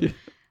 So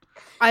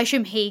I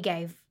assume he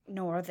gave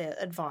Nora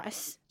the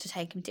advice to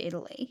take him to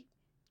Italy.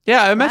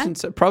 Yeah, I imagine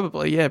so.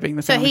 Probably, yeah, being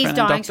the So family he's friend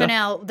and dying. So doctor.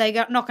 now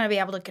they're not going to be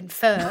able to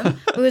confirm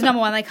because number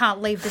one, they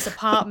can't leave this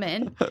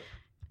apartment.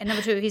 And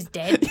number two, he's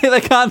dead. Yeah,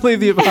 they can't leave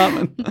the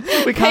apartment.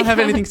 We can't have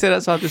anything said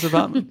outside this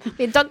apartment.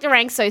 Yeah, Dr.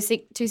 Rank's too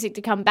sick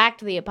to come back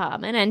to the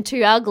apartment and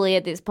too ugly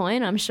at this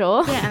point, I'm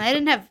sure. Yeah, and they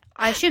didn't have,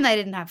 I assume they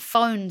didn't have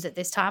phones at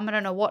this time. I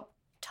don't know what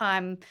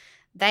time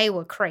they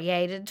were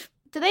created.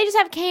 Do they just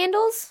have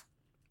candles?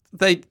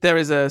 There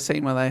is a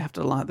scene where they have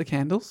to light the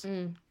candles.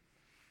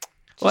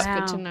 Just Wow.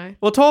 good to know.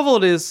 Well,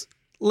 Torvald is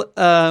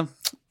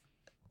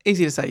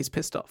easy to say he's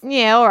pissed off.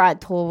 Yeah, all right,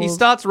 Torvald. He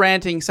starts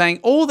ranting, saying,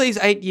 all these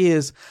 8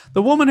 years,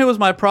 the woman who was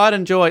my pride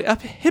and joy, a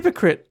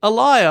hypocrite, a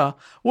liar,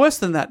 worse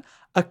than that,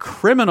 a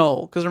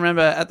criminal. Because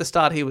remember, at the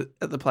start,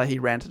 at the play, he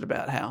ranted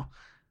about how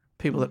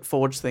people that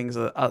forge things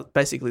are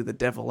basically the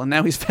devil. And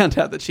now he's found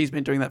out that she's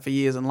been doing that for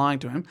years and lying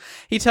to him.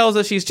 He tells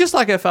her she's just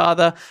like her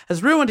father,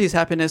 has ruined his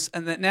happiness,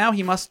 and that now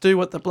he must do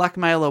what the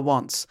blackmailer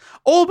wants.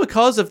 All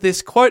because of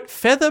this, quote,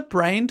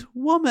 feather-brained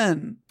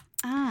woman.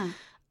 I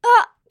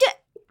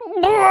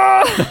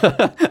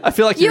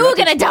feel like you you're were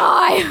going to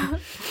die.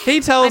 He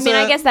tells I mean,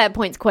 her, I guess that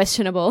point's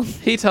questionable.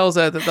 He tells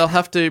her that they'll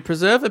have to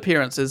preserve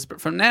appearances, but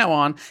from now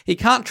on, he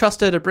can't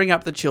trust her to bring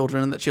up the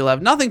children and that she'll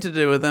have nothing to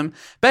do with them.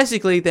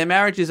 Basically, their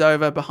marriage is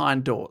over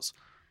behind doors.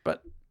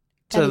 But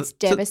That is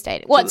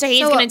devastating. What, so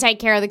he's so going to take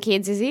care of the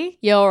kids, is he?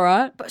 Yeah, all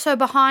right. But so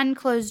behind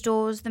closed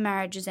doors, the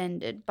marriage is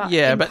ended. But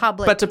yeah, in but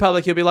public. but to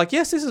public, he'll be like,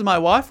 yes, this is my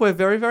wife. We're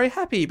very, very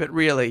happy. But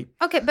really,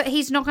 Okay, but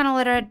he's not going to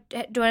let her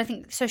do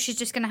anything. So she's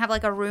just going to have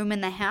like a room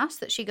in the house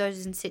that she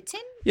goes and sits in,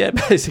 yeah,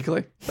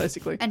 basically.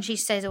 and she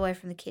stays away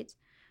from the kids.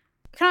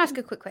 Can I ask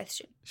a quick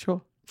question?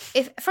 Sure.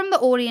 If from the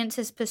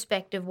audience's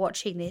perspective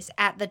watching this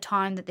at the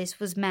time that this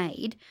was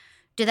made,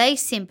 do they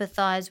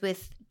sympathise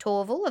with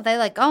Torvald? Are they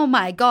like, oh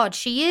my God,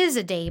 she is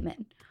a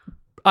demon?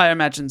 I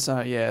imagine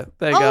so, yeah.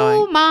 They're Oh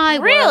going. my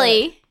word.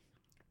 Really?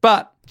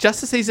 But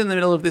just as he's in the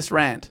middle of this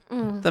rant,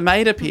 the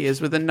maid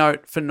appears with a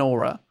note for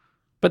Nora.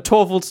 But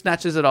Torvald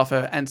snatches it off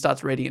her and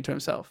starts reading it to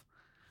himself.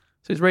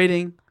 So he's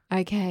reading.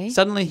 Okay.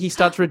 Suddenly he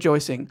starts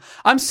rejoicing.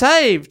 I'm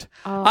saved!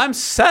 I'm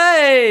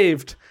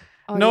saved!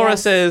 Nora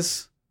yes.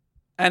 says,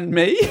 And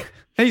me?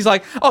 And he's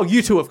like, oh,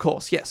 you two, of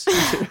course. Yes,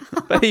 you two.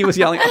 But he was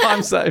yelling,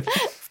 I'm safe.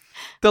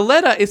 The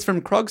letter is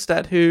from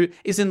Krogstad, who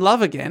is in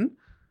love again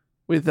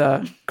with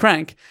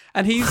Crank,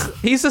 and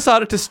he's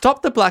decided to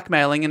stop the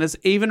blackmailing and has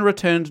even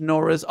returned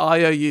Nora's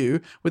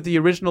IOU with the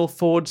original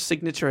forged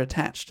signature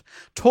attached.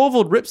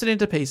 Torvald rips it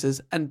into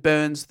pieces and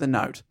burns the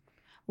note.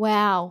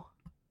 Wow.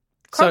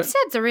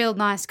 Krogstad's a real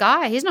nice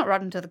guy. He's not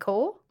rotten to the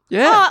core.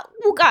 Yeah.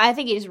 Well, I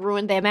think he just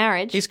ruined their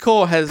marriage. His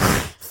core has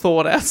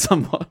thawed out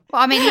somewhat.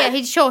 Well, I mean, yeah,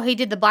 he's sure he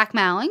did the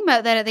blackmailing,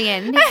 but then at the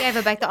end, he gave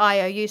her back the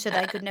IOU so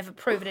they could never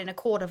prove it in a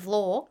court of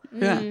law.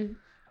 Yeah.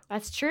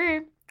 That's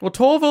true. Well,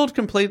 Torvald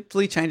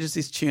completely changes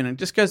his tune and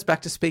just goes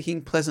back to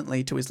speaking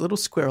pleasantly to his little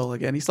squirrel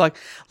again. He's like,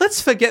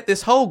 let's forget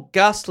this whole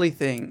ghastly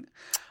thing.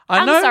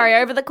 I'm sorry,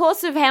 over the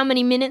course of how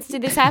many minutes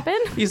did this happen?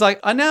 He's like,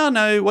 I now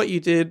know what you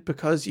did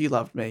because you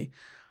loved me.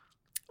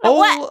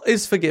 All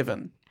is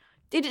forgiven.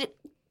 Did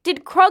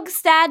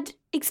Krogstad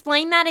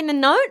explain that in the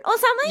note or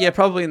something? Yeah,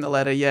 probably in the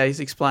letter. Yeah, he's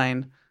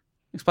explained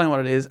what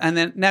it is. And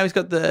then now he's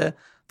got the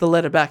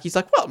letter back. He's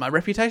like, well, my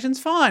reputation's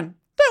fine.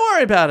 Don't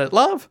worry about it,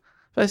 love,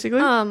 basically.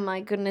 Oh,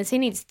 my goodness. He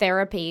needs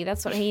therapy.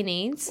 That's what he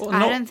needs. Well,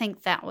 I don't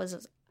think that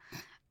was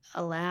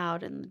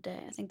allowed in the day.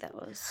 I think that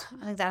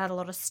had a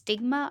lot of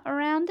stigma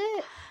around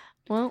it.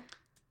 Well,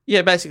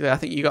 yeah, basically, I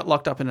think you got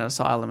locked up in an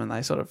asylum and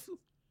they sort of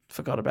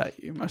forgot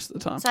about you most of the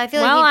time. So I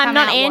feel well, like I'm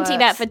not anti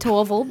that for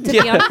Torvald, to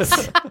be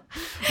honest.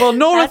 Well,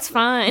 That's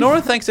fine.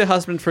 Nora thanks her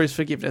husband for his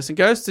forgiveness and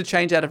goes to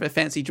change out of her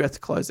fancy dress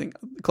clothing.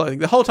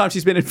 The whole time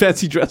she's been in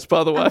fancy dress,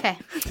 by the way. Okay.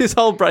 This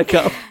whole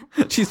breakup,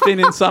 she's been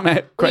in some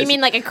crazy. What, you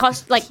mean like a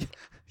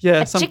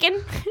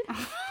chicken?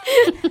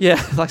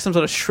 Yeah, like some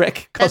sort of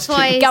Shrek costume. That's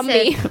why he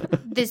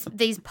Gumby. said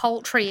these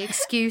paltry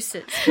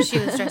excuses because she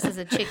was dressed as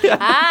a chicken.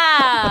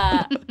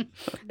 Ah,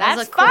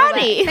 that's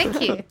funny.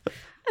 Thank you.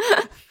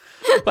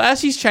 But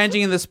as he's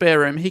changing in the spare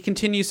room, he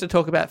continues to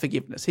talk about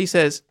forgiveness. He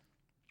says,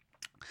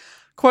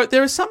 quote,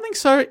 there is something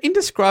so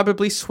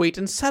indescribably sweet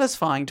and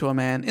satisfying to a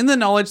man in the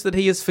knowledge that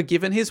he has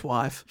forgiven his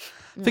wife,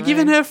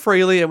 forgiven her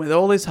freely and with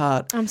all his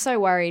heart. I'm so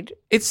worried.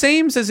 It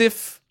seems as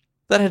if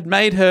that had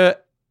made her,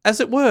 as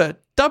it were,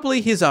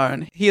 doubly his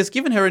own. He has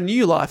given her a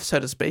new life, so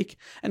to speak,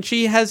 and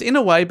she has in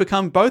a way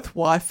become both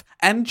wife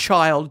and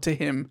child to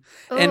him.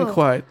 End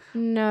quote.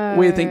 No.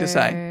 Weird thing to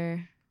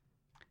say.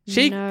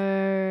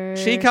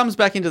 She comes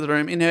back into the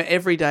room in her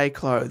everyday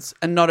clothes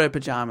and not her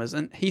pajamas,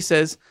 and he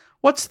says,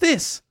 what's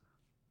this?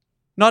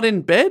 Not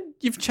in bed?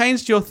 You've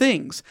changed your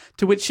things.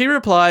 To which she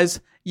replies,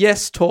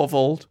 yes,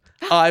 Torvald,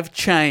 I've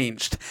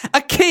changed.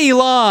 A key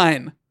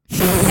line.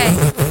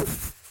 Okay.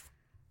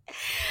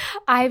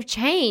 I've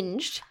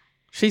changed.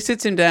 She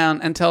sits him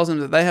down and tells him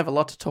that they have a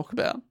lot to talk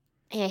about.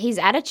 Yeah, his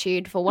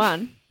attitude, for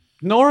one.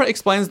 Nora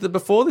explains that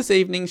before this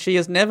evening, she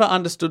has never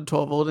understood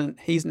Torvald and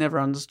he's never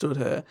understood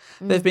her.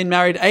 They've been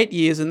married 8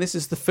 years and this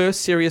is the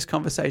first serious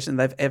conversation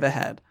they've ever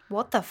had.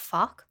 What the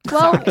fuck?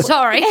 Well,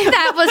 Sorry.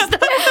 That was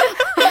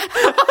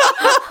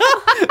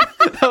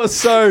That was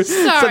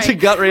such a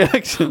gut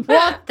reaction.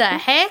 What the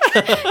heck?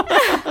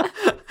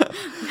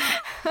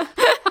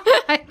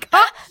 I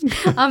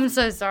can't. I'm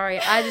so sorry.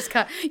 I just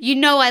can't. You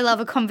know I love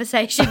a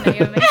conversation,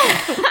 Naomi.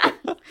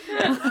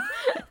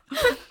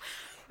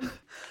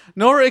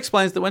 Nora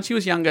explains that when she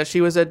was younger,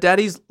 she was her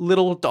daddy's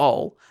little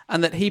doll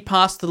and that he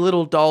passed the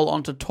little doll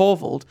onto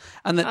Torvald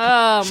and that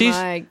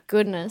my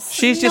goodness.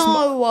 she's just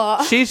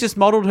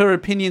modelled her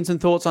opinions and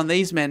thoughts on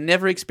these men,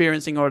 never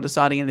experiencing or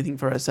deciding anything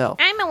for herself.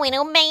 I'm a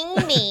little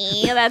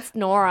baby. That's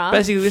Nora.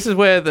 Basically, this is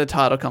where the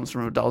title comes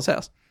from, A Doll's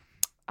House.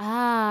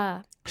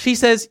 Ah. She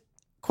says,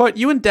 quote,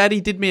 you and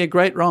Daddy did me a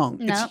great wrong.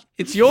 No.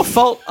 It's your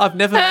fault I've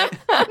never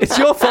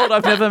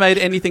made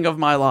anything of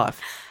my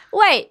life.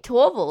 Wait,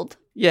 Torvald?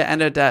 Yeah,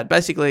 and her dad.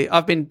 Basically,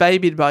 I've been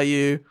babied by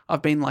you.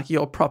 I've been like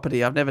your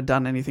property. I've never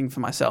done anything for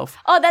myself.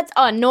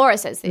 Nora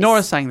says this.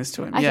 Nora's saying this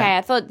to him. Okay, Yeah.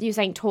 I thought you were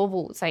saying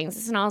Torvald saying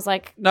this, and I was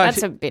like, No,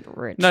 that's a bit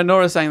rude. No,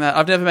 Nora's saying that.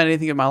 I've never made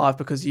anything of my life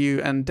because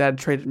you and Dad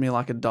treated me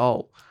like a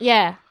doll.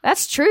 Yeah,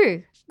 that's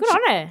true. Good on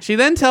her. She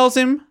then tells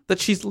him that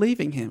she's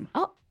leaving him.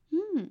 Oh.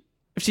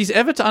 If she's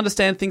ever to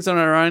understand things on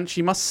her own,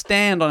 she must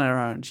stand on her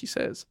own, she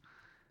says.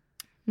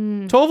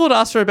 Torvald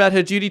asks her about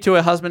her duty to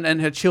her husband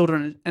and her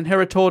children, and her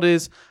retort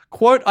is,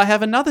 quote, I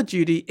have another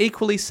duty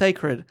equally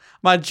sacred,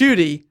 my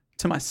duty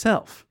to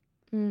myself.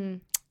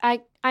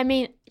 I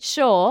mean,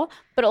 sure,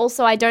 but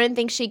also I don't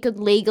think she could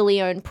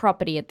legally own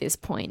property at this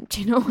point.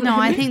 Do you know what No,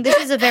 I I mean? think this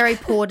is a very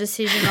poor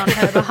decision on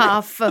her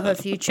behalf for her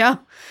future.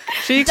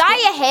 Dye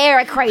your hair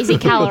a crazy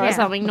colour or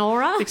something,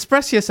 Nora.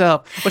 Express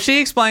yourself. Well, she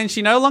explains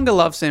she no longer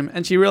loves him,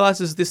 and she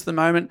realizes this the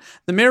moment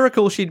the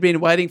miracle she'd been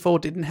waiting for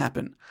didn't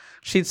happen.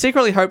 She'd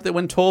secretly hoped that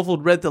when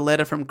Torvald read the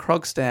letter from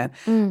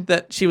Krogstad,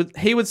 that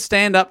he would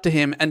stand up to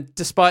him and,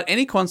 despite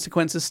any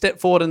consequences, step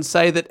forward and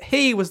say that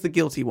he was the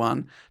guilty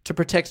one to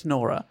protect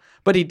Nora.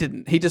 But he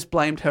didn't. He just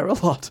blamed her a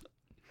lot.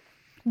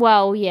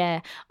 Well,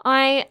 yeah.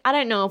 I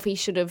don't know if he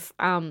should have...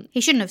 He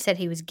shouldn't have said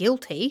he was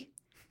guilty,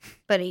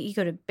 but he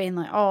could have been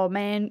like, oh,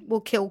 man, we'll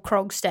kill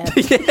Krogstad.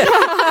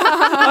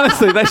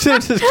 Honestly, they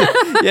should have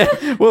just...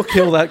 Yeah, we'll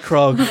kill that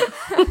Krog.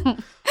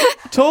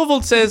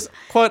 Torvald says,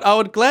 quote, I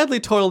would gladly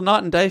toil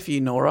night and day for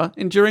you, Nora,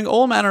 enduring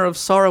all manner of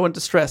sorrow and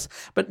distress,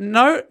 but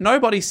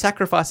nobody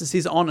sacrifices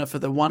his honour for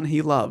the one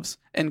he loves,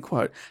 end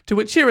quote. To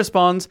which she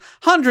responds,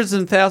 hundreds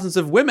and thousands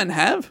of women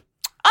have.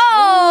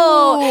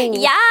 Oh,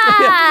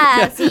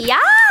 yes.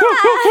 Yes.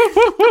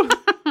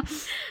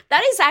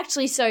 That is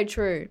actually so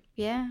true.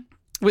 Yeah.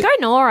 Go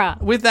Nora.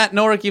 With that,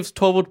 Nora gives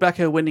Torvald back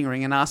her wedding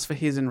ring and asks for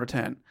his in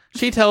return.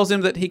 She tells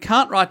him that he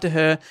can't write to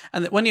her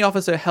and that when he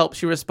offers her help,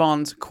 she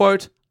responds,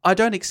 quote, I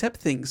don't accept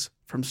things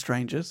from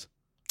strangers.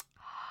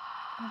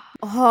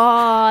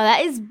 Oh,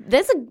 that is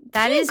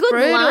good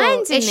brutal.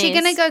 lines in Is she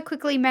this. going to go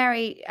quickly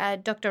marry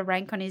Dr.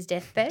 Rank on his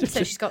deathbed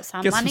so she's got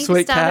some Get some money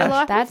sweet to start her cash.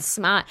 life? That's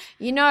smart.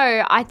 You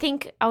know, I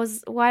think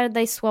why did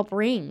they swap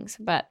rings?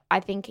 But I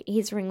think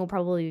his ring will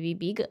probably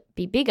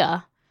be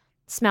bigger.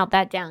 Smelt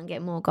that down,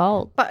 get more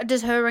gold. But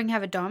does her ring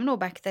have a diamond or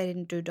back? They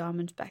didn't do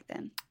diamonds back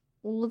then.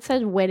 Well, it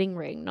says wedding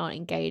ring, not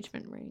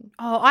engagement ring.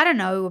 Oh, I don't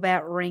know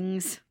about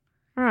rings.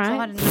 All So I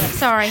right. don't know.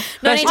 Sorry.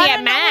 No need to I get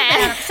don't know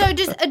mad. about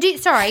it. So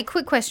sorry,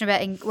 quick question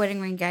about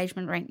wedding ring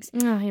engagement rings.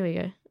 Oh, here we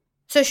go.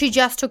 So she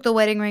just took the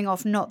wedding ring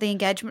off, not the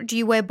engagement. Do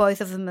you wear both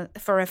of them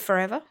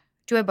forever?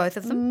 Do you wear both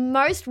of them?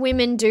 Most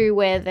women do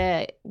wear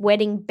the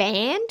wedding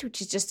band,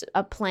 which is just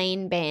a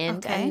plain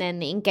band, Okay. and then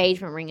the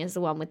engagement ring is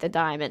the one with the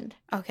diamond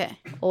Okay.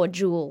 or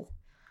jewel.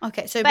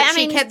 Okay. So, But, but I she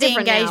mean, it's kept the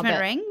different now, engagement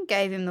but- ring,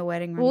 gave him the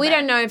wedding ring. Well, we back.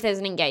 don't know if there's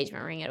an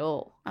engagement ring at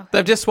all.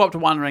 They've just swapped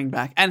one ring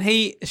back. And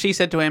she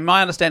said to him,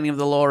 my understanding of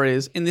the law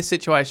is, in this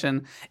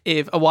situation,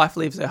 if a wife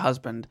leaves her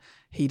husband,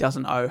 he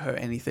doesn't owe her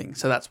anything.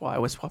 So that's why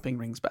we're swapping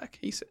rings back.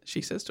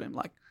 She says to him,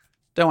 like,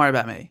 don't worry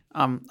about me.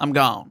 I'm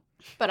gone.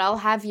 But I'll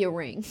have your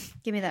ring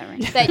Give me that ring.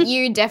 that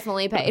you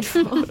definitely paid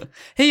for.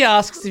 He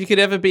asks if he could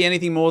ever be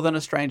anything more than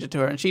a stranger to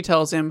her. And she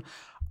tells him,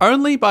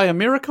 only by a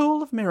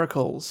miracle of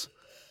miracles.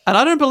 And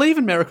I don't believe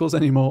in miracles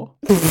anymore.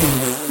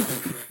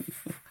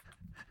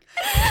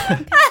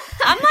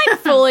 I'm like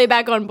fully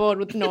back on board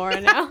with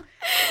Nora now.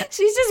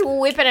 She's just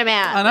whipping them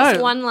out. I know.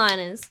 Just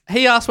one-liners.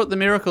 He asks what the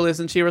miracle is,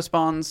 and she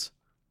responds,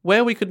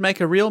 where we could make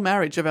a real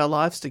marriage of our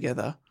lives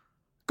together.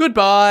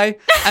 Goodbye.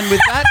 And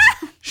with that,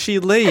 she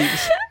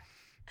leaves.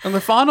 And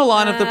the final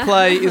line of the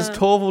play is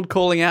Torvald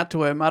calling out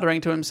to her,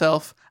 muttering to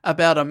himself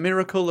about a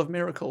miracle of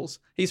miracles.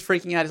 He's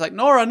freaking out. He's like,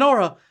 Nora,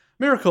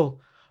 miracle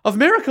of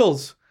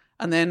miracles.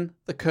 And then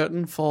the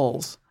curtain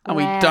falls, and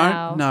we Wow.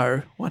 don't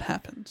know what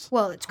happens.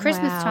 Well, it's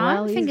Christmas Wow, time.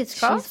 well, Fingers she's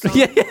crossed. gone.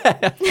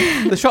 Yeah.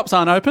 The shops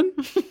aren't open.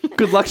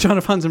 Good luck trying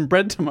to find some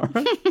bread tomorrow.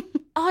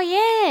 Oh,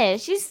 yeah.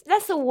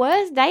 That's the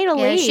worst day to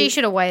Yeah, leave. she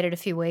should have waited a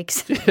few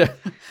weeks.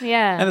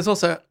 Yeah. And it's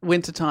also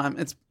winter time.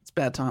 It's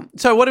bad time.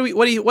 So what do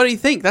you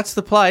think? That's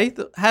the play.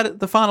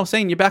 The final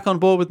scene. You're back on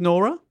board with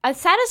Nora? A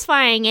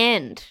satisfying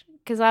end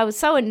because I was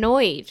so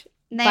annoyed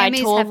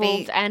Naomi's by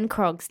Torvald happy. and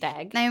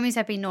Krogstad. Naomi's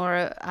happy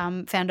Nora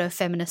found her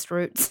feminist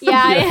roots.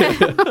 Yeah,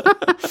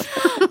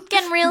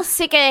 getting real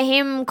sick of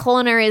him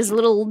calling her his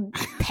little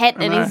pet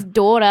and his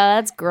daughter.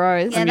 That's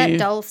gross. Yeah, And that you-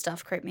 doll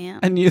stuff creeped me out.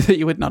 I knew that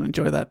you would not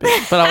enjoy that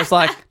bit. But I was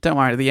like, don't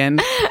worry, the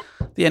end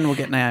will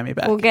get Naomi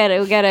back. We'll get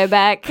her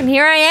back, and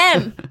here I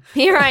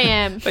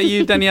am. But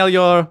you, Danielle,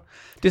 you're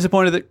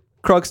disappointed that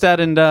Krogstad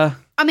and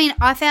I mean,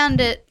 I found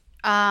it.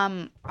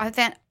 I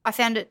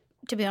found it,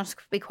 to be honest,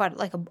 to be quite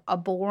like a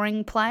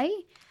boring play.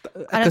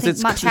 I don't think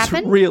much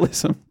happened.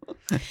 realism.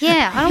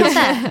 Yeah, I don't want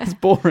that. It's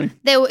boring.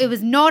 It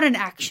was not an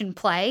action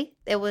play.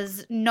 There were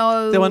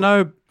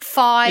no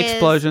fires,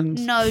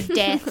 explosions. no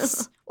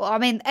deaths. Well, I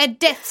mean,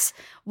 deaths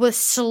were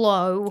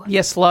slow,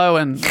 Yeah, slow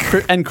and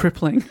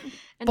crippling.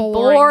 And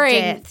boring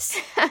deaths.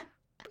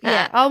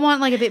 Yeah, I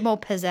want like a bit more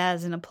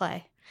pizzazz in a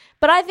play.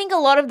 But I think a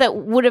lot of that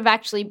would have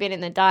actually been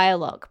in the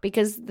dialogue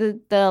because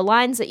the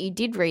lines that you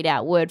did read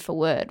out word for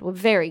word were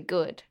very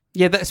good.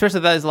 Yeah,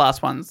 especially those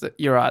last ones.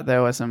 You're right.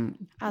 There were some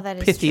Oh, that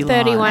is pithy true.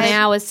 lines. 31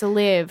 hours to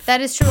live.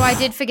 That is true. I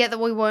did forget that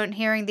we weren't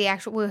hearing the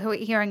actual. We were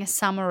hearing a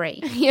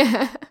summary.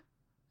 Yeah.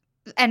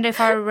 And if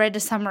I read a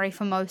summary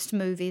for most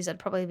movies, I'd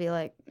probably be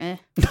like, eh.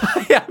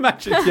 Yeah,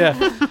 imagine. Yeah,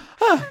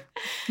 that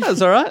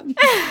was all right.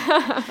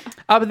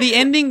 But the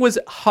ending was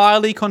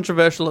highly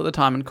controversial at the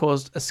time and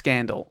caused a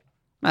scandal.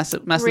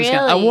 Massive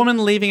scandal. A Really?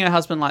 woman leaving her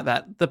husband like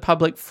that. The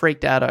public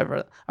freaked out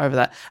over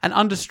that. And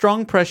under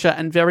strong pressure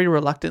and very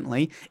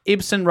reluctantly,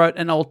 Ibsen wrote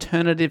an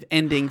alternative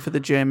ending for the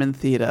German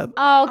theatre.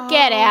 Oh,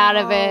 get out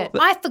of it.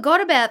 I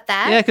forgot about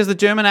that. Yeah, because the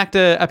German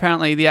actor,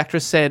 apparently the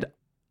actress said,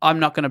 I'm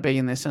not going to be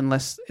in this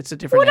unless it's a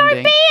different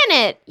ending. Be in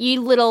it,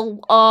 you little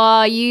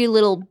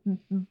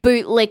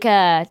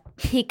bootlicker,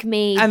 pick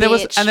me. And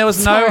bitch. there was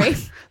Sorry.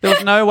 there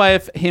was no way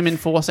of him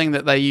enforcing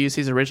that they use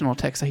his original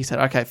text. So he said,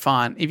 "Okay,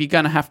 fine. If you're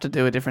going to have to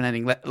do a different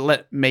ending,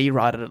 let me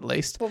write it at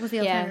least." What was the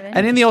Yeah. alternative?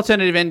 And in the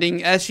alternative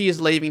ending, as she is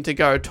leaving to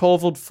go,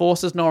 Torvald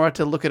forces Nora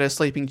to look at her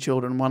sleeping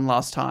children one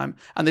last time,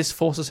 and this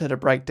forces her to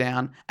break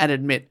down and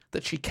admit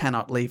that she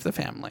cannot leave the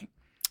family.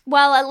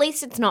 Well, at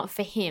least it's not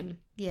for him.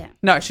 Yeah.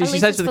 No, she least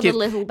says it's to the for the kids.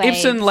 little babes.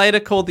 Ibsen later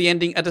called the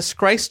ending a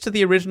disgrace to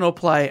the original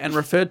play and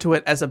referred to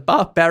it as a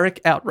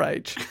barbaric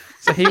outrage.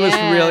 So he was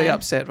Yeah. really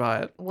upset by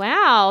it.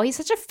 Wow, he's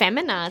such a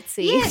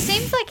feminazi. Yeah, it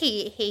seems like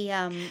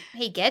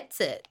he gets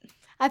it.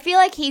 I feel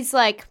like he's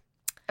like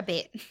A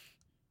bit.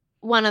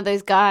 one of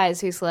those guys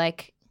who's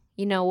like,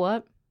 you know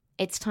what?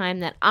 It's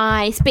time that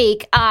I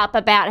speak up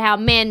about how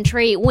men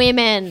treat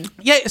women.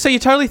 Yeah, so you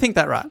totally think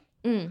that, right?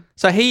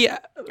 So he,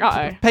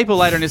 Uh-oh. people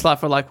later in his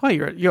life were like, well,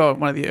 you're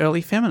one of the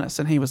early feminists.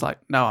 And he was like,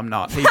 no, I'm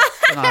not. He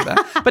denied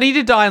that. But he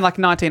did die in like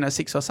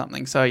 1906 or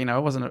something. So, you know,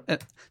 it wasn't a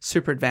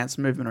super advanced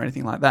movement or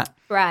anything like that.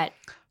 Right.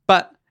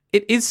 But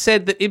it is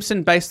said that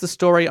Ibsen based the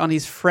story on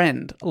his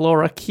friend,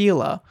 Laura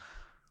Keeler,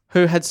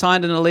 who had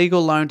signed an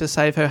illegal loan to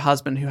save her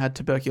husband who had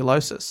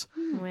tuberculosis.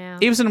 Wow.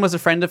 Ibsen was a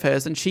friend of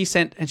hers, and she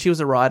was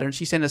a writer, and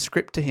she sent a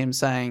script to him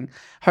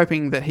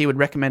hoping that he would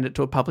recommend it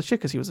to a publisher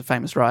because he was a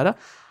famous writer.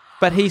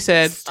 But he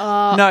said,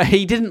 no,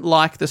 he didn't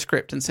like the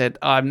script and said,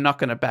 I'm not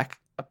going to back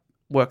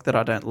work that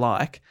I don't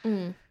like.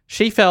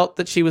 She felt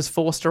that she was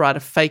forced to write a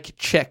fake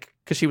check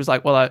because she was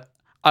like, well,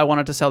 I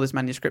wanted to sell this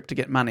manuscript to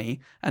get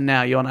money, and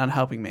now you're not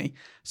helping me.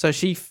 So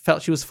she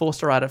felt she was forced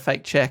to write a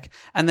fake check.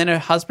 And then her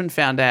husband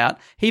found out.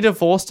 He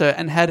divorced her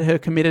and had her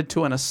committed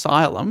to an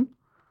asylum.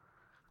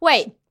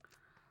 Wait.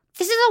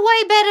 This is a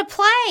way better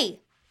play.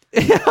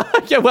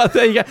 Yeah, well,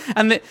 there you go.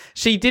 And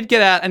she did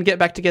get out and get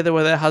back together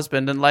with her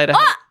husband, and later,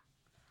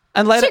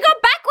 She got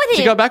back with him.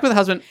 she got back with her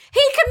husband.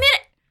 He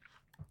committed.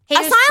 He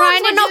was Asylums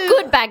trying were to not do-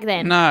 good back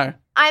then. No,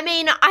 I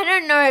mean, I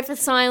don't know if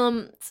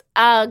asylums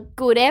are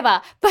good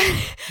ever, but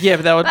yeah,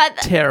 but they were But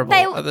terrible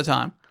they- at the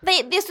time.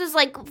 this was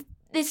like,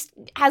 this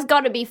has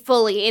got to be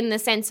fully in the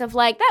sense of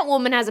like, that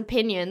woman has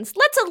opinions.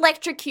 Let's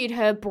electrocute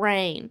her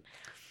brain.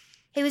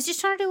 He was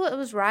just trying to do what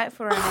was right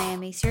for her,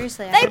 Naomi.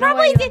 Seriously. I They don't know why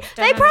probably you did.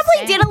 don't They probably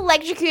did understand.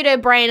 electrocute her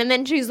brain, and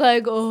then she's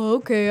like, "Oh,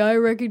 okay, I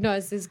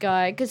recognize this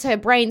guy," because her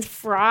brain's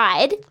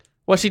fried.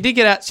 Well, she did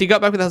get out. She got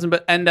back with her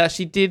husband, and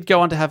she did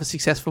go on to have a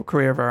successful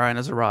career of her own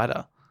as a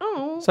writer.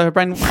 Oh, So her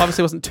brain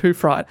obviously wasn't too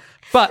fried.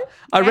 But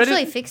I read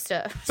Actually it. fixed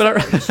her. But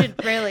So you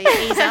should really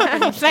ease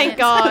up. And thank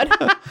God.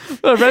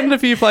 I read in a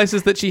few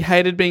places that she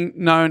hated being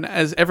known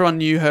as, everyone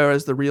knew her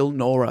as the real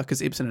Nora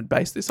because Ibsen had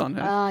based this on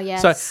her. Oh,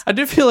 yes. So I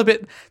do feel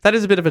that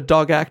is a bit of a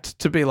dog act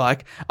to be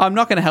like, I'm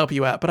not going to help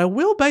you out, but I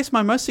will base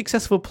my most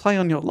successful play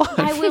on your life.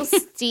 I will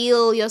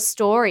steal your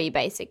story,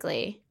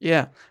 basically.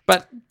 Yeah.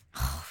 But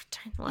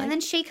Don't like- And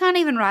then she can't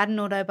even write an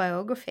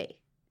autobiography.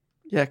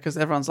 yeah, because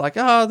everyone's like,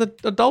 oh,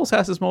 the Doll's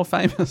House is more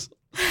famous.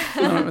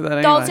 I went with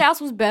that Doll's anyway.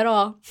 House was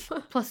better.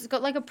 Plus, it's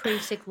got like a pretty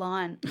sick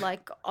line.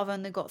 Like, I've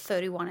only got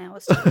 31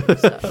 hours to live.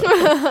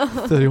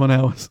 So. 31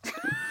 hours.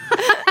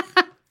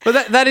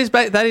 But that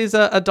is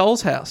a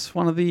Doll's House,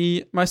 one of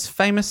the most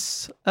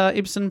famous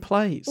Ibsen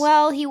plays.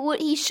 Well,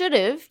 he should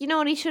have. You know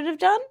what he should have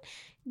done?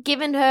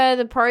 Given her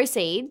the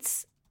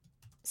proceeds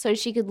so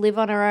she could live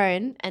on her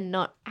own and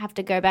not have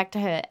to go back to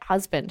her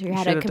husband who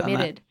had should her have done that.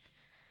 committed.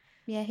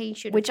 Yeah, he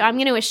should. Which I'm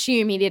going to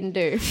assume he didn't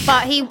do.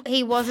 But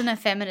he wasn't a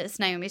feminist,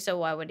 Naomi, so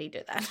why would he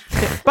do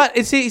that? But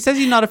he says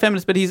he's not a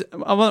feminist, but he's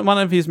one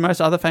of his most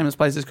other famous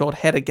plays is called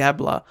Hedda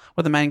Gabler,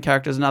 where the main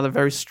character is another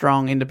very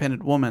strong,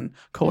 independent woman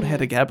called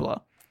Hedda Gabler.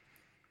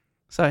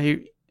 So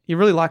he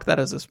really liked that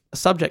as a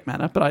subject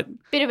matter, but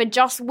Bit of a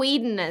Joss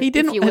Whedon, he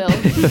didn't. if you will.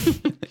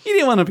 He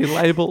didn't want to be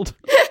labelled.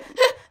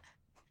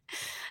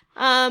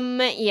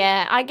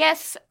 Yeah, I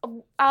guess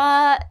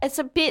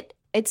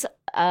it's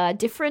a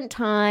different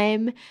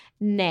time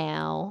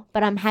now,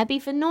 but I'm happy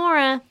for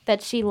Nora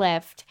that she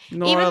left.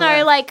 Nora Even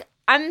though, left.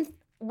 like,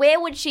 where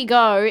would she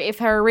go if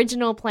her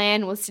original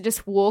plan was to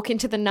just walk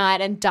into the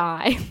night and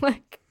die?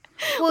 Like,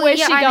 where's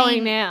she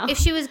going now? If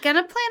she was going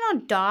to plan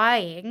on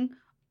dying,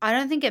 I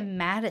don't think it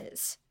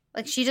matters.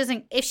 Like, she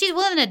doesn't, if she's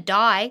willing to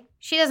die,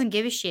 she doesn't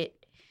give a shit.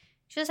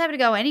 She just happy to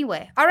go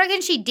anywhere. I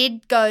reckon she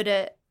did go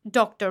to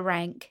Dr.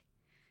 Rank.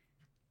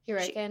 You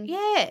reckon?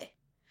 Yeah.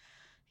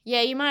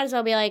 Yeah, you might as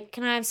well be like,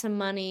 can I have some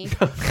money?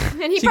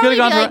 And he'd She probably could've be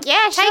gone to like,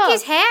 yeah, Take sure.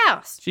 his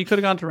house. She could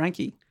have gone to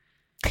Ranky.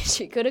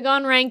 She could have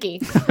gone Ranky.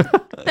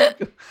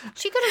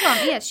 She could have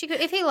gone, yes. She could,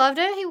 if he loved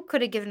her, he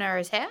could have given her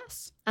his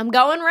house. I'm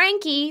going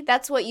Ranky.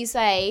 That's what you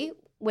say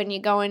when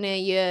you're going to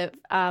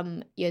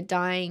your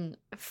dying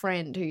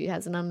friend who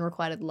has an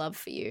unrequited love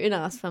for you and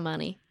asks for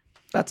money.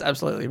 That's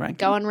absolutely Ranky.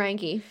 Going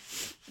Ranky.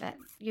 That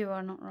you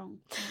are not wrong.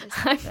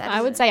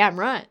 I would say I'm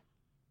right.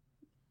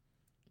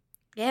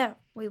 Yeah,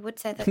 we would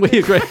say that. We too.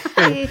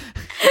 agree.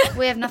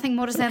 We have nothing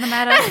more to say on the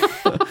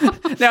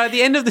matter. Now, at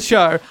the end of the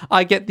show,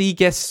 I get the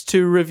guests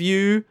to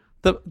review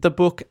the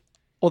book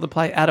or the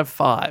play out of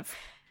 5.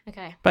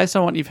 Okay. Based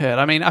on what you've heard.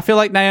 I mean, I feel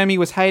like Naomi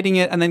was hating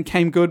it and then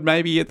came good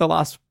maybe at the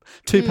last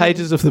 2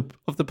 pages of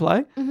the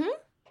play. Mm-hmm.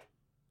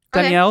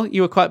 Danielle,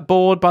 you were quite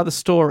bored by the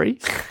story,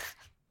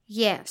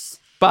 Yes.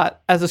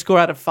 but as a score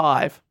out of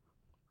 5,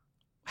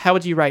 how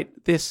would you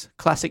rate this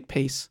classic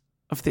piece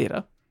of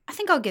theatre? I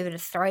think I'll give it a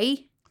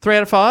 3. 3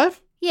 out of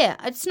 5? Yeah,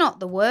 it's not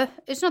the worst.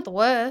 It's not the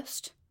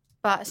worst,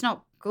 but it's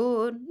not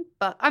good.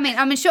 But I mean,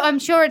 I'm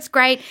sure it's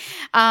great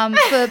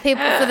for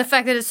people for the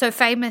fact that it's so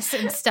famous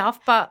and stuff.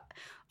 But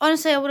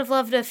honestly, I would have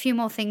loved a few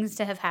more things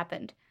to have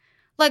happened.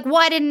 Like,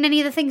 why didn't any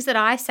of the things that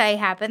I say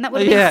happen? That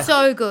would have been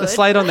so good. The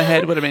slate on the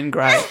head would have been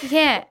great.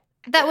 Yeah,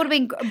 That would have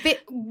been a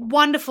bit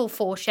wonderful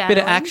foreshadowing.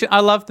 Bit of action.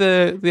 I love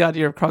the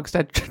idea of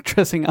Krogstad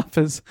dressing up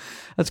as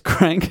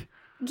Crank,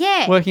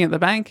 Yeah. working at the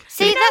bank.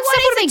 See, You know that what stuff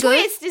would have is been the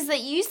good. twist is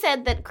that you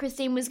said that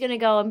Christine was going to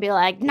go and be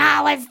like,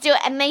 nah, let's do it.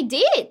 And they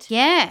did.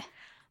 Yeah.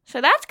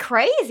 So that's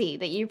crazy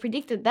that you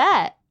predicted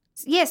that.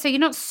 Yeah, so you're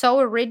not so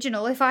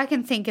original if I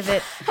can think of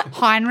it,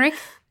 Heinrich.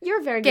 You're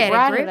a very Get good a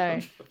writer, grip.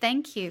 though.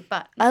 Thank you,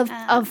 but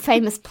Of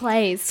famous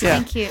plays. Yeah.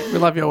 thank you. We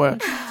love your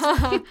work.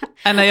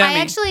 And Naomi. I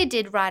actually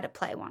did write a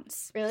play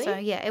once. Really? So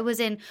yeah, it was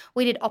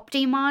we did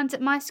OptiMinds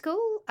at my school.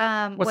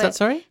 What's where- that,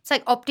 sorry? It's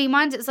like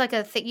OptiMinds. It's like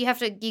a thing.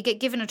 You get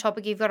given a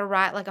topic. You've got to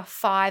write like a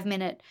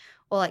 5-minute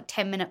or like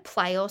 10-minute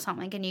play or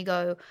something, and you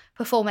go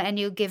perform it. And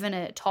you're given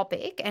a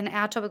topic. And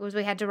our topic was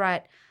we had to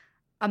write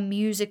a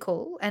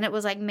musical, and it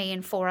was like me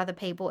and 4 other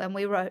people, and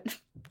we wrote.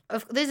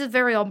 This is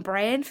very on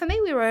brand for me.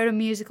 We wrote a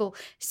musical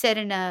set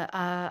in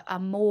a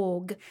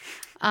morgue,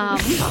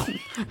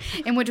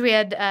 in which we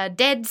had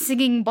dead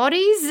singing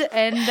bodies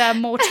and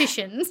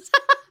morticians.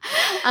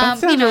 That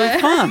sounds really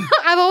fun.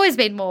 I've always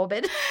been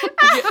morbid.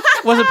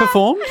 Was it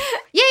performed?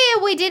 Yeah,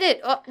 we did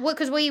it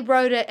because we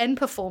wrote it and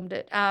performed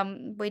it.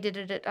 We did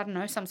it at, I don't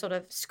know, some sort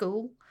of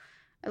school,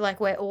 like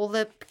where all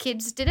the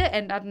kids did it.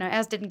 And I don't know,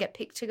 ours didn't get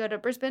picked to go to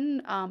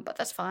Brisbane, but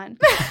that's fine.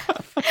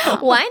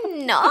 Why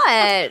not?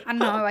 I don't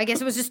know, I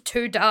guess it was just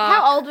too dark.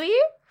 How old were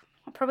you?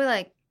 Probably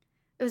like,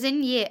 it was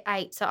in year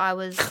 8, so I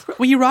was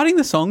Were you writing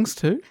the songs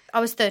too?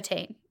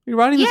 13. Were you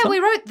writing the Yeah, songs? we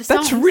wrote the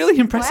songs. That's really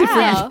impressive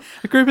Wow.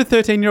 for a group of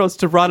 13-year-olds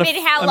to write I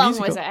mean, how a long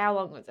musical. was it? How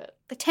long was it?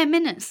 Like 10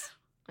 minutes.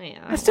 Yeah.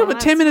 That's still, Well,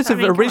 but 10 minutes I of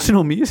mean, come on.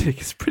 original music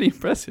is pretty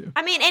impressive.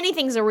 I mean,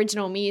 anything's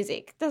original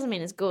music. Doesn't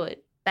mean it's good.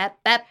 Okay.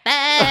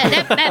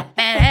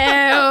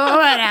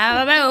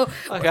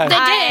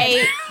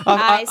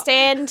 I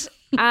stand.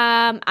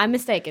 I'm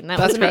mistaken. That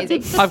was That's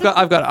amazing. great.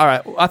 I've got. All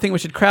right. I think we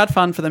should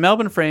crowdfund for the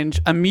Melbourne Fringe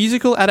a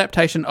musical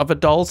adaptation of A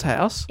Doll's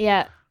House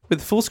Yeah.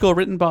 with full score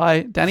written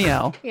by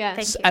Danielle. Yeah.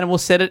 Thank you. And we'll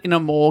set it in a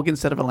morgue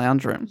instead of a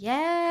lounge room.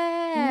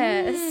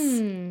 Yes.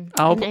 And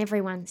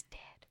everyone's dead.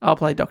 I'll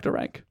play Dr.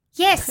 Rank.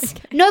 Yes.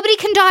 Nobody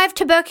can die of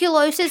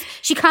tuberculosis.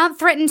 She can't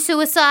threaten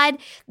suicide.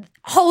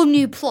 Whole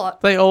new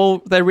plot. They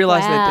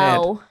realise they're dead.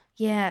 Wow.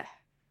 Yeah.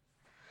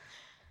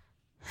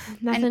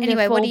 Nothing And to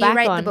anyway, what fall do you back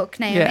rate on. the book,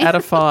 Naomi? Yeah, out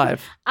of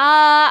 5.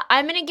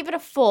 I'm gonna give it a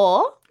 4.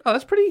 Oh,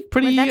 that's pretty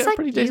That's like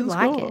pretty you decent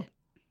like score. it.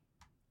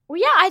 Well,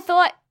 yeah, I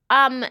thought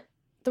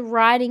the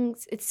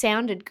writings, it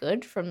sounded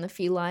good from the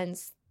few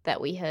lines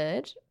that we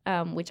heard,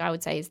 which I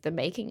would say is the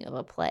making of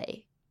a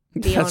play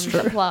beyond That's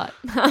true. the plot.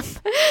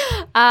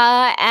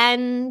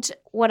 And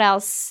what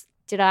else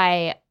did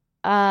I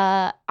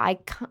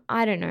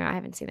don't know. I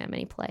haven't seen that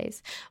many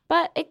plays,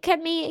 but it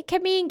kept me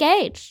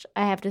engaged,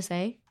 I have to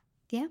say.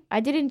 Yeah. I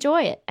did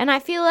enjoy it. And I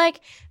feel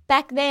like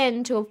back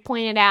then to have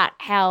pointed out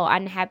how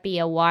unhappy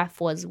a wife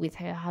was with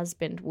her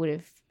husband would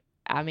have,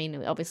 I mean,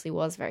 it obviously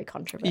was very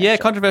controversial. Yeah,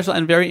 controversial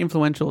and very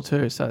influential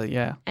too. So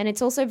yeah, And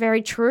it's also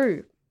very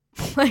true.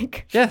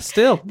 Like, yeah.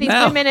 Still, these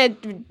now. women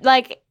are,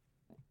 like,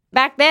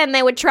 back then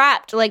they were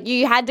trapped. Like,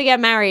 you had to get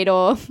married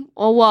or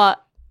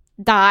what?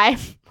 Die.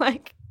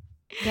 Like,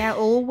 Yeah,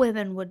 all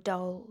women were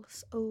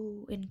dolls.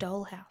 Ooh, in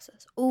doll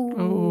houses.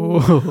 Ooh.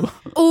 Ooh.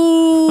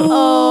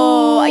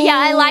 oh, yeah,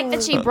 I like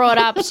that she brought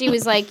up, she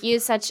was like, you're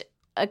such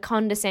a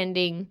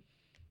condescending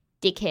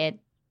dickhead.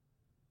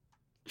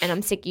 And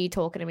I'm sick of you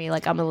talking to me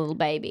like I'm a little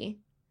baby.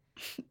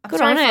 I'm Good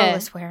sorry on for all her. the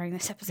swearing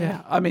this episode.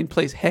 Yeah, I mean,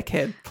 please,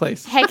 heckhead,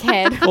 please,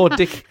 Heckhead. or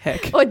dick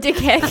heck Or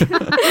dickhead.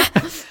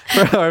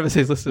 for our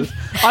overseas listeners.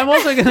 I'm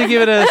also going to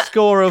give it a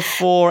score of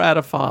 4 out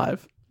of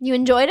 5. You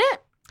enjoyed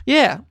it?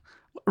 Yeah,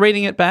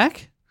 reading it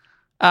back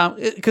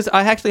because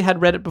I actually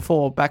had read it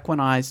before back when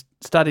I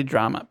studied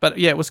drama. But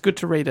yeah, it was good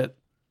to read it.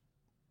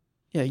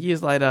 Yeah,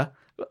 years later.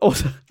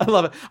 Also, I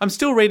love it. I'm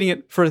still reading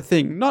it for a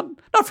thing, not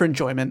for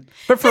enjoyment,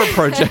 but for a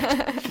project.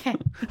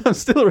 I'm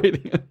still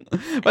reading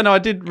it. But no, I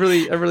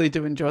really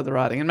do enjoy the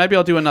writing, and maybe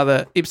I'll do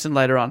another Ibsen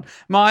later on.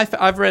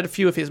 I've read a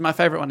few of his. My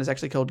favorite one is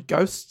actually called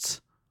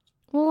Ghosts.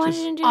 Well, why Just-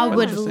 didn't you do I that?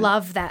 would 100%.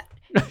 love that.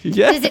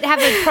 Yeah. Does it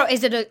have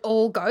is it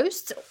all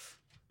ghosts?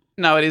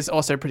 No, it is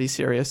also pretty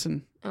serious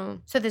and Oh.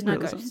 So there's no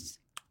Realism. ghosts.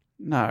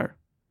 no.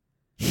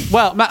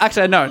 Well,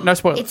 actually, no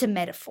spoilers. It's a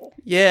metaphor.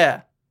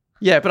 Yeah.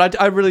 Yeah, but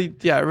I really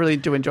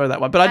do enjoy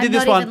that one. But I did I'm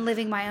this not one. even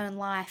living my own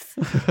life.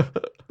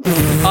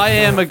 I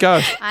am a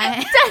ghost.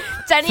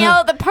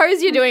 Danielle, the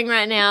pose you're doing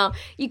right now,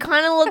 you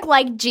kind of look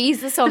like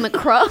Jesus on the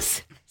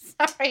cross.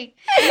 Sorry.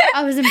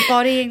 I was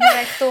embodying what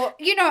I thought.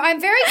 You know, I'm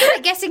very good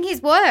at guessing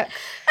his work.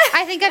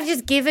 I think I've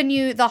just given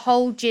you the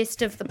whole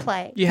gist of the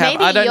play. You have.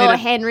 Maybe I don't you're need a,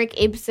 Henrik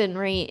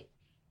Ibsen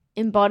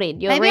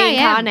embodied. You're Maybe I am.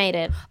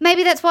 reincarnated.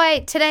 Maybe that's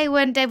why today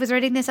when Dave was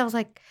reading this, I was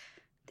like,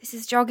 this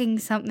is jogging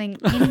something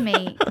in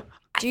me.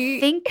 Do you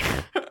Think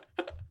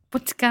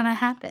what's going to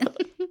happen?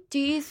 Do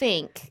you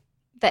think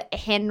that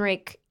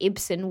Henrik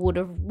Ibsen would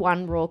have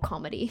won Raw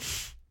Comedy?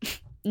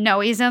 No,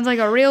 he sounds like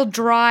a real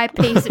dry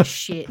piece of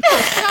shit.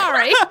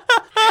 Sorry.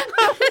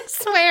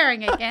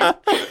 Swearing again.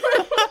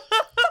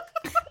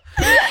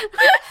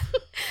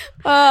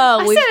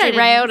 Oh, we've said I didn't.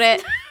 derailed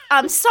it.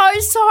 I'm so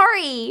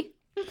sorry.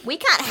 We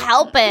can't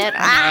help it.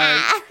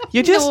 Ah.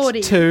 You're just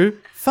Naughty. too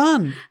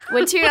fun.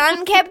 We're two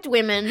unkept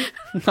women.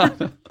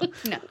 No.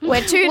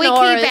 We're two We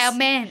Noras. keep our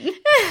men.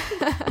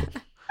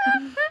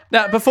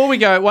 Now, before we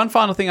go, one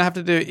final thing I have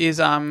to do is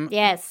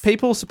Yes.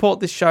 people support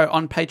this show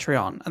on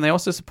Patreon, and they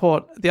also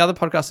support the other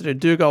podcasts that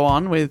do Go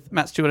On with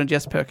Matt Stewart and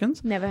Jess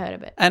Perkins, Never heard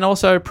of it. and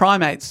also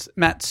Primates,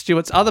 Matt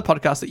Stewart's other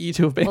podcast that you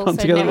two have been on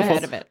Also together never before.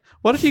 heard of it.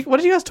 What did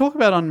you guys talk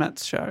about on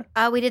Matt's show?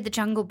 We did the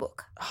Jungle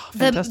Book. the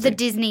fantastic.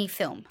 Disney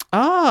film.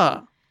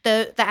 Ah,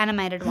 The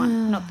animated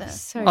one, not the...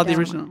 So the dumb.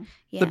 original,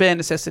 Yeah. the Bare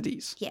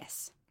Necessities.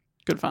 Yes.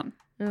 Good fun.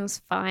 It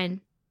was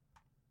fine.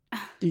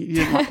 You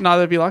didn't like,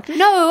 neither of you liked it?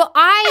 No,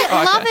 I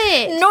Oh, love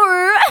okay. it.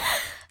 No.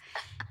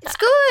 It's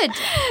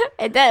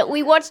good.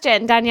 We watched it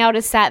and Danielle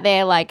just sat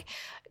there like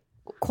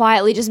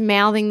quietly just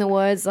mouthing the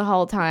words the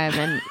whole time,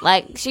 and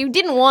like she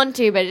didn't want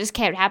to, but it just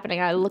kept happening.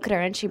 I'd look at her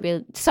and she'd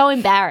be so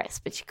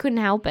embarrassed, but she couldn't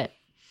help it.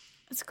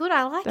 It's good.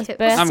 I like Just it.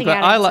 bursting I'm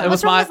glad. out of It was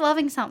What's wrong my with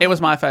loving something? it was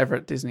my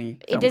favorite Disney.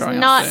 It film does growing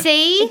not up, so.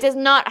 See? It does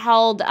not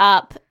hold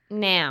up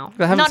now.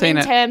 I haven't not seen in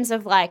it. terms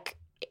of like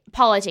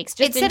politics,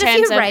 just It in said a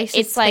terms few of racist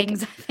it's like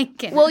things, I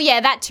think. well,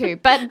 yeah, that too.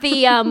 But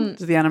the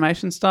Is it the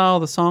animation style,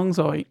 the songs,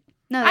 or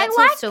no, I that's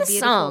all like still the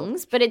beautiful.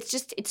 songs, but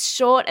it's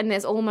short and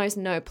there's almost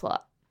no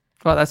plot.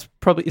 well, it's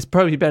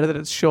probably better that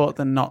it's short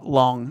than not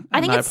long. I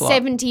and think no it's plot.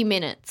 70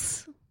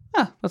 minutes.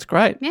 Ah, that's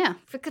great. Yeah.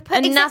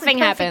 And nothing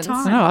happens. No,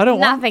 I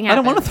don't Nothing want. I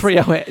don't want a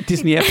happens. 3-hour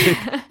Disney epic.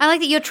 I like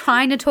that you're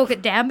trying to talk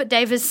it down, but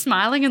Dave is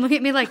smiling and looking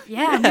at me like,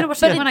 yeah, I'm going to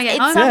watch But that when I get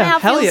it's home. somehow Yeah,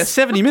 hell feels- yeah,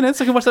 70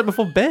 minutes. I can watch that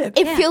before bed.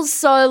 It feels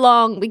so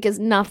long because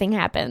nothing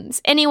happens.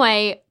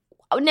 Anyway,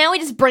 now we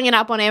just bring it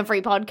up on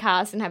every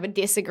podcast and have a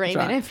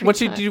disagreement Right. every What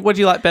time. do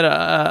you like better,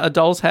 a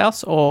Doll's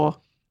House or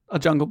a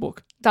Jungle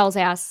Book? Doll's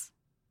House.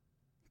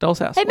 Doll's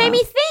House. It made wow.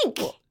 me think.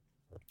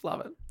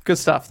 Love it. Good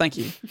stuff. Thank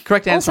you.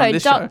 Correct answer Also, on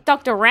this show.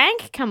 Dr.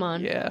 Rank, come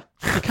on. Yeah.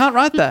 You can't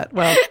write that.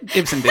 Well,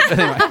 Ibsen did. But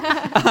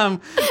anyway.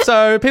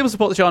 So people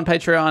support the show on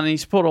Patreon and you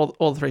support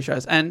all the 3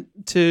 shows. And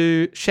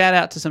to shout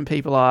out to some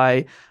people,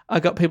 I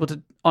got people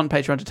on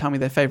Patreon to tell me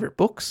their favourite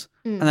books.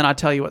 And then I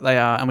tell you what they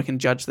are and we can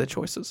judge their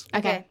choices.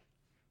 Okay.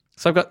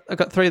 So I've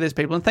got 3 of these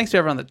people. And thanks to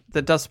everyone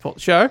that does support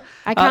the show.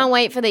 I can't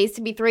wait for these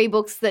to be 3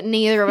 books that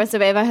neither of us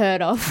have ever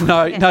heard of.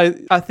 No,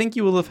 I think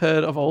you will have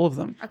heard of all of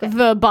them.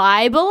 The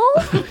Bible?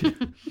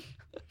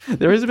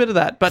 There is a bit of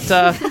that. But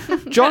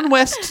John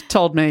West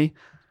told me,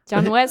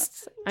 John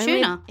West.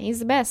 Tuna. He's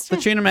the best. the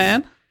Tuna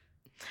Man,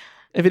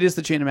 if it is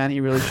the Tuna Man, he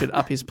really should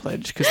up his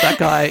pledge because that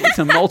guy is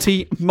a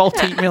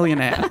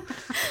multi-millionaire.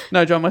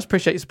 No, John West,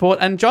 appreciate your support.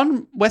 And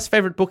John West's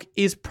favourite book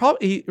is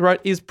probably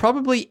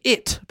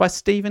It by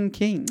Stephen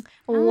King.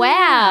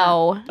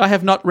 Wow. I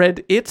have not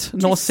read it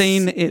nor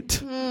seen it.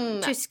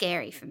 Too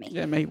scary for me.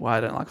 Yeah, me, why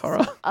I don't like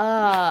horror.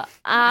 I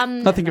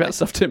Not think about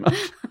stuff too much.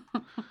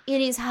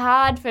 It is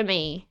hard for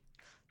me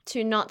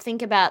to not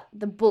think about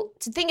the book,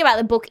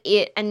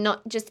 It, and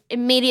not just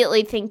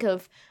immediately think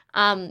of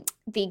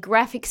the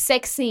graphic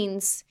sex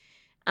scenes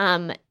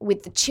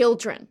with the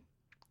children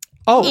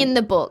Oh, in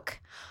the book.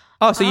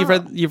 so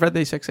you've read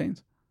these sex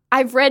scenes?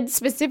 I've read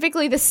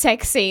specifically the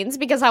sex scenes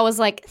because I was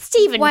like,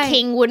 Stephen Wait.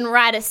 King wouldn't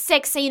write a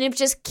sex scene of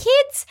just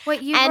kids. Wait,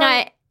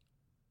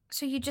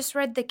 so you just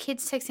read the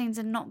kids' sex scenes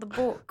and not the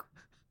book?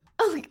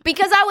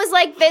 Because I was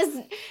like,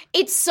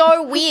 it's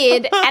so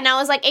weird, and I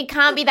was like, it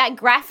can't be that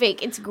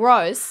graphic. It's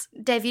gross.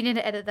 Dave, you need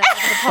to edit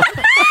that out of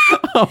the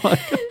podcast. Oh my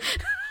God.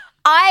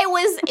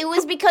 It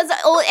was because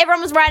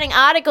everyone was writing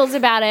articles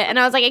about it, and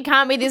I was like, it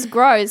can't be this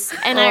gross.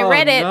 And I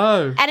read it,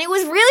 no. and it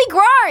was really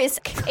gross.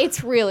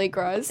 It's really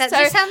gross. That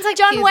just sounds like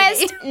John puberty.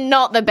 West,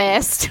 not the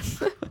best.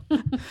 Well,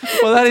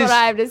 that That's is. what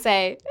I have to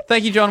say.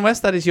 Thank you, John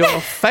West. That is your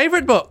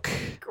favourite book.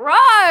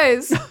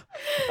 Gross.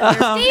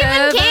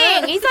 Stephen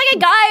King. He's like a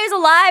guy who's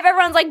alive.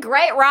 Everyone's like,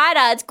 great writer.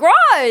 It's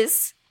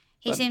gross.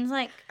 He seems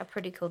like a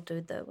pretty cool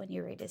dude, though, when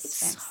you read his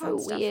stats So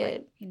and stuff. weird.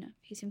 Like, you know,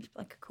 he seems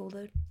like a cool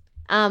dude.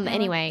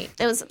 Anyway,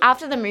 it was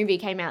after the movie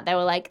came out, they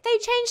were like,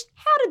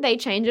 how did they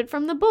change it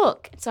from the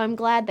book? So I'm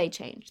glad they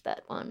changed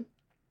that one.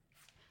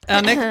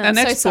 Our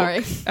next So sorry.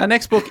 book. Our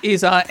next book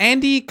is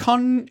Andy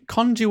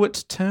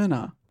Conduit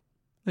Turner.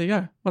 There you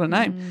go. What a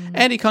name.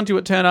 Andy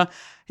Conduit Turner.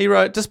 He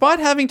wrote, despite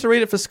having to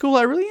read it for school,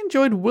 I really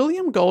enjoyed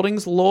William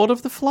Golding's Lord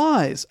of the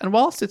Flies. And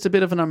whilst it's a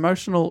bit of an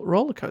emotional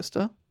roller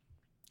coaster,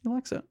 he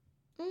likes it.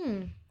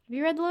 Have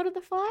you read Lord of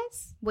the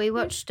Flies? We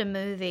watched a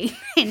movie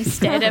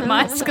instead at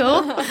my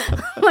school.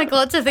 Like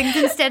lots of things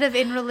instead of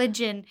in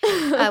religion.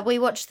 We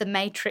watched The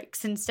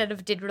Matrix instead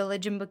of did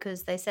religion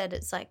because they said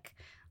it's like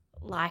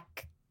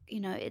you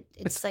know,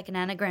 it's like an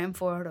anagram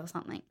for it or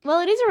something. Well,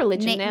 it is a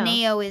religion now.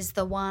 Neo is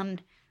the one,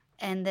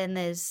 and then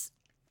there's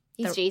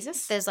He's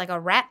Jesus. there's like a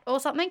rat or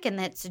something, and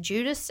that's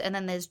Judas, and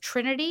then there's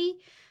Trinity,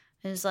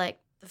 there's like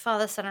the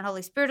Father, Son, and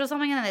Holy Spirit or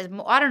something, and then there's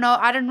more. I don't know.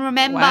 I didn't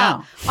remember.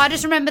 Wow. I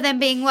just remember them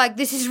being like,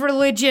 "This is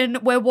religion.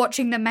 We're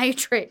watching The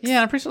Matrix." Yeah, and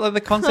I'm pretty sure like,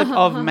 the concept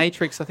of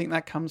Matrix, I think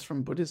that comes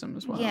from Buddhism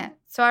as well. Yeah.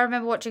 So I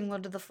remember watching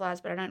Lord of the Flies,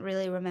 but I don't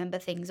really remember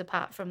things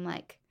apart from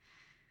like,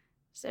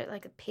 is there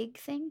like a pig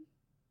thing?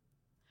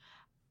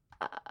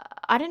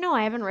 I don't know.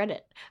 I haven't read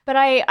it. But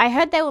I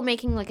heard they were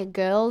making like a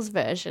girls'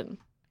 version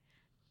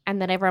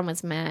and that everyone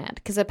was mad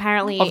because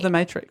apparently... Of The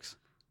Matrix.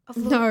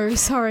 No,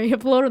 sorry.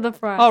 Of Lord of the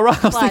Flies. Oh,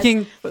 right. I was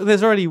thinking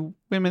there's already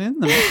women in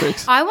The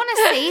Matrix. I want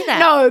to see that.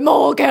 No,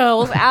 more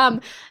girls.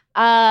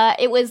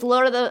 It was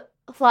Lord of the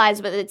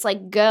Flies, but it's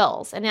like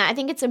girls. And I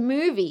think it's a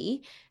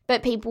movie,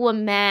 but people were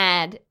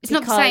mad. It's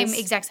not the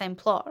exact same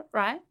plot,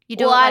 right? You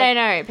do Well, it like- I don't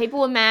know. People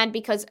were mad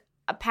because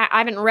I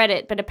haven't read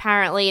it, but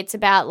apparently it's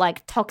about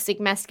like toxic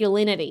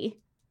masculinity.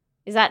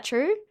 Is that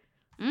true?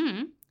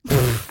 Mm.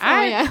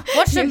 I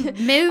watched a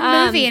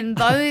movie and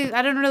though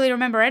I don't really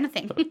remember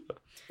anything.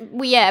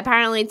 Well, yeah,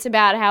 apparently it's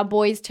about how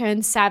boys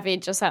turn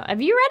savage or something.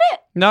 Have you read it?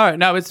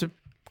 No, it's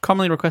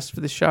commonly requested for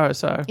this show,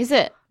 so... Is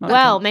it? Okay.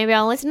 Well, maybe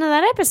I'll listen to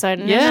that episode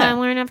and Yeah. then I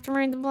won't have to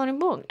read the bloody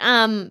book.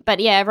 But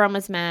yeah, everyone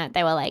was mad.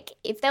 They were like,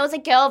 if there was a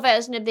girl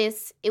version of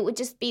this, it would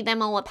just be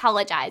them all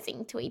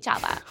apologizing to each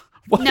other.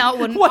 What? No, it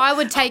wouldn't. What? I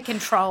would take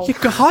control. You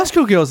high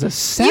school girls are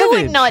savage. You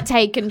would not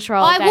take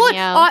control, I would.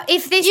 Danielle.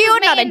 If this You're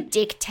was me not a in-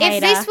 dictator.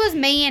 If this was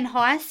me in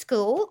high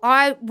school,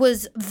 I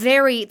was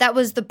that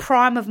was the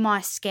prime of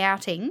my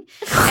scouting.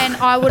 And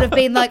I would have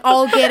been like,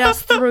 I'll get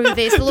us through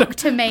this. Look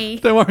to me.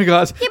 Don't worry,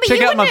 guys. but Check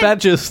you out my wouldn't-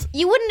 badges.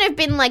 You wouldn't have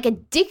been like a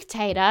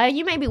dictator.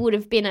 You maybe would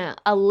have been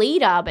a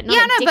leader, but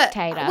not a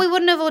dictator. But we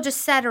wouldn't have all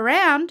just sat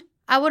around.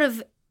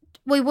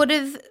 We would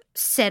have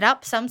set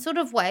up some sort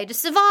of way to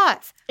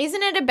survive.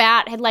 Isn't it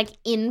about like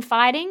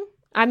infighting?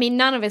 I mean,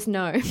 none of us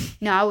know.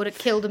 No, I would have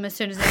killed him as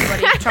soon as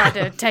anybody tried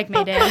to take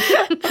me down.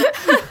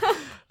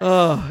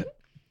 Oh,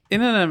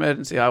 in an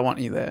emergency, I want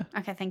you there.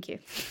 Okay, thank you.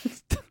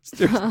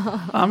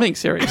 I'm being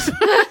serious.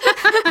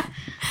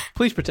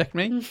 Please protect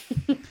me.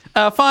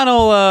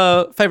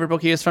 Final favourite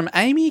book here is from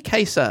Amy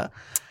Kaser.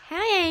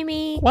 Hi,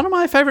 Amy. One of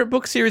my favourite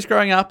book series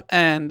growing up,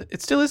 and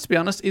it still is to be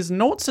honest, is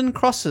Noughts and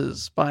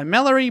Crosses by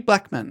Mallory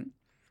Blackman.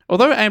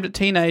 Although aimed at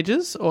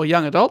teenagers or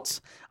young adults,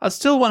 I'd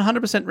still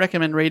 100%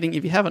 recommend reading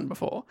if you haven't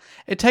before.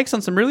 It takes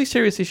on some really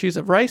serious issues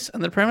of race,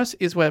 and the premise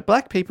is where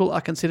black people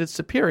are considered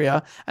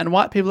superior and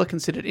white people are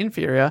considered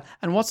inferior,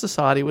 and what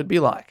society would be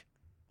like.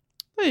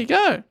 There you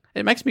go.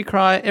 It makes me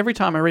cry every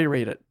time I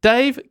reread it.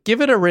 Dave,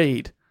 give it a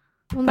read.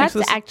 Well, Thanks that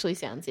for the- actually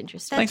sounds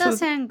interesting. That Thanks for does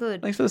the- sound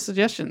good. Thanks for the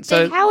suggestion.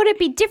 So, How would it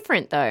be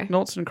different, though?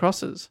 Noughts and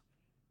Crosses.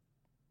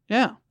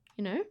 Yeah.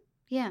 You know?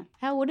 Yeah.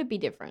 How would it be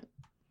different?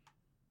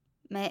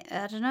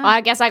 I don't know. I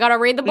guess I got to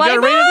read the You bloody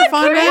gotta read it to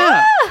book. find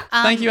out.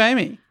 Um, Thank you,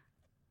 Amy.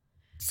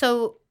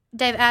 So,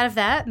 Dave, out of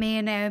that, me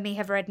and Naomi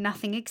have read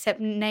nothing except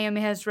Naomi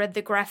has read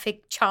the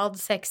graphic child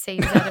sex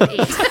scenes out of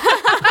it.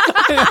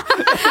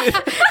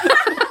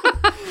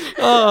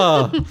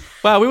 Oh,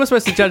 wow. We were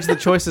supposed to judge the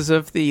choices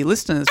of the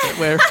listeners, but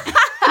we're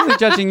really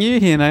judging you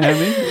here,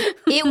 Naomi.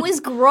 It was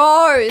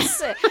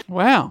gross.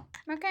 Wow.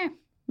 Okay.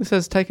 This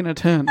has taken a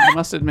turn, I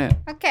must admit.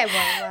 Okay,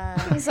 well,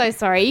 I'm so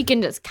sorry. You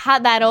can just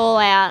cut that all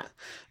out.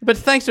 But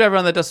thanks to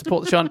everyone that does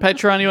support the show on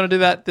Patreon. You want to do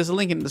that? There's a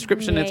link in the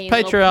description. Yeah, It's you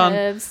little Patreon.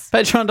 pervs.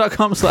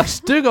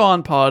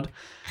 Patreon.com/DoGoOnPod.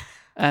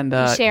 And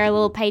Share a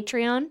little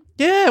Patreon.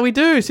 yeah, we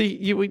do. So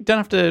we don't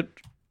have to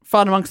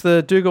fight amongst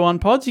the Do Go On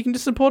pods. You can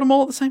just support them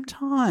all at the same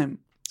time.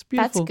 It's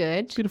beautiful. That's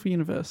good. Beautiful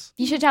universe.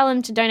 You should tell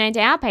them to donate to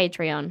our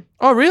Patreon.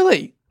 Oh,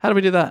 really? How do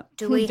we do that?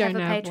 do we have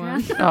don't a have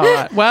Patreon? All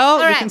right. Well, All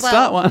we right, can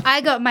start one. I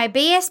got my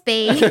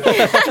BSB.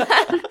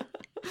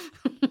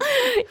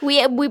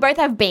 We both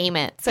have Beam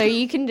It, so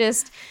you can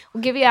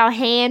we'll give you our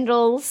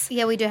handles.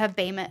 Yeah, we do have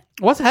Beam It.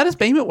 How does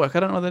Beam It work? I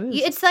don't know what that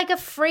is. It's like a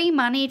free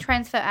money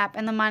transfer app,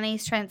 and the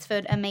money's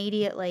transferred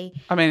immediately.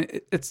 I mean,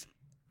 it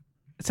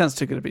sounds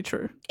too good to be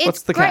true. It's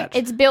What's the great. catch?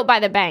 It's built by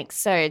the banks,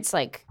 so it's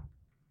like,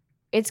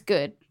 it's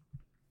good.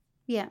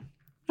 Yeah.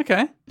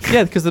 Okay.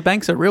 Yeah, because the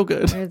banks are real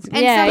good. And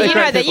Yeah, some- you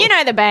Great know people. you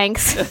know the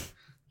banks.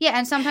 Yeah,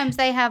 and sometimes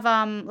they have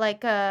I'm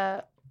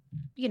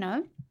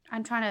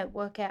trying to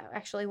work out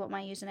actually what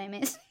my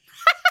username is.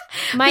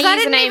 My 'Cause I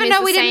didn't username even is know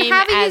the we didn't same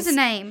have a as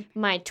username.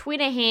 my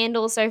Twitter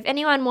handle. So if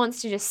anyone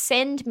wants to just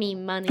send me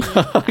money,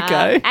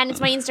 Okay. and it's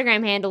my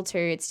Instagram handle too.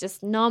 It's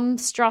just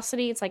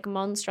Nomstrosity. It's like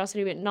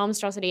monstrosity, but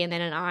Nomstrosity, and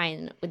then an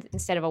I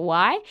instead of a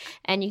Y.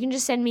 And you can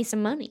just send me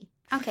some money.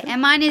 Okay,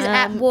 and mine is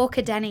at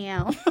Walker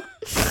Danielle.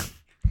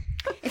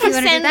 If you want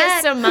to do Send us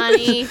that, some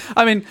money.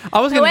 I mean, I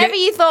was going Whoever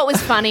you thought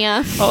was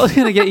funnier.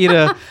 to get you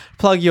to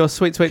plug your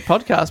sweet, sweet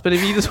podcast, but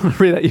if you just want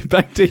to read out your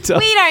bank details.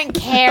 We don't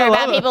care I about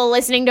love it. people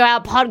listening to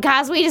our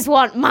podcast. We just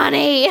want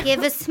money. give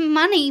us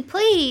money,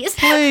 please.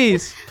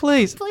 Please.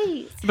 Please.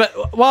 But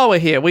while we're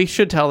here, we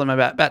should tell them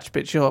about Batch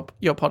Bitch,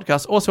 your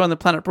podcast, also on the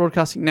Planet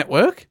Broadcasting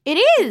Network, It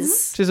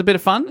is. which is a bit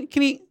of fun.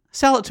 Can you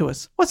sell it to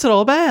us? What's it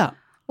all about?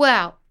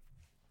 Well,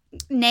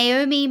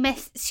 Naomi,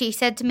 she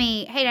said to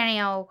me, "Hey,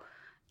 Danielle,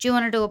 do you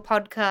want to do a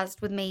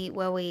podcast with me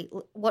where we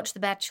watch The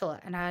Bachelor?"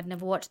 And I had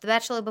never watched The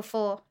Bachelor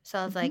before, so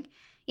I was like,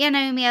 "Yeah,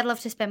 Naomi, I'd love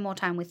to spend more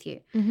time with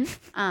you."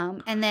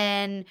 And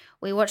then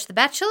we watched The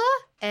Bachelor,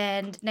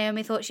 and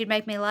Naomi thought she'd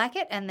make me like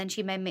it, and then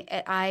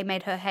I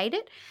made her hate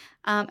it.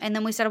 And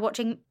then we started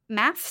watching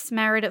Maths,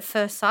 Married at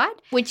First Sight.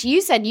 Which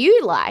you said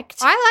you liked.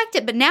 I liked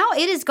it, but now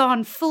it has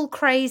gone full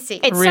crazy.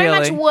 It's so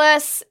much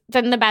worse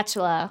than The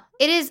Bachelor.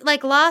 It is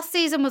like last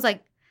season was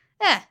like,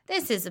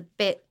 this is a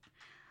bit,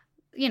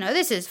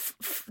 this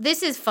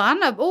is fun.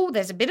 Oh,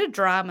 there's a bit of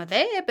drama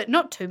there, but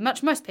not too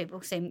much. Most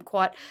people seem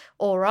quite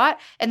all right.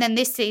 And then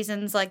this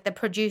season's like the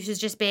producers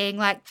just being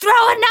like, throw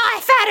a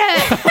knife at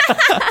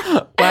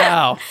her.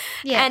 Wow.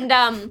 Yeah.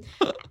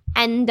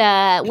 And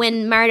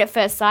when Married at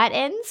First Sight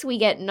ends, we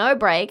get no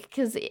break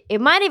because it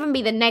might even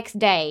be the next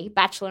day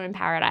Bachelor in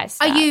Paradise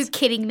starts. Are you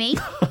kidding me?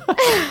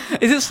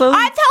 Is it slowly?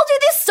 I've told you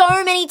this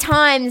so many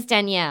times,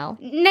 Danielle.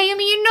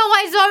 Naomi, you know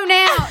I zone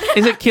out.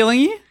 Is it killing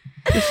you,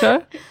 the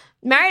show?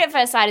 Married at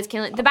First Sight is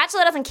killing. The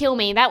Bachelor doesn't kill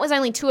me. That was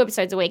only 2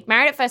 episodes a week.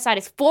 Married at First Sight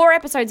is 4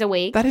 episodes a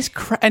week. That is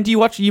And do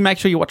you make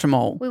sure you watch them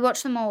all? We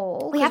watch them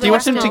all. We have Do you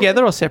watch them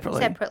together or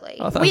separately? Separately.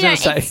 I was We going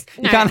to don't- say, it's-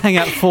 you no. can't hang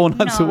out 4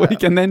 nights a No.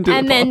 week and then do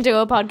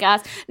a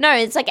podcast. No,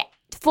 it's like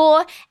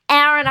 4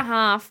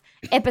 hour-and-a-half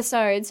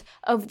episodes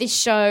of this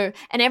show,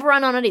 and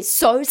everyone on it is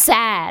so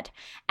sad.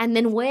 And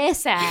then we're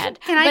sad,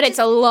 but it's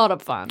a lot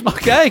of fun.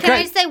 Okay, Can I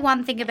great. just say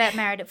one thing about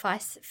Married at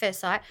First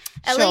Sight?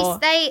 At Sure.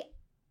 least they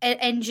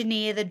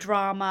engineer the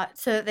drama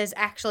so that there's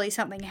actually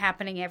something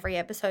happening every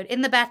episode.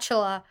 In The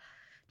Bachelor,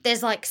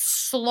 there's like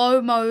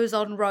slow-mos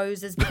on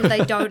roses because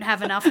they don't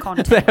have enough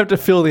content. They have to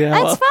fill the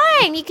hour. That's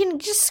fine. You can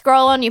just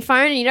scroll on your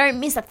phone and you don't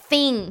miss a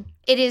thing.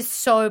 It is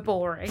so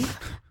boring.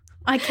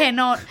 I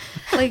cannot,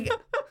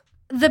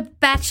 The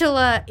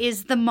Bachelor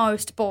is the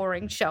most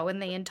boring show in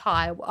the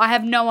entire world. I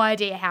have no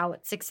idea how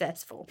it's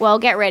successful. Well,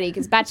 get ready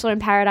because Bachelor in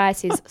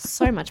Paradise is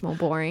so much more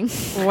boring.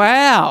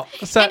 Wow.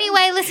 So,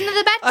 Anyway, listen to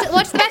The Bachelor.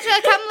 Watch The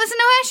Bachelor. Come listen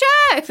to our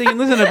show. so you can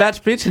listen to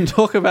Batch Bitch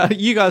and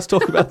you guys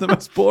talk about the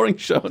most boring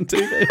show on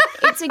TV.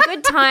 It's a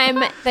good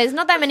time. There's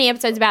not that many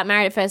episodes about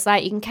Married at First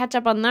Sight. You can catch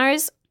up on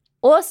those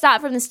or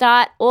start from the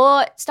start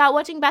or start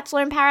watching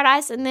Bachelor in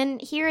Paradise and then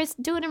hear us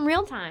do it in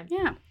real time.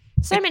 Yeah.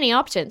 So many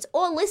options.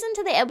 Or listen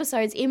to the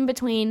episodes in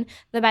between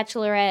The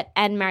Bachelorette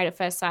and Married at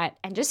First Sight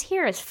and just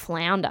hear us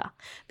flounder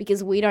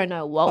because we don't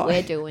know what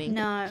we're doing.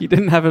 No. You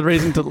didn't have a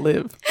reason to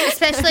live.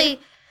 Especially,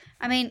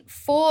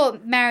 for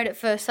Married at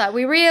First Sight,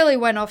 we really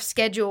went off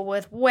schedule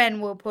with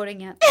when we're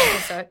putting out the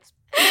episodes.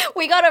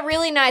 We got a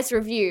really nice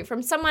review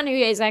from someone who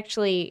is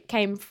actually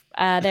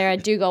they're a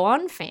Do Go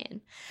On fan.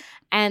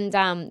 And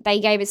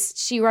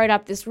she wrote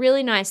up this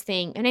really nice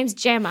thing. Her name's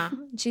Gemma.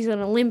 She's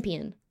an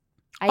Olympian.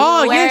 Are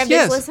you aware of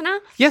this listener?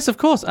 Yes, of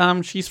course.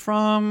 She's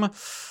from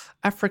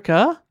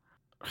Africa.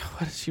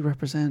 What does she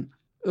represent?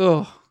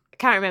 Oh, I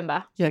can't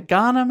remember. yeah,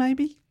 Ghana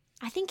maybe?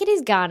 I think it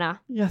is Ghana.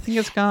 Yeah, I think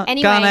it's Ghana.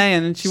 Anyway,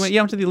 Ghanaian, and she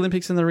went to the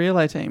Olympics in the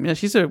relay team. Yeah,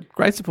 she's a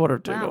great supporter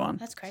of Do Go On.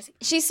 That's crazy.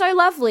 She's so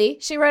lovely.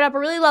 She wrote up a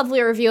really lovely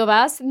review of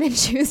us, and then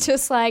she was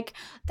just like,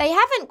 they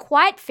haven't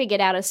quite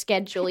figured out a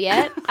schedule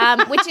yet,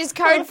 which is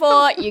code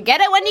for you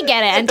get it when you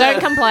get it and don't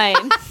complain.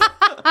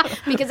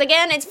 Because,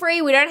 again, it's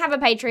free. We don't have a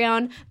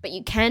Patreon, but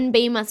you can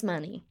beam us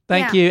money.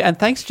 Thank you, and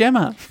thanks,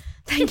 Gemma.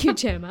 Thank you,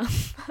 Gemma.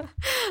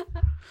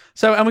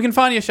 So, and we can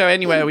find your show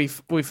anywhere we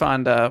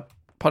find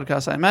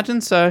podcasts, I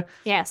imagine. So,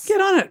 Yes. get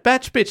on it,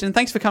 Batch Bitch, and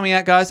thanks for coming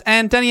out, guys.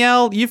 And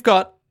Danielle, you've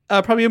got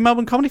probably a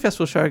Melbourne Comedy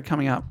Festival show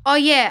coming up Oh,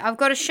 yeah. I've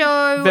got a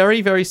show.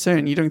 very, very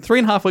soon. You're doing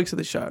 3.5 weeks of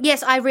the show.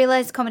 Yes, I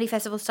realised Comedy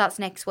Festival starts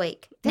next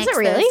week. Does next it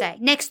really? Thursday.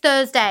 Next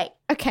Thursday.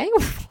 Okay.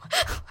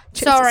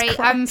 Sorry, Jesus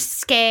I'm Christ.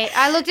 scared.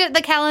 I looked at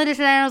the calendar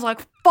today and I was like,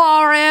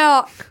 far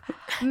out.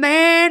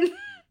 Man.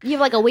 You have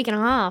like a week and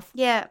a half.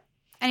 Yeah.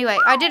 Anyway,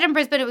 I did in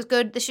Brisbane. It was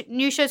good. The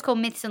new show's called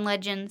Myths and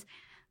Legends.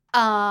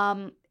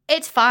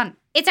 It's fun.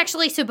 It's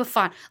actually super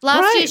fun.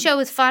 Last year's show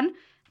was fun,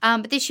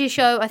 but this year's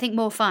show, I think,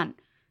 more fun.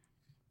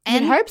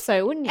 You'd hope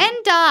so, wouldn't you? And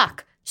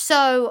dark.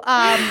 So,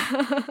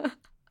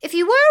 if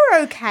you were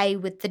okay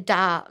with the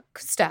dark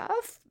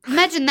stuff,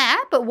 imagine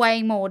that, but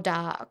way more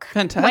dark.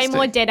 Fantastic. Way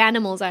more dead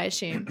animals, I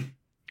assume.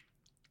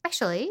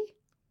 Actually,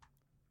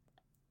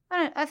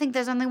 I think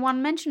there's only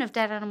one mention of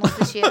dead animals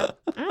this year.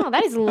 Oh,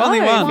 that is low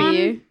Only one. for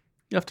you.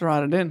 You have to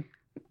write it in.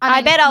 I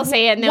mean, bet I'll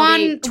see it and there'll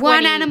be 20.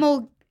 one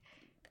animal,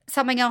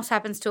 something else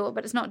happens to it,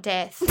 but it's not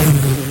death.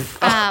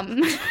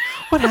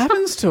 What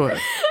happens to it?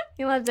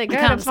 You'll have to go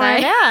can't to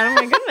find say. out. Oh,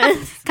 my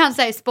goodness. Can't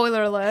say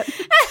spoiler alert.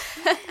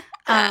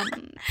 All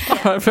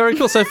right, very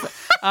cool. So,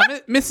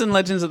 Myths and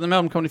Legends at the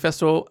Melbourne Comedy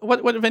Festival.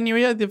 What venue are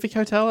you at? The Vic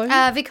Hotel?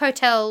 Are you? Vic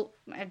Hotel,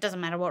 it doesn't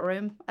matter what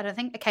room, I don't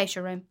think.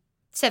 Acacia room.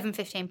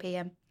 7:15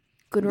 p.m.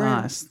 Good room.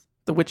 Nice.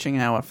 The witching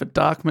hour for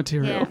dark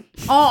material.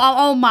 Yeah.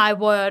 Oh, my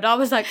word. I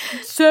was like,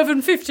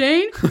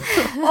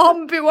 7:15?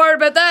 I'm a bit worried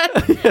about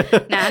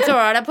that. Nah, it's all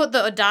right. I put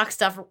the dark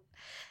stuff.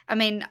 I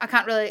mean, I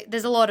can't really,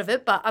 there's a lot of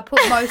it, but I put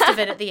most of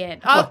it at the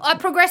end. I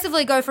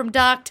progressively go from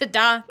dark to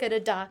darker to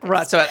darker.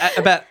 Right, so at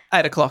about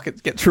 8 o'clock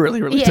it gets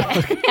really, really Yeah.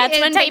 dark. That's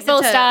It when takes a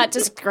people turn. start to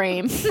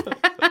scream.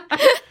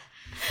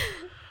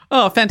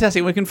 Oh,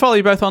 fantastic. We can follow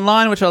you both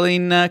online, which I'll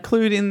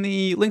include in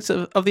the links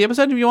of the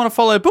episode. If you want to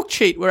follow Book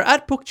Cheat, we're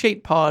at Book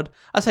Cheat Pod.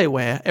 I say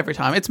where every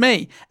time. It's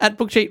me, at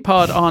Book Cheat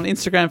Pod on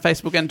Instagram,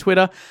 Facebook, and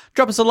Twitter.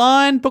 Drop us a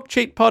line,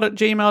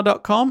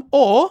 bookcheatpod@gmail.com,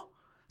 or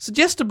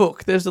suggest a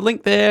book. There's a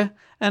link there.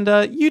 And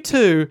you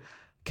too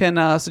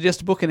can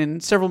suggest a book, and in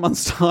several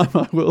months' time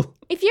I will.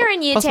 If you're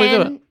in year possibly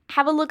do 10, it.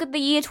 have a look at the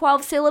year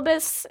 12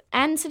 syllabus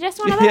and suggest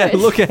one of those. Yeah,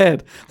 look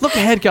ahead. Look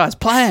ahead, guys.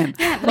 Plan.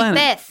 Plan it.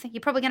 Macbeth,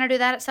 you're probably going to do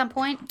that at some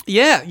point.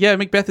 Yeah,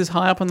 Macbeth is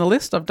high up on the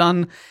list. I've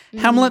done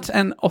Hamlet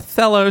and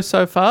Othello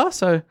so far,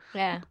 so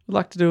Yeah. I'd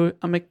like to do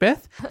a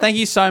Macbeth. Thank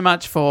you so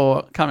much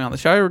for coming on the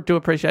show. Do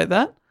appreciate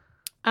that.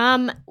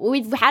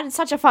 We've had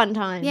such a fun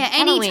time. Yeah,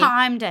 haven't we?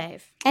 anytime,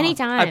 Dave.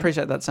 Anytime. I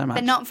appreciate that so much.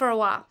 But not for a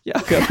while. Yeah,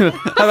 okay. How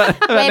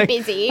about We're next-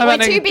 busy. how We're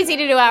about too next- busy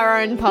to do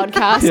our own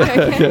podcast. Yeah,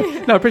 Okay.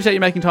 yeah. No, I appreciate you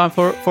making time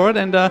for it,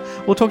 and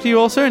we'll talk to you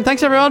all soon.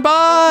 Thanks, everyone.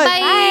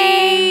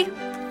 Bye. Bye.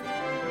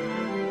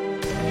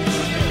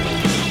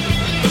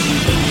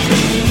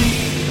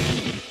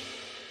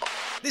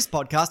 This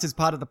podcast is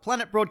part of the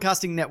Planet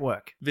Broadcasting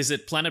Network.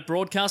 Visit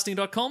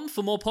planetbroadcasting.com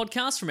for more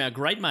podcasts from our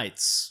great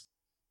mates.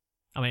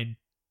 I mean,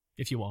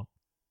 if you want.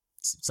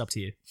 It's up to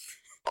you.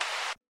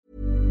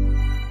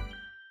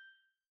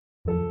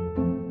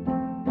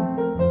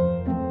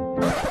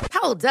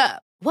 Hold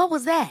up. What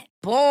was that?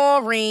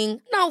 Boring.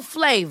 No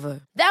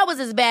flavor. That was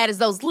as bad as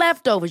those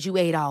leftovers you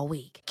ate all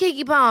week.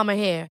 Keke Palmer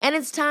here, and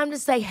it's time to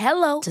say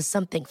hello to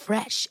something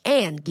fresh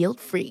and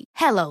guilt-free.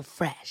 Hello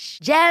Fresh.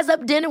 Jazz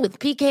up dinner with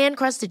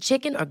pecan-crusted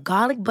chicken or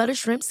garlic butter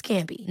shrimp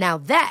scampi. Now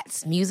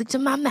that's music to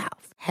my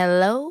mouth.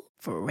 Hello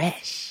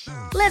Fresh.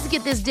 Let's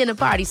get this dinner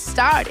party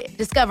started.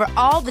 Discover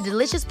all the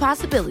delicious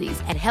possibilities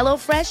at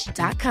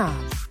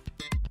HelloFresh.com.